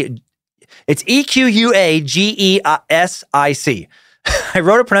EQUAGESIC. I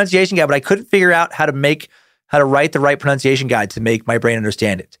wrote a pronunciation guide, but I couldn't figure out how to write the right pronunciation guide to make my brain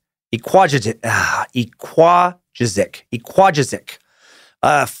understand it. Equagesic.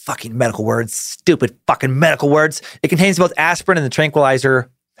 Fucking medical words. Stupid fucking medical words. It contains both aspirin and the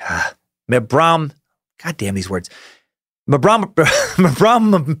tranquilizer Mebrom. God damn these words. Meprobamate.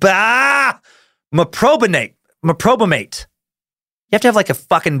 You have to have like a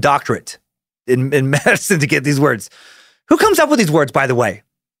fucking doctorate in medicine to get these words. Who comes up with these words, by the way?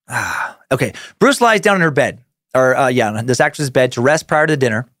 Okay. Bruce lies down in her bed, this actress's bed to rest prior to the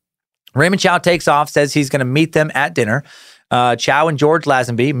dinner. Raymond Chow takes off, says he's going to meet them at dinner. Chow and George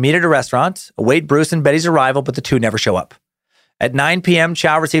Lazenby meet at a restaurant, await Bruce and Betty's arrival, but the two never show up. At 9 p.m.,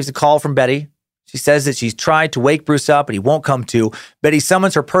 Chow receives a call from Betty. She says that she's tried to wake Bruce up, but he won't come to. Betty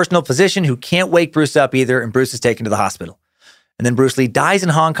summons her personal physician, who can't wake Bruce up either, and Bruce is taken to the hospital. And then Bruce Lee dies in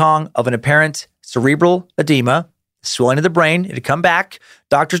Hong Kong of an apparent cerebral edema, swelling of the brain. It had come back.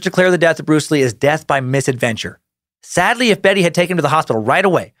 Doctors declare the death of Bruce Lee as death by misadventure. Sadly, if Betty had taken him to the hospital right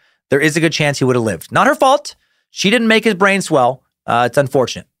away, there is a good chance he would have lived. Not her fault. She didn't make his brain swell. It's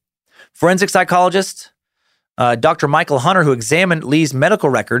unfortunate. Forensic psychologist Dr. Michael Hunter, who examined Lee's medical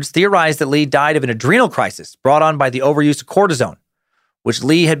records, theorized that Lee died of an adrenal crisis brought on by the overuse of cortisone, which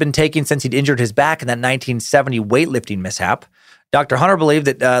Lee had been taking since he'd injured his back in that 1970 weightlifting mishap. Dr. Hunter believed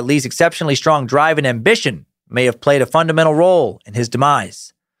that Lee's exceptionally strong drive and ambition may have played a fundamental role in his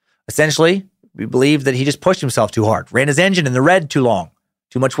demise. Essentially, we believe that he just pushed himself too hard, ran his engine in the red too long,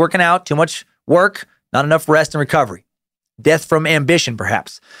 too much working out, too much work, not enough rest and recovery. Death from ambition,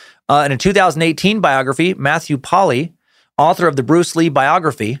 perhaps. In a 2018 biography, Matthew Polly, author of the Bruce Lee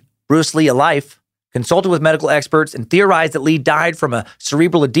biography, Bruce Lee: A Life, consulted with medical experts and theorized that Lee died from a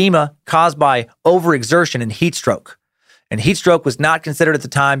cerebral edema caused by overexertion and heat stroke. And heat stroke was not considered at the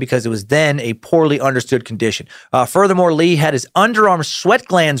time because it was then a poorly understood condition. Furthermore, Lee had his underarm sweat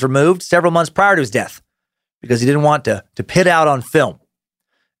glands removed several months prior to his death because he didn't want to pit out on film.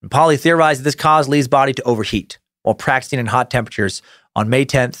 And Polly theorized that this caused Lee's body to overheat while practicing in hot temperatures on May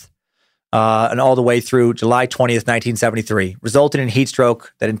 10th and all the way through July 20th, 1973, resulting in heat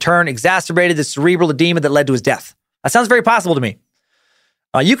stroke that in turn exacerbated the cerebral edema that led to his death. That sounds very possible to me.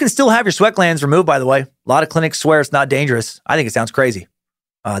 You can still have your sweat glands removed, by the way. A lot of clinics swear it's not dangerous. I think it sounds crazy.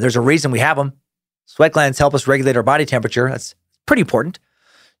 There's a reason we have them. Sweat glands help us regulate our body temperature. That's pretty important.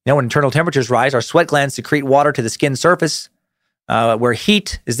 You know, when internal temperatures rise, our sweat glands secrete water to the skin surface, where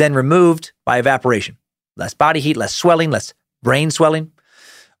heat is then removed by evaporation. Less body heat, less swelling, less brain swelling.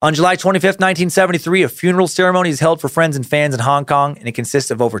 On July 25th, 1973, a funeral ceremony is held for friends and fans in Hong Kong, and it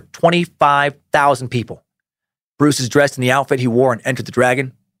consists of over 25,000 people. Bruce is dressed in the outfit he wore and entered the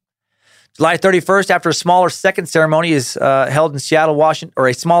Dragon. July 31st, after a smaller second ceremony is held in Seattle, Washington, or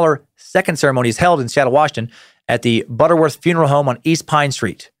a smaller second ceremony is held in Seattle, Washington, at the Butterworth Funeral Home on East Pine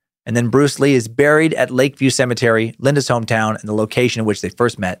Street. And then Bruce Lee is buried at Lakeview Cemetery, Linda's hometown, and the location in which they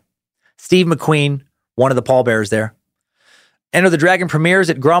first met. Steve McQueen, one of the pallbearers there. Enter the Dragon premieres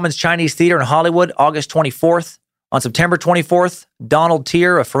at Grauman's Chinese Theater in Hollywood, August 24th. On September 24th, Donald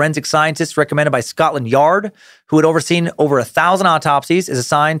Tier, a forensic scientist recommended by Scotland Yard, who had overseen over 1,000 autopsies, is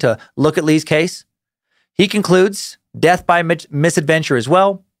assigned to look at Lee's case. He concludes death by misadventure as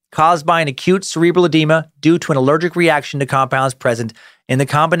well, caused by an acute cerebral edema due to an allergic reaction to compounds present in the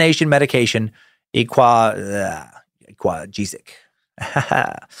combination medication Equagesic.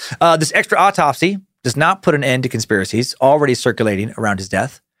 This extra autopsy does not put an end to conspiracies already circulating around his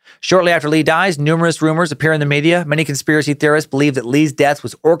death. Shortly after Lee dies, numerous rumors appear in the media. Many conspiracy theorists believe that Lee's death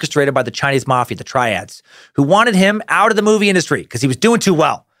was orchestrated by the Chinese mafia, the Triads, who wanted him out of the movie industry because he was doing too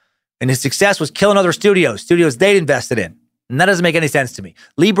well. And his success was killing other studios they'd invested in. And that doesn't make any sense to me.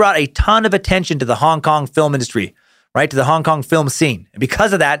 Lee brought a ton of attention to the Hong Kong film industry, right, to the Hong Kong film scene. And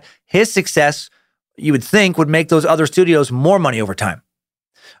because of that, his success, you would think, would make those other studios more money over time.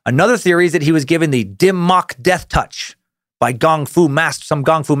 Another theory is that he was given the Dim Mak death touch by some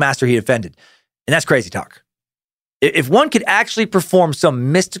Kung Fu master he offended. And that's crazy talk. If one could actually perform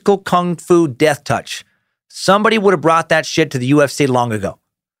some mystical Kung Fu death touch, somebody would have brought that shit to the UFC long ago,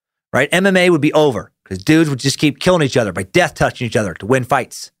 right? MMA would be over because dudes would just keep killing each other by death touching each other to win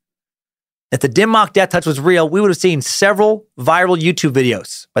fights. If the Dim Mak death touch was real, we would have seen several viral YouTube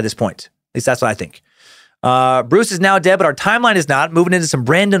videos by this point. At least that's what I think. Bruce is now dead, but our timeline is not. Moving into some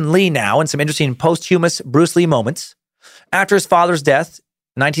Brandon Lee now and some interesting posthumous Bruce Lee moments. After his father's death,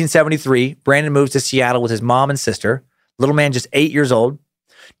 1973, Brandon moves to Seattle with his mom and sister. Little man just 8 years old.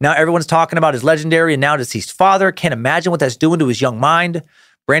 Now everyone's talking about his legendary and now deceased father. Can't imagine what that's doing to his young mind.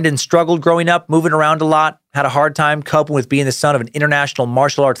 Brandon struggled growing up, moving around a lot, had a hard time coping with being the son of an international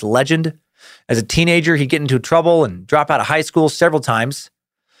martial arts legend. As a teenager, he'd get into trouble and drop out of high school several times,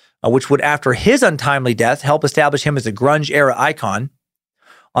 which would, after his untimely death, help establish him as a grunge-era icon.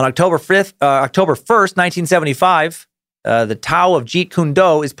 On October 1st, 1975, the Tao of Jeet Kune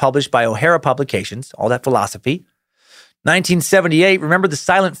Do is published by O'Hara Publications, all that philosophy. 1978, remember the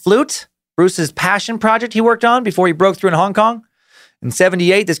silent flute? Bruce's passion project he worked on before he broke through in Hong Kong? In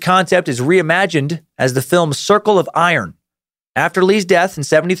 78, this concept is reimagined as the film Circle of Iron. After Lee's death in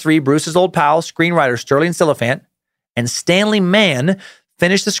 73, Bruce's old pal, screenwriter Sterling Siliphant, and Stanley Mann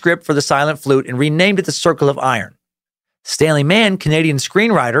finished the script for the silent flute and renamed it the Circle of Iron. Stanley Mann, Canadian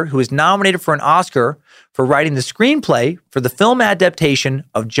screenwriter, who was nominated for an Oscar for writing the screenplay for the film adaptation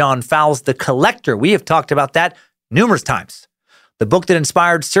of John Fowles' The Collector. We have talked about that numerous times. the book that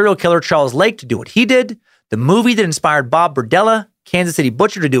inspired serial killer Charles Lake to do what he did, the movie that inspired Bob Berdella, Kansas City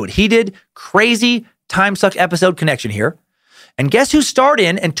Butcher, to do what he did. Crazy time suck episode connection here. And guess who starred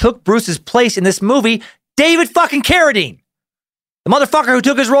in and took Bruce's place in this movie? David fucking Carradine. The motherfucker who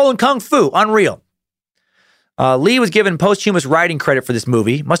took his role in Kung Fu. Unreal. Lee was given posthumous writing credit for this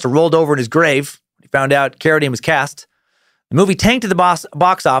movie. Must have rolled over in his grave when he found out Carradine was cast. The movie tanked at the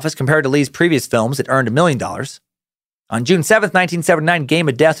box office compared to Lee's previous films. It earned $1 million. On June 7th, 1979, Game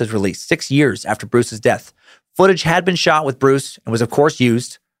of Death was released 6 years after Bruce's death. Footage had been shot with Bruce and was, of course,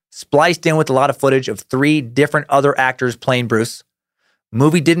 used, spliced in with a lot of footage of 3 different other actors playing Bruce. The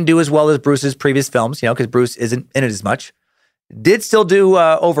movie didn't do as well as Bruce's previous films, because Bruce isn't in it as much. It did still do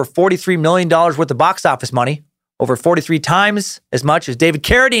over $43 million worth of box office money, over 43 times as much as David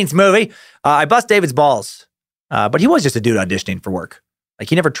Carradine's movie. I bust David's balls, but he was just a dude auditioning for work. Like,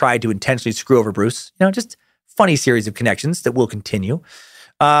 he never tried to intentionally screw over Bruce. Just funny series of connections that will continue.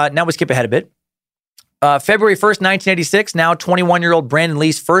 Now we skip ahead a bit. February 1st, 1986, now 21-year-old Brandon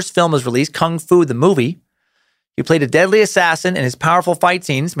Lee's first film was released, Kung Fu, the movie. He played a deadly assassin, and his powerful fight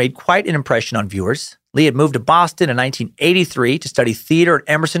scenes made quite an impression on viewers. Lee had moved to Boston in 1983 to study theater at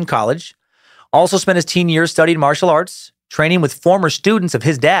Emerson College. Also spent his teen years studying martial arts, training with former students of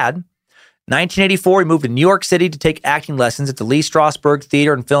his dad. 1984, he moved to New York City to take acting lessons at the Lee Strasberg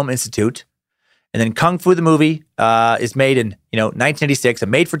Theater and Film Institute. And then Kung Fu, the movie, is made in 1986, a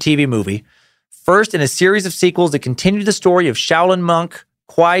made-for-TV movie. First in a series of sequels that continued the story of Shaolin monk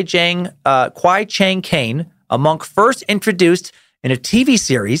Kwai Chang Caine, a monk first introduced in a TV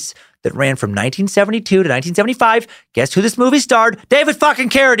series that ran from 1972 to 1975. Guess who this movie starred? David fucking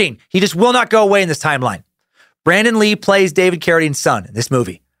Carradine. He just will not go away in this timeline. Brandon Lee plays David Carradine's son in this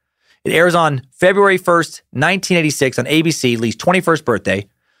movie. It airs on February 1st, 1986 on ABC, Lee's 21st birthday.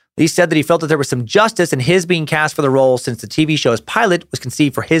 Lee said that he felt that there was some justice in his being cast for the role since the TV show's pilot was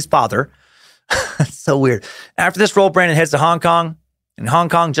conceived for his father. That's so weird. After this role, Brandon heads to Hong Kong. In Hong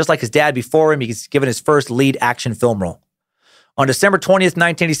Kong, just like his dad before him, he's given his first lead action film role. On December 20th,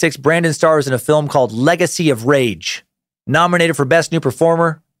 1986, Brandon stars in a film called Legacy of Rage, nominated for Best New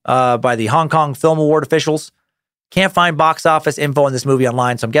Performer by the Hong Kong Film Award officials. Can't find box office info on this movie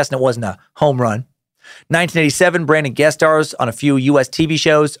online, so I'm guessing it wasn't a home run. 1987, Brandon guest stars on a few U.S. TV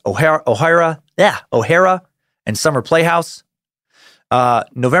shows, O'Hara, and Summer Playhouse.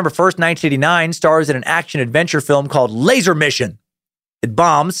 November 1st, 1989, stars in an action-adventure film called Laser Mission. It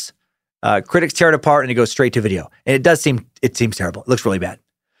bombs. Critics tear it apart, and it goes straight to video. And it seems terrible. It looks really bad.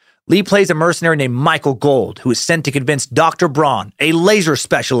 Lee plays a mercenary named Michael Gold, who is sent to convince Dr. Braun, a laser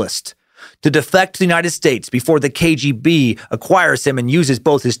specialist, to defect to the United States before the KGB acquires him and uses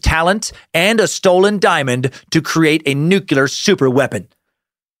both his talent and a stolen diamond to create a nuclear superweapon.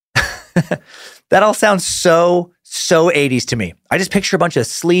 That all sounds so 80s to me. I just picture a bunch of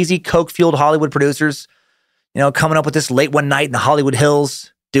sleazy, coke-fueled Hollywood producers, coming up with this late one night in the Hollywood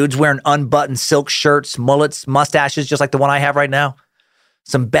Hills. Dudes wearing unbuttoned silk shirts, mullets, mustaches, just like the one I have right now.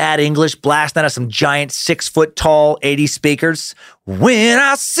 Some bad English blasting out of some giant 6-foot-tall 80 speakers. When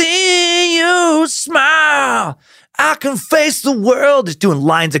I see you smile, I can face the world. Just doing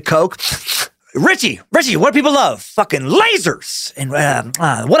lines of coke. Richie, what do people love? Fucking lasers. And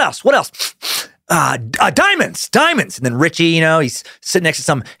what else? Diamonds. And then Richie, he's sitting next to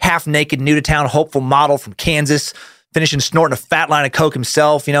some half-naked Nuditown hopeful model from Kansas, finishing snorting a fat line of coke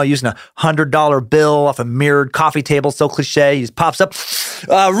himself, using a $100 bill off a mirrored coffee table. So cliche. He just pops up.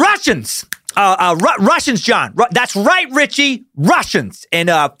 Russians. Russians, John. That's right, Richie. Russians. And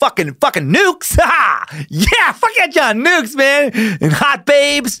fucking nukes. Yeah, fuck yeah, John. Nukes, man. And hot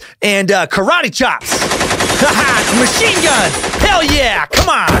babes. And karate chops. Machine guns. Hell yeah. Come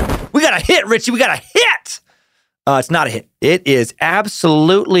on. We got a hit, Richie. We got a hit. It's not a hit. It is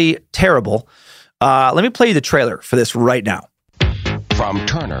absolutely terrible. Let me play you the trailer for this right now. From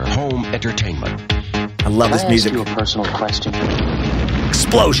Turner Home Entertainment. I love this music. Can I ask you a personal question?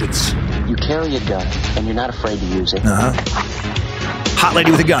 Explosions. You carry a gun, and you're not afraid to use it. Hot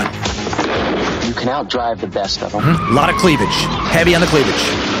lady with a gun. You can outdrive the best of them. A lot of cleavage. Heavy on the cleavage.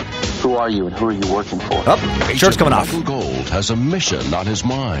 Who are you, and who are you working for? Oh, shirt's coming off. Michael Gold has a mission on his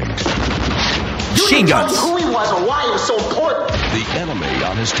mind. Machine guns. Who he was or why he was so important. The enemy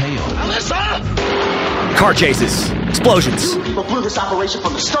on his tail. Car chases. Explosions. People blew this operation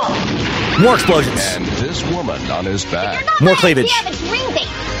from the start. More explosions. And this woman on his back. More cleavage.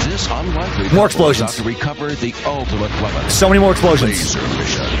 This unlikely more explosions. To recover the ultimate weapon. So many more explosions. Laser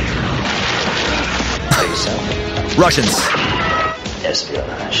mission. Russians.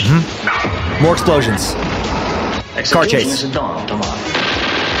 Espionage. More explosions. Car chase.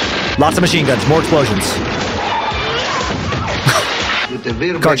 Lots of machine guns. More explosions. the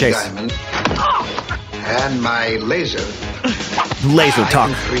Weerbeek Car chase. diamond and my laser, Laser talk.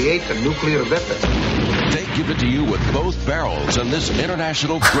 I can create a nuclear weapon. They give it to you with both barrels in this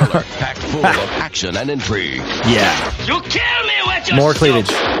international thriller packed full of action and intrigue. Yeah. You kill me with your More cleavage.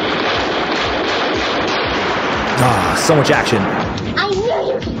 Ah, so much action. I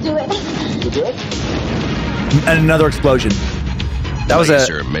knew you could do it. You did? And another explosion. That was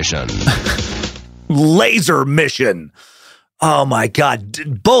Laser mission. Laser mission. Oh my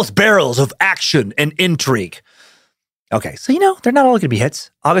God. Both barrels of action and intrigue. Okay, so they're not all going to be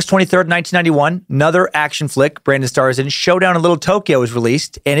hits. August 23rd, 1991, another action flick Brandon stars in, Showdown in Little Tokyo, is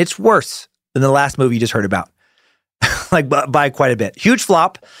released, and it's worse than the last movie you just heard about. Like, by quite a bit. Huge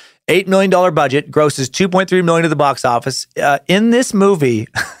flop, $8 million budget, grosses $2.3 million at the box office. In this movie,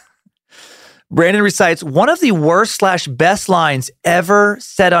 Brandon recites one of the worst/best lines ever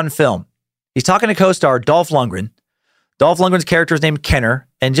said on film. He's talking to co-star Dolph Lundgren. Dolph Lundgren's character is named Kenner,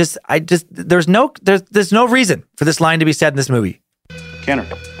 and there's no reason for this line to be said in this movie. Kenner,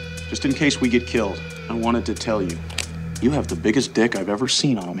 just in case we get killed, I wanted to tell you, you have the biggest dick I've ever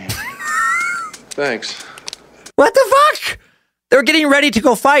seen on a man. Thanks. What the fuck? They're getting ready to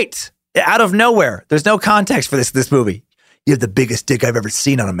go fight out of nowhere. There's no context for this movie. You have the biggest dick I've ever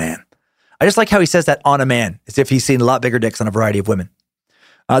seen on a man. I just like how he says that on a man, as if he's seen a lot bigger dicks on a variety of women.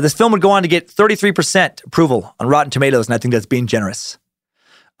 This film would go on to get 33% approval on Rotten Tomatoes, and I think that's being generous.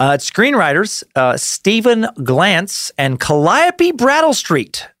 Its screenwriters, Stephen Glantz and Calliope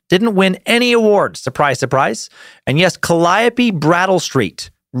Bradlestreet, didn't win any awards. Surprise, surprise. And yes, Calliope Bradlestreet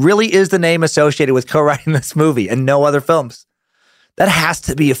really is the name associated with co-writing this movie and no other films. That has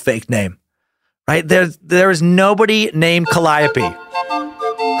to be a fake name, right? There is nobody named Calliope.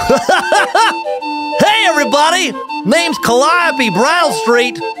 Hey, everybody! Name's Calliope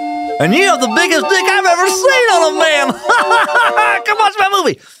Bradlestreet, and you have the biggest dick I've ever seen on a man. Come watch my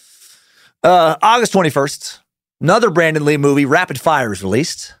movie. August 21st, another Brandon Lee movie, Rapid Fire, is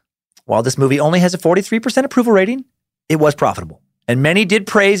released. While this movie only has a 43% approval rating, it was profitable, and many did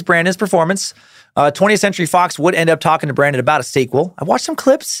praise Brandon's performance. 20th Century Fox would end up talking to Brandon about a sequel. I watched some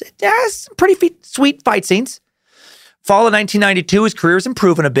clips. It has some pretty sweet fight scenes. Fall of 1992, his career is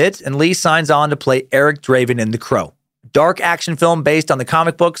improving a bit, and Lee signs on to play Eric Draven in The Crow. Dark action film based on the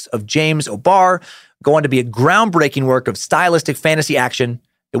comic books of James O'Barr, going to be a groundbreaking work of stylistic fantasy action.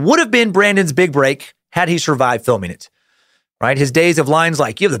 It would have been Brandon's big break had he survived filming it. Right? His days of lines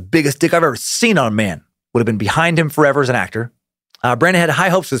like, you have the biggest dick I've ever seen on a man, would have been behind him forever as an actor. Brandon had high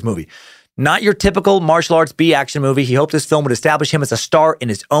hopes for this movie. Not your typical martial arts B-action movie. He hoped this film would establish him as a star in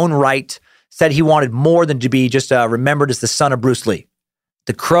his own right. Said he wanted more than to be just remembered as the son of Bruce Lee.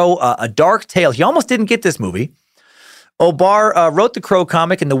 The Crow, a dark tale. He almost didn't get this movie. O'Barr wrote the Crow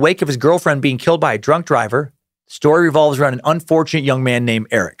comic in the wake of his girlfriend being killed by a drunk driver. The story revolves around an unfortunate young man named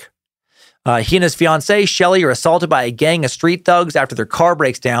Eric. He and his fiancée, Shelley, are assaulted by a gang of street thugs after their car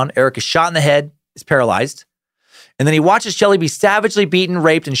breaks down. Eric is shot in the head, is paralyzed. And then he watches Shelley be savagely beaten,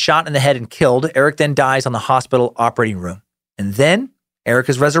 raped, and shot in the head and killed. Eric then dies on the hospital operating room. And then Eric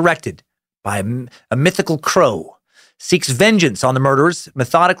is resurrected by a mythical crow, seeks vengeance on the murderers,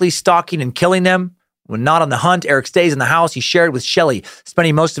 methodically stalking and killing them. When not on the hunt, Eric stays in the house he shared with Shelley,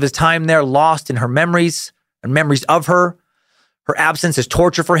 spending most of his time there lost in her memories and memories of her. Her absence is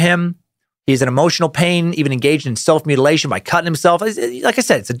torture for him. He's in emotional pain, even engaged in self-mutilation by cutting himself. Like I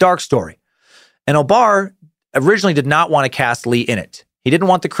said, it's a dark story. And O'Barr originally did not want to cast Lee in it. He didn't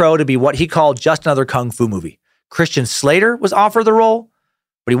want The Crow to be what he called just another kung fu movie. Christian Slater was offered the role,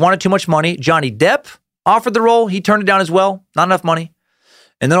 but he wanted too much money. Johnny Depp offered the role. He turned it down as well. Not enough money.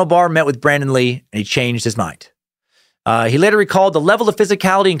 And then O'Barr met with Brandon Lee, and he changed his mind. He later recalled the level of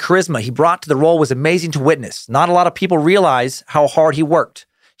physicality and charisma he brought to the role was amazing to witness. Not a lot of people realize how hard he worked.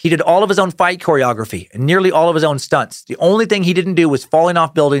 He did all of his own fight choreography and nearly all of his own stunts. The only thing he didn't do was falling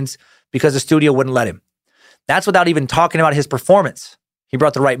off buildings because the studio wouldn't let him. That's without even talking about his performance. He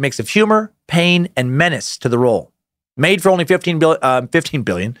brought the right mix of humor, pain, and menace to the role. Made for only $15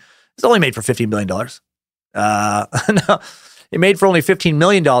 billion. It's only made for $15 billion. No, it made for only $15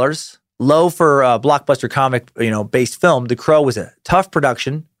 million. Low for a blockbuster comic, based film. The Crow was a tough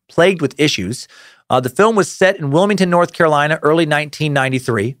production, plagued with issues. The film was set in Wilmington, North Carolina, early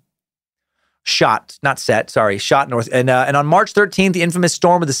 1993. Shot north. And on March 13th, the infamous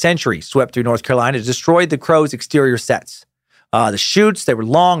storm of the century swept through North Carolina, destroyed the Crow's exterior sets. The shoots, they were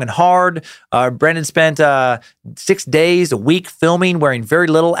long and hard. Brandon spent 6 days, a week filming, wearing very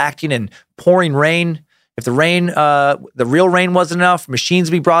little, acting in pouring rain. If the real rain wasn't enough, machines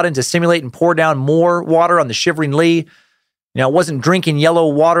would be brought in to simulate and pour down more water on the shivering Lee. It wasn't drinking yellow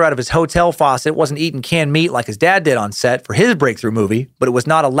water out of his hotel faucet. It wasn't eating canned meat like his dad did on set for his breakthrough movie, but it was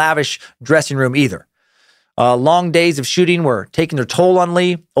not a lavish dressing room either. Long days of shooting were taking their toll on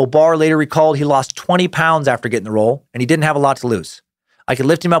Lee. O'Barr later recalled he lost 20 pounds after getting the role, and he didn't have a lot to lose. I could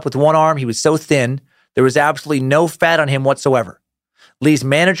lift him up with one arm. He was so thin. There was absolutely no fat on him whatsoever. Lee's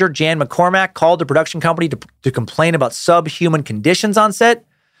manager, Jan McCormack, called the production company to complain about subhuman conditions on set,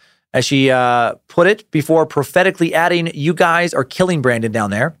 as she put it, before prophetically adding, "You guys are killing Brandon down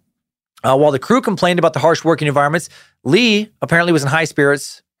there." While the crew complained about the harsh working environments, Lee apparently was in high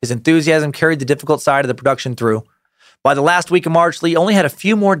spirits. His enthusiasm carried the difficult side of the production through. By the last week of March, Lee only had a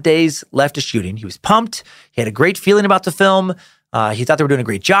few more days left of shooting. He was pumped. He had a great feeling about the film. He thought they were doing a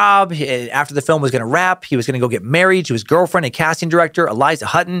great job. After the film was going to wrap, he was going to go get married to his girlfriend and casting director, Eliza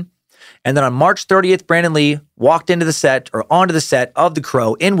Hutton. And then on March 30th, Brandon Lee walked onto the set of The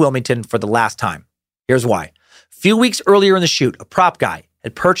Crow in Wilmington for the last time. Here's why. A few weeks earlier in the shoot, a prop guy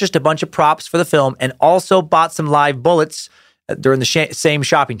had purchased a bunch of props for the film and also bought some live bullets during the same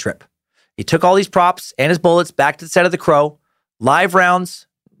shopping trip. He took all these props and his bullets back to the set of The Crow. Live rounds,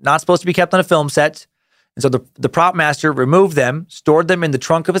 not supposed to be kept on a film set. And so the prop master removed them, stored them in the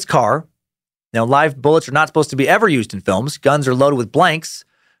trunk of his car. Now, live bullets are not supposed to be ever used in films. Guns are loaded with blanks,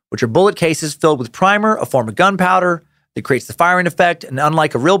 which are bullet cases filled with primer, a form of gunpowder that creates the firing effect. And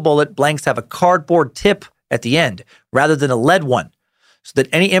unlike a real bullet, blanks have a cardboard tip at the end rather than a lead one, so that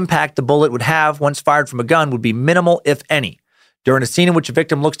any impact the bullet would have once fired from a gun would be minimal, if any. During a scene in which a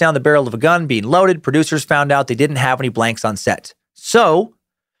victim looks down the barrel of a gun being loaded, producers found out they didn't have any blanks on set. So,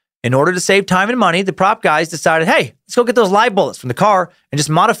 in order to save time and money, the prop guys decided, hey, let's go get those live bullets from the car and just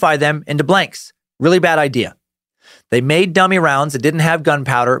modify them into blanks. Really bad idea. They made dummy rounds that didn't have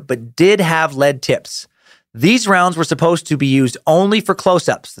gunpowder, but did have lead tips. These rounds were supposed to be used only for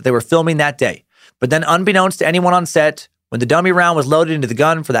close-ups that they were filming that day. But then unbeknownst to anyone on set, when the dummy round was loaded into the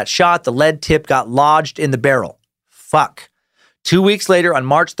gun for that shot, the lead tip got lodged in the barrel. Fuck. 2 weeks later, on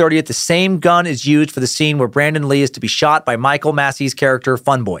March 30th, the same gun is used for the scene where Brandon Lee is to be shot by Michael Massey's character,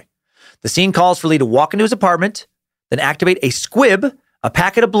 Funboy. The scene calls for Lee to walk into his apartment, then activate a squib, a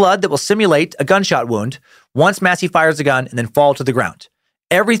packet of blood that will simulate a gunshot wound, once Massey fires the gun, and then fall to the ground.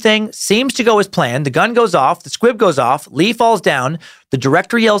 Everything seems to go as planned. The gun goes off, the squib goes off, Lee falls down, the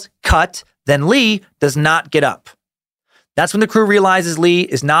director yells, "Cut," then Lee does not get up. That's when the crew realizes Lee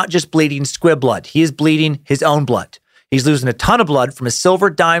is not just bleeding squib blood. He is bleeding his own blood. He's losing a ton of blood from a silver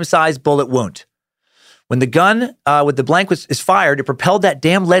dime-sized bullet wound. When the gun with the blank is fired, it propelled that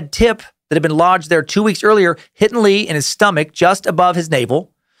damn lead tip that had been lodged there 2 weeks earlier, hitting Lee in his stomach just above his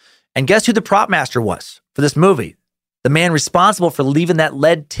navel. And guess who the prop master was for this movie? The man responsible for leaving that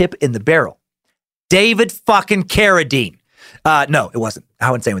lead tip in the barrel. David fucking Carradine. No, it wasn't.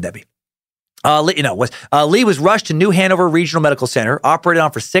 How insane would that be? Lee was rushed to New Hanover Regional Medical Center, operated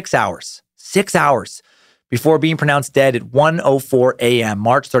on for 6 hours. 6 hours. Before being pronounced dead at 1:04 a.m.,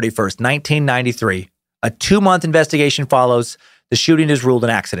 March 31st, 1993. A 2-month investigation follows. The shooting is ruled an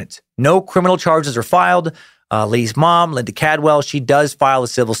accident. No criminal charges are filed. Lee's mom, Linda Cadwell, she does file a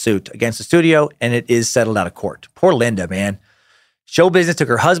civil suit against the studio, and it is settled out of court. Poor Linda, man. Show business took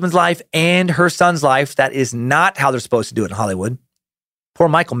her husband's life and her son's life. That is not how they're supposed to do it in Hollywood. Poor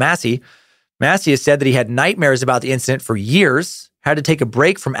Michael Massey. Massey has said that he had nightmares about the incident for years, had to take a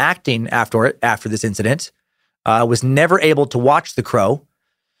break from acting after this incident, was never able to watch The Crow.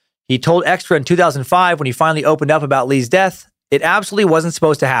 He told Extra in 2005 when he finally opened up about Lee's death, "It absolutely wasn't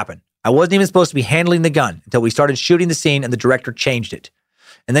supposed to happen. I wasn't even supposed to be handling the gun until we started shooting the scene and the director changed it."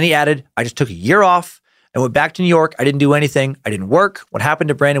 And then he added, "I just took a year off and went back to New York. I didn't do anything. I didn't work. What happened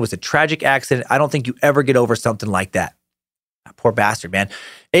to Brandon was a tragic accident. I don't think you ever get over something like that." Poor bastard, man.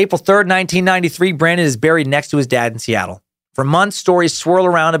 April 3rd, 1993, Brandon is buried next to his dad in Seattle. For months, stories swirl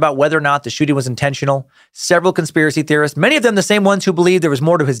around about whether or not the shooting was intentional. Several conspiracy theorists, many of them the same ones who believed there was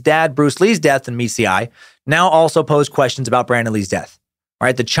more to his dad, Bruce Lee's death than meets the eye, now also pose questions about Brandon Lee's death. All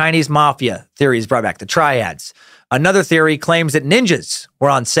right, the Chinese mafia theory is brought back, the triads. Another theory claims that ninjas were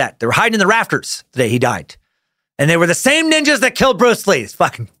on set. They were hiding in the rafters the day he died. And they were the same ninjas that killed Bruce Lee. It's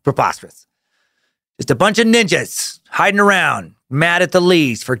fucking preposterous. Just a bunch of ninjas hiding around, mad at the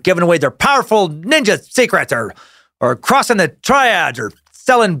Lees for giving away their powerful ninja secrets or crossing the triads or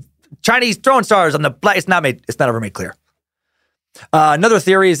selling Chinese throwing stars on the black. It's not ever made clear. Another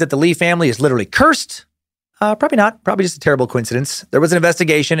theory is that the Lee family is literally cursed. Probably not. Probably just a terrible coincidence. There was an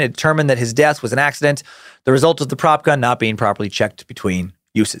investigation. It determined that his death was an accident, the result of the prop gun not being properly checked between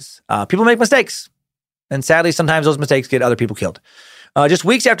uses. People make mistakes. And sadly, sometimes those mistakes get other people killed. Just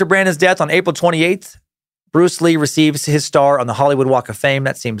weeks after Brandon's death on April 28th, Bruce Lee receives his star on the Hollywood Walk of Fame.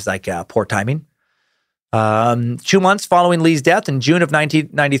 That seems like poor timing. 2 months following Lee's death, in June of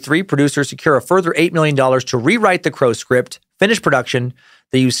 1993, producers secure a further $8 million to rewrite the Crow script, finish production.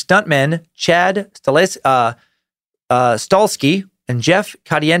 They use stuntmen Chad Stalsky and Jeff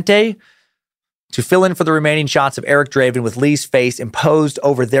Cadiente to fill in for the remaining shots of Eric Draven with Lee's face imposed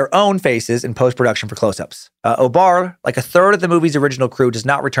over their own faces in post-production for close-ups. O'Barr, like a third of the movie's original crew, does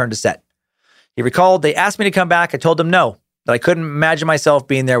not return to set. He recalled, "They asked me to come back. I told them no, that I couldn't imagine myself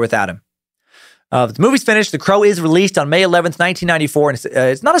being there without him." The movie's finished. The Crow is released on May 11th, 1994, and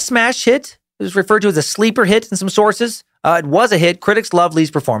it's not a smash hit. It was referred to as a sleeper hit in some sources. It was a hit. Critics loved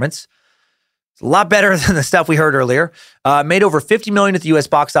Lee's performance. It's a lot better than the stuff we heard earlier. Made over $50 million at the U.S.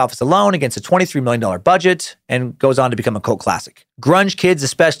 box office alone against a $23 million budget, and goes on to become a cult classic. Grunge kids,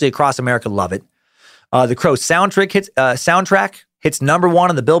 especially across America, love it. The Crow soundtrack hits #1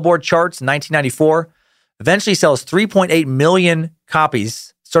 on the Billboard charts in 1994. Eventually sells 3.8 million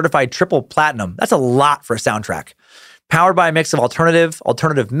copies, certified triple platinum. That's a lot for a soundtrack. Powered by a mix of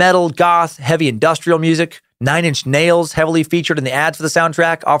alternative metal, goth, heavy industrial music. 9 Inch Nails, heavily featured in the ads for the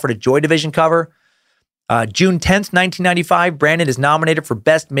soundtrack, offered a Joy Division cover. June 10th, 1995, Brandon is nominated for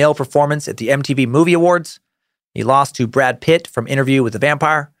Best Male Performance at the MTV Movie Awards. He lost to Brad Pitt from Interview with the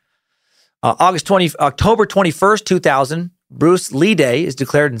Vampire. October 21st, 2000, Bruce Lee Day is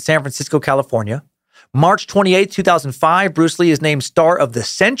declared in San Francisco, California. March 28th, 2005, Bruce Lee is named Star of the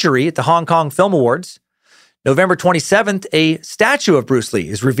Century at the Hong Kong Film Awards. November 27th, a statue of Bruce Lee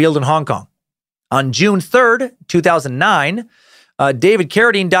is revealed in Hong Kong. On June 3rd, 2009, David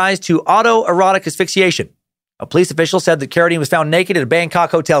Carradine dies to autoerotic asphyxiation. A police official said that Carradine was found naked in a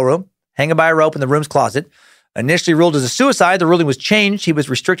Bangkok hotel room, hanging by a rope in the room's closet. Initially ruled as a suicide, the ruling was changed. He was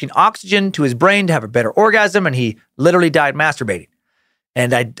restricting oxygen to his brain to have a better orgasm, and he literally died masturbating.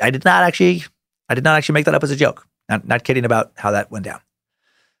 And I did not actually make that up as a joke. Not kidding about how that went down.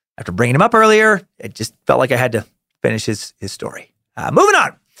 After bringing him up earlier, it just felt like I had to finish his story. Moving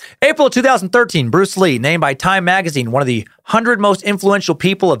on. April 2013, Bruce Lee, named by Time Magazine one of the 100 most influential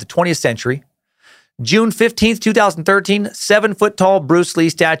people of the 20th century. June 15th, 2013, 7-foot-tall Bruce Lee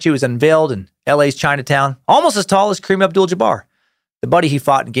statue is unveiled in LA's Chinatown, almost as tall as Kareem Abdul-Jabbar, the buddy he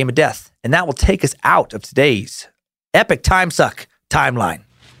fought in Game of Death. And that will take us out of today's epic time suck timeline.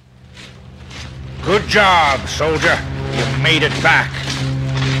 Good job, soldier. You made it back.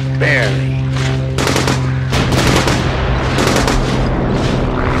 Barely.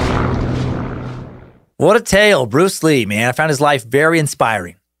 What a tale. Bruce Lee, man. I found his life very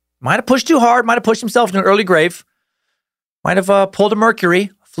inspiring. Might have pushed too hard. Might have pushed himself in an early grave. Might have pulled a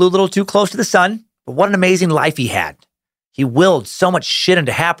Mercury. Flew a little too close to the sun. But what an amazing life he had. He willed so much shit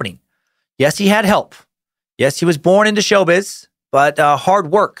into happening. Yes, he had help. Yes, he was born into showbiz. But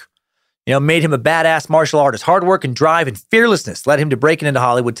hard work, made him a badass martial artist. Hard work and drive and fearlessness led him to breaking into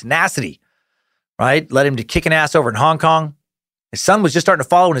Hollywood. Tenacity, right? Led him to kicking ass over in Hong Kong. His son was just starting to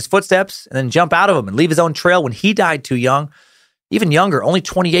follow in his footsteps and then jump out of them and leave his own trail when he died too young. Even younger, only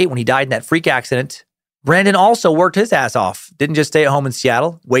 28 when he died in that freak accident. Brandon also worked his ass off. Didn't just stay at home in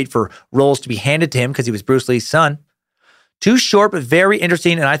Seattle, wait for roles to be handed to him because he was Bruce Lee's son. 2 short but very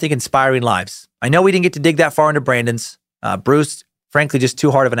interesting and I think inspiring lives. I know we didn't get to dig that far into Brandon's. Bruce, frankly, just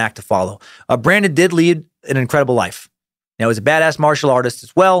too hard of an act to follow. Brandon did lead an incredible life. He was a badass martial artist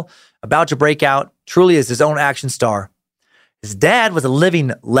as well, about to break out, truly as his own action star. His dad was a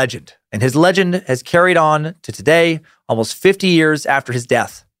living legend, and his legend has carried on to today, almost 50 years after his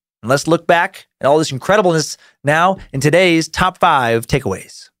death. And let's look back at all this incredibleness now in today's Top 5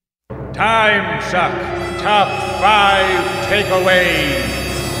 Takeaways. Time Suck Top 5 Takeaways.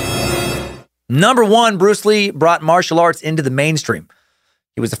 Number 1, Bruce Lee brought martial arts into the mainstream.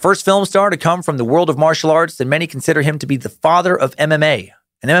 He was the first film star to come from the world of martial arts, and many consider him to be the father of MMA.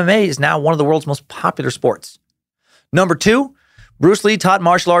 And MMA is now one of the world's most popular sports. Number 2, Bruce Lee taught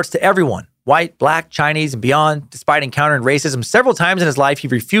martial arts to everyone, white, black, Chinese, and beyond. Despite encountering racism several times in his life, he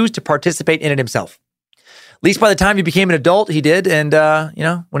refused to participate in it himself. At least by the time he became an adult, he did. And,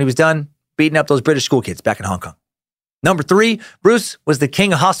 when he was done beating up those British school kids back in Hong Kong. Number 3, Bruce was the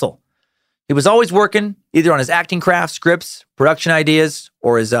king of hustle. He was always working either on his acting craft, scripts, production ideas,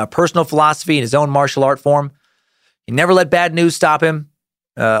 or his personal philosophy in his own martial art form. He never let bad news stop him.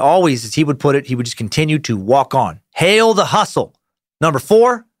 Always, as he would put it, he would just continue to walk on. Hail the hustle. Number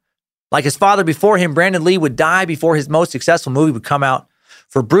 4, like his father before him, Brandon Lee would die before his most successful movie would come out.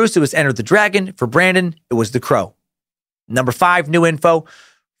 For Bruce, it was Enter the Dragon. For Brandon, it was The Crow. Number 5, new info.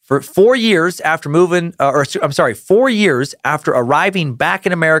 For 4 years after 4 years after arriving back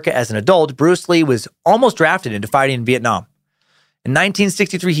in America as an adult, Bruce Lee was almost drafted into fighting in Vietnam. In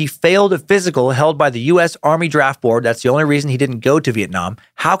 1963, he failed a physical held by the U.S. Army Draft Board. That's the only reason he didn't go to Vietnam.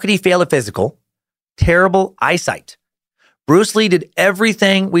 How could he fail a physical? terrible eyesight. Bruce Lee did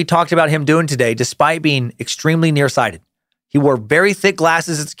everything we talked about him doing today, despite being extremely nearsighted. He wore very thick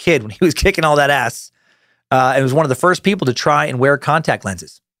glasses as a kid when he was kicking all that ass. And was one of the first people to try and wear contact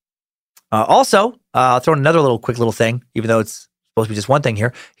lenses. Also, I'll throw in another quick little thing, even though it's supposed to be just one thing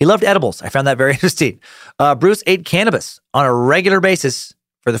here. He loved edibles. I found that very interesting. Bruce ate cannabis on a regular basis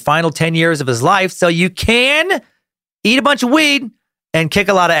for the final 10 years of his life, so you can eat a bunch of weed and kick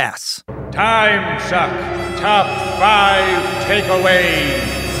a lot of ass. Time Suck Top 5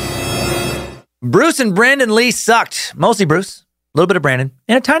 Takeaways. Bruce and Brandon Lee sucked. Mostly Bruce, a little bit of Brandon,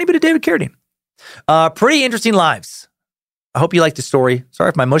 and a tiny bit of David Carradine. Pretty interesting lives. I hope you liked the story. Sorry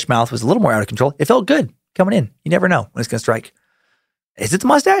if my mush mouth was a little more out of control. It felt good coming in. You never know when it's going to strike. Is it the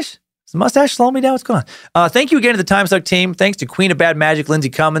mustache? Is the mustache slowing me down? What's going on? Thank you again to the Time Suck team. Thanks to Queen of Bad Magic, Lindsay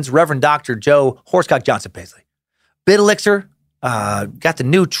Cummins, Reverend Dr. Joe Horsecock Johnson Paisley. Bit Elixir. Got the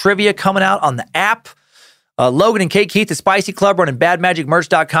new trivia coming out on the app. Logan and Kate Keith, the Spicy Club, running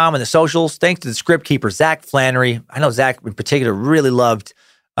badmagicmerch.com and the socials. Thanks to the script keeper, Zach Flannery. I know Zach in particular really loved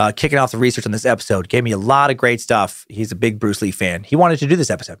kicking off the research on this episode. Gave me a lot of great stuff. He's a big Bruce Lee fan. He wanted to do this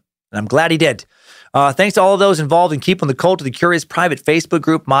episode, and I'm glad he did. Thanks to all of those involved in keeping the Cult of the Curious private Facebook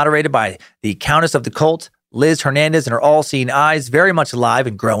group moderated by the Countess of the Cult, Liz Hernandez, and her all-seeing eyes, very much alive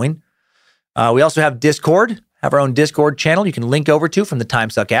and growing. We also have Discord, have our own Discord channel you can link over to from the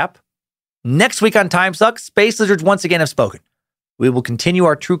Time Suck app. Next week on Time Suck, Space Lizards once again have spoken. We will continue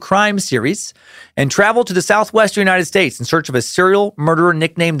our true crime series and travel to the southwestern United States in search of a serial murderer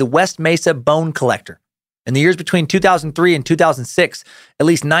nicknamed the West Mesa Bone Collector. In the years between 2003 and 2006, at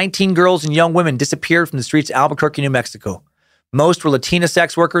least 19 girls and young women disappeared from the streets of Albuquerque, New Mexico. Most were Latina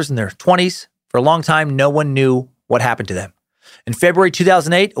sex workers in their 20s. For a long time, no one knew what happened to them. In February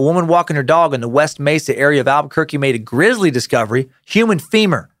 2008, a woman walking her dog in the West Mesa area of Albuquerque made a grisly discovery: human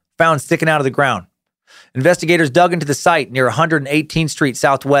femur found sticking out of the ground. Investigators dug into the site near 118th Street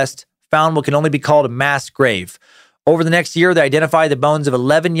Southwest, found what can only be called a mass grave. Over the next year, they identified the bones of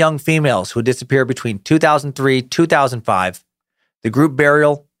 11 young females who had disappeared between 2003 and 2005. The group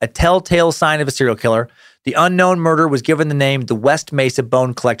burial, a telltale sign of a serial killer. The unknown murderer was given the name the West Mesa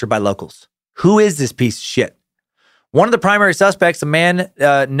Bone Collector by locals. Who is this piece of shit? One of the primary suspects, a man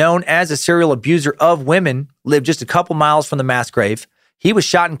known as a serial abuser of women, lived just a couple miles from the mass grave. He was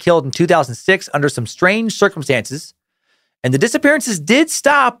shot and killed in 2006 under some strange circumstances. And the disappearances did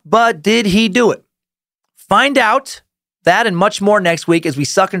stop, but did he do it? Find out that and much more next week as we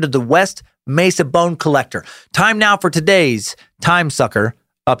suck into the West Mesa Bone Collector. Time now for today's Time Sucker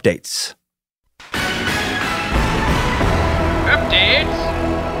updates.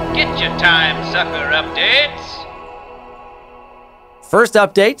 Updates? Get your Time Sucker updates. First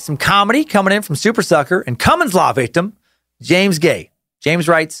update, some comedy coming in from Super Sucker and Cummins Law victim, James Gay. James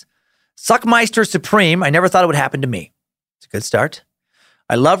writes, Suckmeister Supreme, I never thought it would happen to me. It's a good start.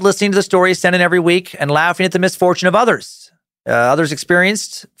 I loved listening to the stories sent in every week and laughing at the misfortune of others. Others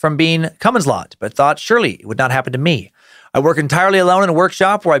experienced from being Cummins Lawed, but thought surely it would not happen to me. I work entirely alone in a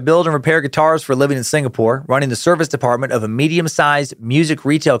workshop where I build and repair guitars for a living in Singapore, running the service department of a medium-sized music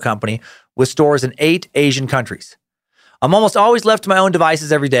retail company with stores in 8 Asian countries. I'm almost always left to my own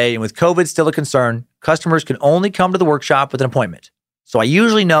devices every day, and with COVID still a concern, customers can only come to the workshop with an appointment. So I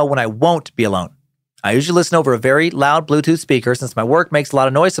usually know when I won't be alone. I usually listen over a very loud Bluetooth speaker since my work makes a lot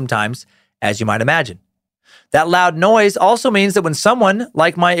of noise sometimes, as you might imagine. That loud noise also means that when someone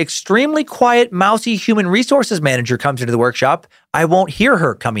like my extremely quiet, mousy human resources manager comes into the workshop, I won't hear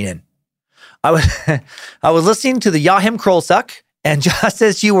her coming in. I was listening to the Yahim Krolsuck, and just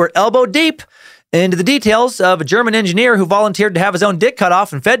as you were elbow deep into the details of a German engineer who volunteered to have his own dick cut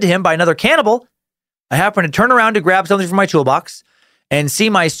off and fed to him by another cannibal, I happened to turn around to grab something from my toolbox and see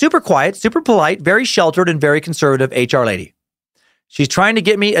my super quiet, super polite, very sheltered, and very conservative HR lady. She's trying to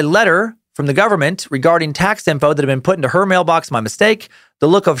get me a letter from the government regarding tax info that had been put into her mailbox by mistake. The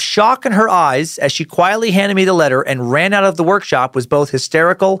look of shock in her eyes as she quietly handed me the letter and ran out of the workshop was both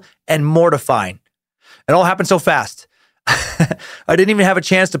hysterical and mortifying. It all happened so fast. I didn't even have a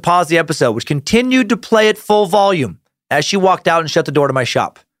chance to pause the episode, which continued to play at full volume as she walked out and shut the door to my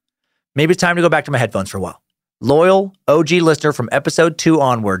shop. Maybe it's time to go back to my headphones for a while. Loyal OG listener from episode 2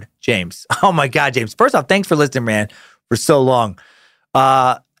 onward, James. Oh my God, James. First off, thanks for listening, man, for so long.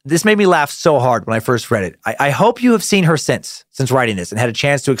 This made me laugh so hard when I first read it. I hope you have seen her since writing this and had a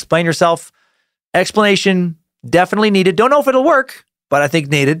chance to explain yourself. Explanation definitely needed. Don't know if it'll work, but I think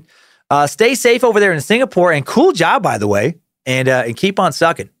needed. Stay safe over there in Singapore, and cool job, by the way, and keep on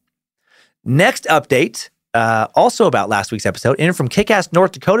sucking. Next update, also about last week's episode, in from Kick-Ass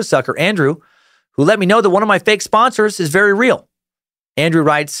North Dakota sucker Andrew, who let me know that one of my fake sponsors is very real. Andrew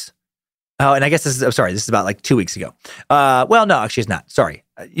writes, Oh, and I guess this is about like 2 weeks ago. Well, no, actually it's not. Sorry.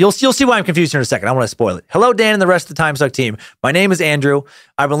 You'll see why I'm confused here in a second. I want to spoil it. Hello, Dan and the rest of the Time Suck team. My name is Andrew.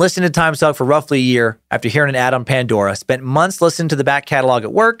 I've been listening to Time Suck for roughly a year after hearing an ad on Pandora. Spent months listening to the back catalog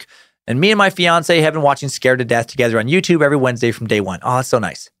at work, and me and my fiance have been watching Scared to Death together on YouTube every Wednesday from day one. Oh, that's so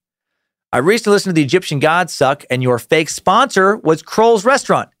nice. I recently listened to the Egyptian Gods Suck, and your fake sponsor was Kroll's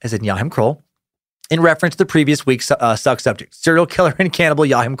Restaurant, as in Yahim Kroll, in reference to the previous week's Suck subject, serial killer and cannibal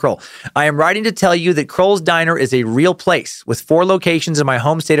Yahim Kroll. I am writing to tell you that Kroll's Diner is a real place with 4 locations in my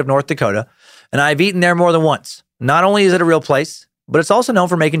home state of North Dakota, and I've eaten there more than once. Not only is it a real place, but it's also known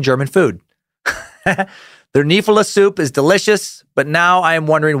for making German food. Their Nifala soup is delicious, but now I am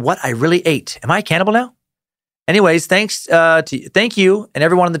wondering what I really ate. Am I a cannibal now? Anyways, thank you and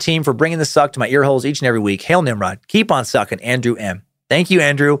everyone on the team for bringing the suck to my ear holes each and every week. Hail Nimrod. Keep on sucking, Andrew M. Thank you,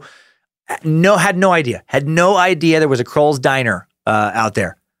 Andrew. Had no idea there was a Kroll's Diner out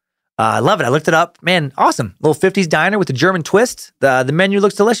there. I love it. I looked it up. Man, awesome. Little 50s diner with a German twist. The menu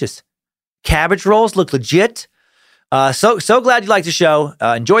looks delicious. Cabbage rolls look legit. So glad you liked the show.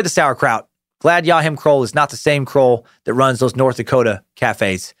 Enjoy the sauerkraut. Glad Yahim Kroll is not the same Kroll that runs those North Dakota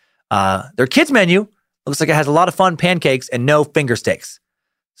cafes. Their kids menu looks like it has a lot of fun pancakes and no finger steaks.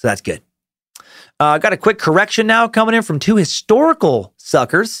 So that's good. Got a quick correction now coming in from 2 historical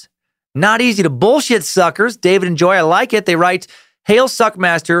suckers. Not easy to bullshit suckers. David and Joy, I like it. They write, Hail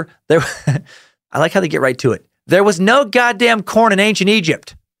Suckmaster. I like how they get right to it. There was no goddamn corn in ancient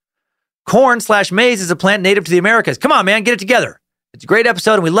Egypt. Corn/maize is a plant native to the Americas. Come on, man, get it together. It's a great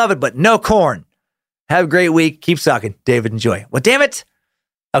episode and we love it, but no corn. Have a great week. Keep sucking, David and Joy. Well, damn it.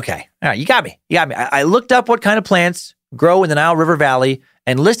 Okay. All right, you got me. I looked up what kind of plants grow in the Nile River Valley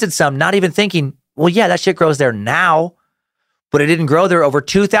and listed some, not even thinking, well, yeah, that shit grows there now. But it didn't grow there over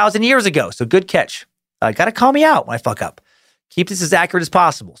 2,000 years ago. So good catch. Got to call me out when I fuck up. Keep this as accurate as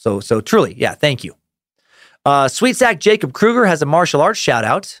possible. So truly, yeah, thank you. Sweet Sack Jacob Kruger has a martial arts shout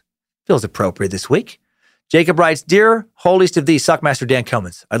out. Feels appropriate this week. Jacob writes, Dear holiest of thee, Suckmaster Dan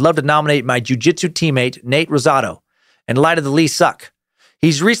Cummins, I'd love to nominate my jiu-jitsu teammate, Nate Rosado, in light of the Lee Suck.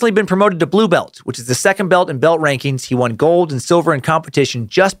 He's recently been promoted to Blue Belt, which is the second belt in belt rankings. He won gold and silver in competition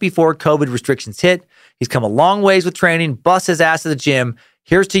just before COVID restrictions hit. He's come a long ways with training, bust his ass at the gym.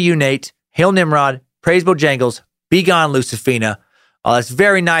 Here's to you, Nate. Hail Nimrod. Praise Bojangles. Be gone, Lucifina. Oh, that's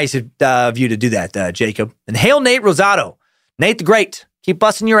very nice of you to do that, Jacob. And hail Nate Rosado. Nate the Great. Keep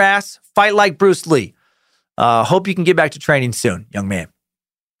busting your ass. Fight like Bruce Lee. Hope you can get back to training soon, young man.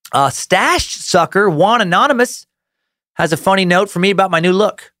 Stashed sucker, Juan Anonymous, has a funny note for me about my new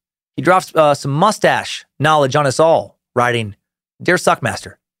look. He drops some mustache knowledge on us all, writing, Dear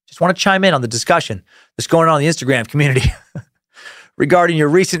Suckmaster, just want to chime in on the discussion that's going on in the Instagram community regarding your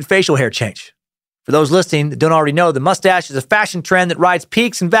recent facial hair change. For those listening that don't already know, the mustache is a fashion trend that rides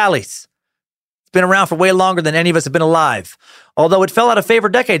peaks and valleys. It's been around for way longer than any of us have been alive, although it fell out of favor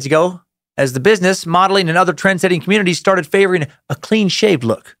decades ago as the business, modeling, and other trend-setting communities started favoring a clean-shaved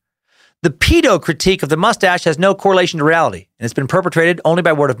look. The pedo critique of the mustache has no correlation to reality, and it's been perpetrated only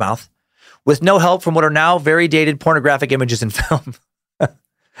by word of mouth, with no help from what are now very dated pornographic images in film.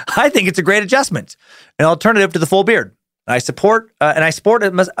 I think it's a great adjustment, an alternative to the full beard. I sported a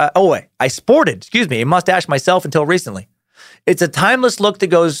mustache myself until recently. It's a timeless look that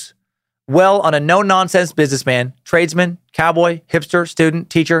goes well on a no-nonsense businessman, tradesman, cowboy, hipster, student,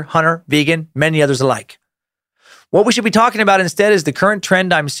 teacher, hunter, vegan, many others alike. What we should be talking about instead is the current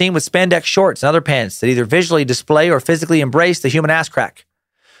trend I'm seeing with spandex shorts and other pants that either visually display or physically embrace the human ass crack.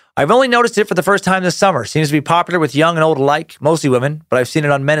 I've only noticed it for the first time this summer. Seems to be popular with young and old alike, mostly women, but I've seen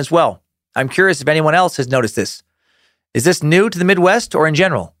it on men as well. I'm curious if anyone else has noticed this. Is this new to the Midwest or in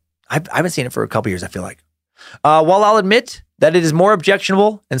general? I haven't seen it for a couple years, I feel like. While I'll admit that it is more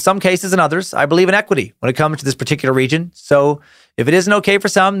objectionable in some cases than others, I believe in equity when it comes to this particular region. So if it isn't okay for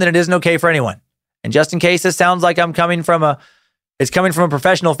some, then it isn't okay for anyone. And just in case this sounds like it's coming from a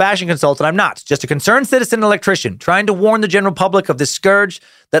professional fashion consultant, I'm not. Just a concerned citizen electrician trying to warn the general public of this scourge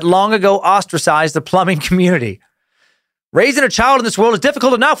that long ago ostracized the plumbing community. Raising a child in this world is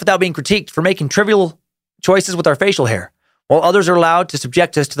difficult enough without being critiqued for making trivial choices with our facial hair, while others are allowed to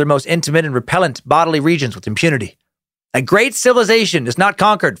subject us to their most intimate and repellent bodily regions with impunity. A great civilization is not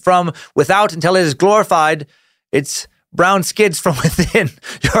conquered from without until it is glorified its brown skids from within.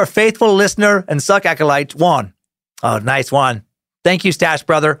 Your faithful listener and suck acolyte, Juan. Oh, nice, Juan. Thank you, Stash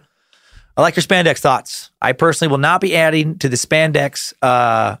Brother. I like your spandex thoughts. I personally will not be adding to the spandex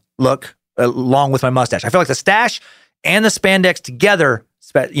look along with my mustache. I feel like the stash and the spandex together,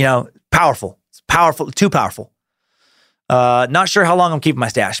 powerful. It's powerful, too powerful. Not sure how long I'm keeping my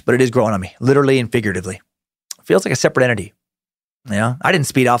stash, but it is growing on me, literally and figuratively. It feels like a separate entity. Yeah, I didn't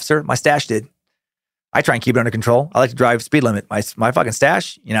speed, officer. My stash did. I try and keep it under control. I like to drive speed limit. My fucking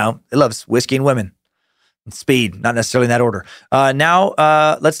stash, it loves whiskey and women. And speed, not necessarily in that order. Now,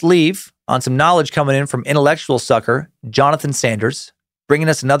 let's leave on some knowledge coming in from intellectual sucker Jonathan Sanders, bringing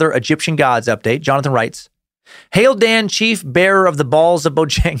us another Egyptian gods update. Jonathan writes, Hail Dan, chief bearer of the balls of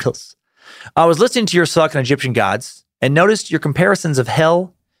Bojangles. I was listening to your suck on Egyptian gods and noticed your comparisons of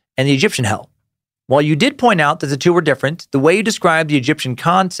hell and the Egyptian hell. While you did point out that the two were different, the way you describe the Egyptian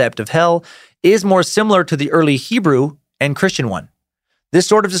concept of hell is more similar to the early Hebrew and Christian one. These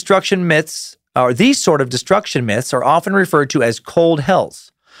sort of destruction myths are often referred to as cold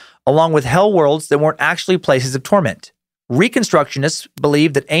hells, along with hell worlds that weren't actually places of torment. Reconstructionists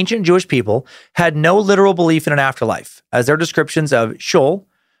believe that ancient Jewish people had no literal belief in an afterlife, as their descriptions of Sheol,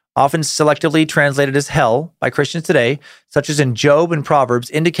 often selectively translated as hell by Christians today, such as in Job and Proverbs,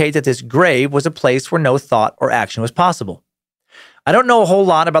 indicate that this grave was a place where no thought or action was possible. I don't know a whole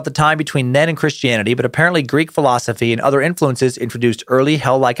lot about the time between then and Christianity, but apparently Greek philosophy and other influences introduced early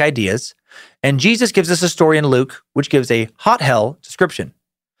hell-like ideas, and Jesus gives us a story in Luke, which gives a hot hell description.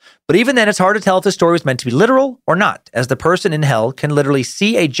 But even then, it's hard to tell if the story was meant to be literal or not, as the person in hell can literally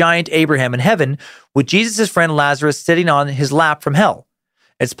see a giant Abraham in heaven with Jesus' friend Lazarus sitting on his lap from hell.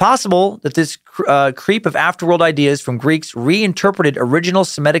 It's possible that this creep of afterworld ideas from Greeks reinterpreted original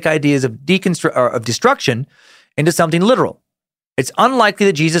Semitic ideas of destruction into something literal. It's unlikely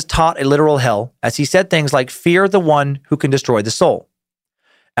that Jesus taught a literal hell, as he said things like, fear the one who can destroy the soul.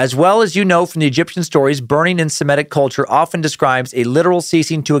 As well as you know from the Egyptian stories, burning in Semitic culture often describes a literal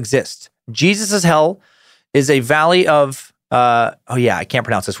ceasing to exist. Jesus' hell is a valley of, I can't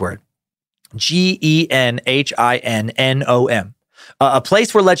pronounce this word, Gehinnom. A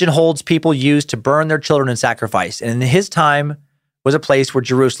place where legend holds people used to burn their children in sacrifice. And in his time was a place where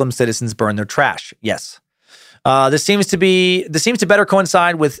Jerusalem citizens burned their trash. Yes. This seems to better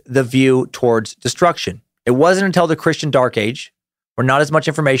coincide with the view towards destruction. It wasn't until the Christian Dark Age, where not as much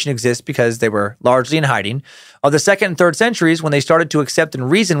information exists because they were largely in hiding, of the 2nd and 3rd centuries when they started to accept and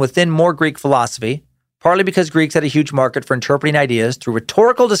reason within more Greek philosophy, partly because Greeks had a huge market for interpreting ideas through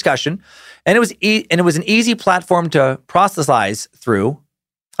rhetorical discussion, and it was an easy platform to proselytize through,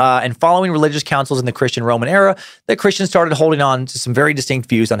 and following religious councils in the Christian Roman era, that Christians started holding on to some very distinct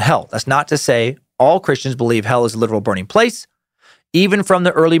views on hell. That's not to say all Christians believe hell is a literal burning place. Even from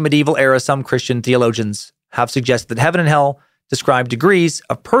the early medieval era, some Christian theologians have suggested that heaven and hell describe degrees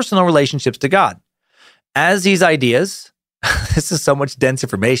of personal relationships to God. As these ideas, this is so much dense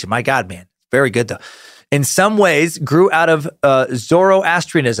information. My God, man. Very good, though. In some ways, grew out of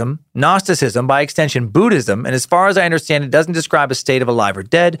Zoroastrianism, Gnosticism, by extension, Buddhism, and as far as I understand, it doesn't describe a state of alive or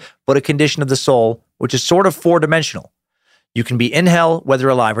dead, but a condition of the soul, which is sort of four-dimensional. You can be in hell, whether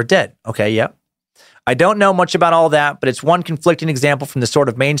alive or dead. Okay, yeah. I don't know much about all that, but it's one conflicting example from the sort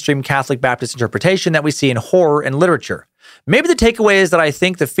of mainstream Catholic Baptist interpretation that we see in horror and literature. Maybe the takeaway is that I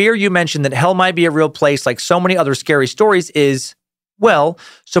think the fear you mentioned that hell might be a real place like so many other scary stories is, well,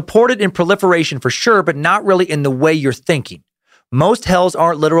 supported in proliferation for sure, but not really in the way you're thinking. Most hells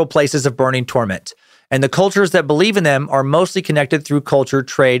aren't literal places of burning torment, and the cultures that believe in them are mostly connected through culture,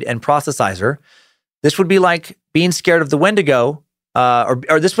 trade, and proselytizer. This would be like being scared of the Wendigo,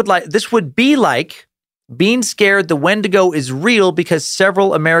 this would be like being scared the Wendigo is real because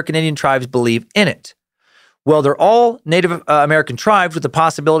several American Indian tribes believe in it. Well, they're all Native American tribes with the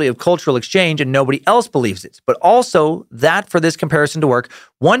possibility of cultural exchange and nobody else believes it. But also that for this comparison to work,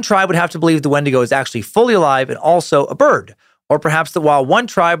 one tribe would have to believe the Wendigo is actually fully alive and also a bird. Or perhaps that while one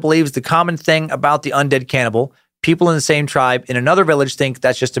tribe believes the common thing about the undead cannibal, people in the same tribe in another village think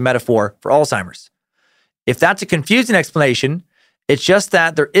that's just a metaphor for Alzheimer's. If that's a confusing explanation, it's just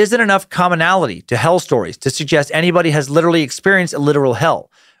that there isn't enough commonality to hell stories to suggest anybody has literally experienced a literal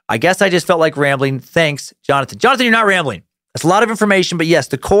hell. I guess I just felt like rambling. Thanks, Jonathan. Jonathan, you're not rambling. That's a lot of information, but yes,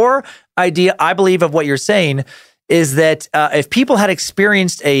 the core idea, I believe, of what you're saying is that if people had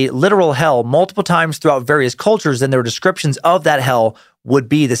experienced a literal hell multiple times throughout various cultures, then their descriptions of that hell would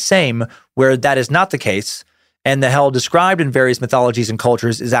be the same, where that is not the case. And the hell described in various mythologies and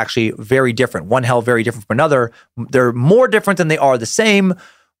cultures is actually very different. One hell very different from another. They're more different than they are the same,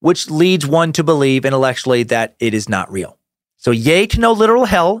 which leads one to believe intellectually that it is not real. So yay to no literal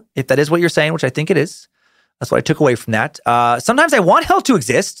hell, if that is what you're saying, which I think it is. That's what I took away from that. Sometimes I want hell to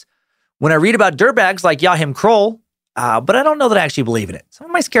exist when I read about dirtbags like Yahim Kroll, but I don't know that I actually believe in it. Some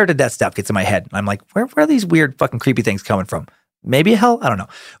of my scared to death stuff gets in my head. I'm like, where are these weird fucking creepy things coming from? Maybe hell? I don't know.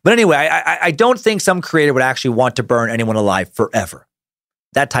 But anyway, I don't think some creator would actually want to burn anyone alive forever.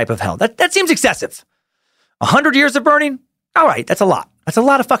 That type of hell. That seems excessive. 100 years of burning? All right, that's a lot. That's a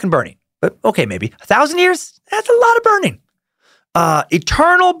lot of fucking burning. But okay, maybe 1,000 years? That's a lot of burning.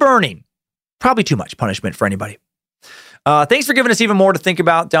 Eternal burning. Probably too much punishment for anybody. Thanks for giving us even more to think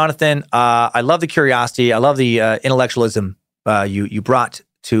about, Jonathan. I love the curiosity. I love the intellectualism you brought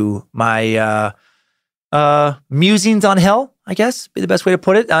to my musings on hell, I guess, be the best way to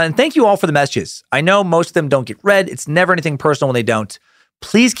put it. And thank you all for the messages. I know most of them don't get read. It's never anything personal when they don't.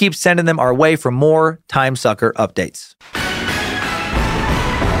 Please keep sending them our way for more Time Sucker updates.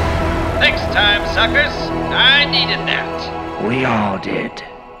 Thanks, Time Suckers. I needed that. We all did.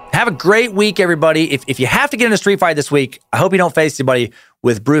 Have a great week, everybody. If you have to get in a street fight this week, I hope you don't face anybody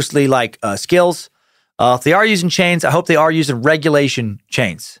with Bruce Lee-like skills. If they are using chains, I hope they are using regulation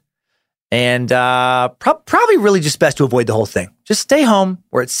chains. And probably really just best to avoid the whole thing. Just stay home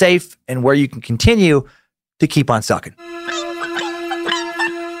where it's safe and where you can continue to keep on sucking.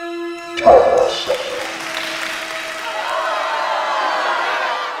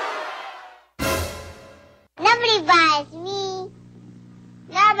 Nobody buys me.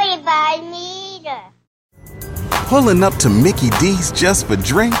 Nobody buys me either. Pulling up to Mickey D's just for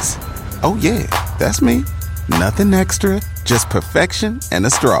drinks? Oh yeah, that's me. Nothing extra, just perfection and a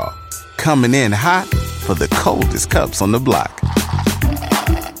straw. Coming in hot for the coldest cups on the block.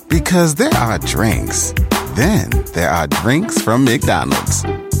 Because there are drinks. Then there are drinks from McDonald's.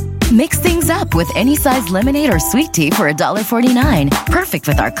 Mix things up with any size lemonade or sweet tea for $1.49. Perfect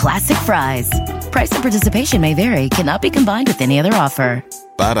with our classic fries. Price and participation may vary. Cannot be combined with any other offer.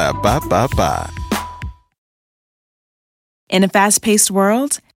 Ba-da-ba-ba-ba. In a fast-paced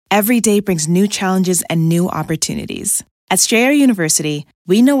world, every day brings new challenges and new opportunities. At Strayer University,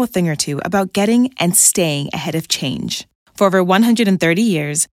 we know a thing or two about getting and staying ahead of change. For over 130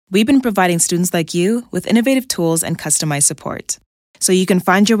 years, we've been providing students like you with innovative tools and customized support, so you can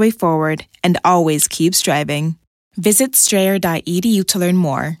find your way forward and always keep striving. Visit strayer.edu to learn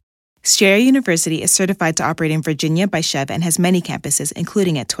more. Strayer University is certified to operate in Virginia by Chev and has many campuses,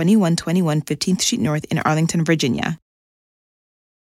 including at 2121 15th Street North in Arlington, Virginia.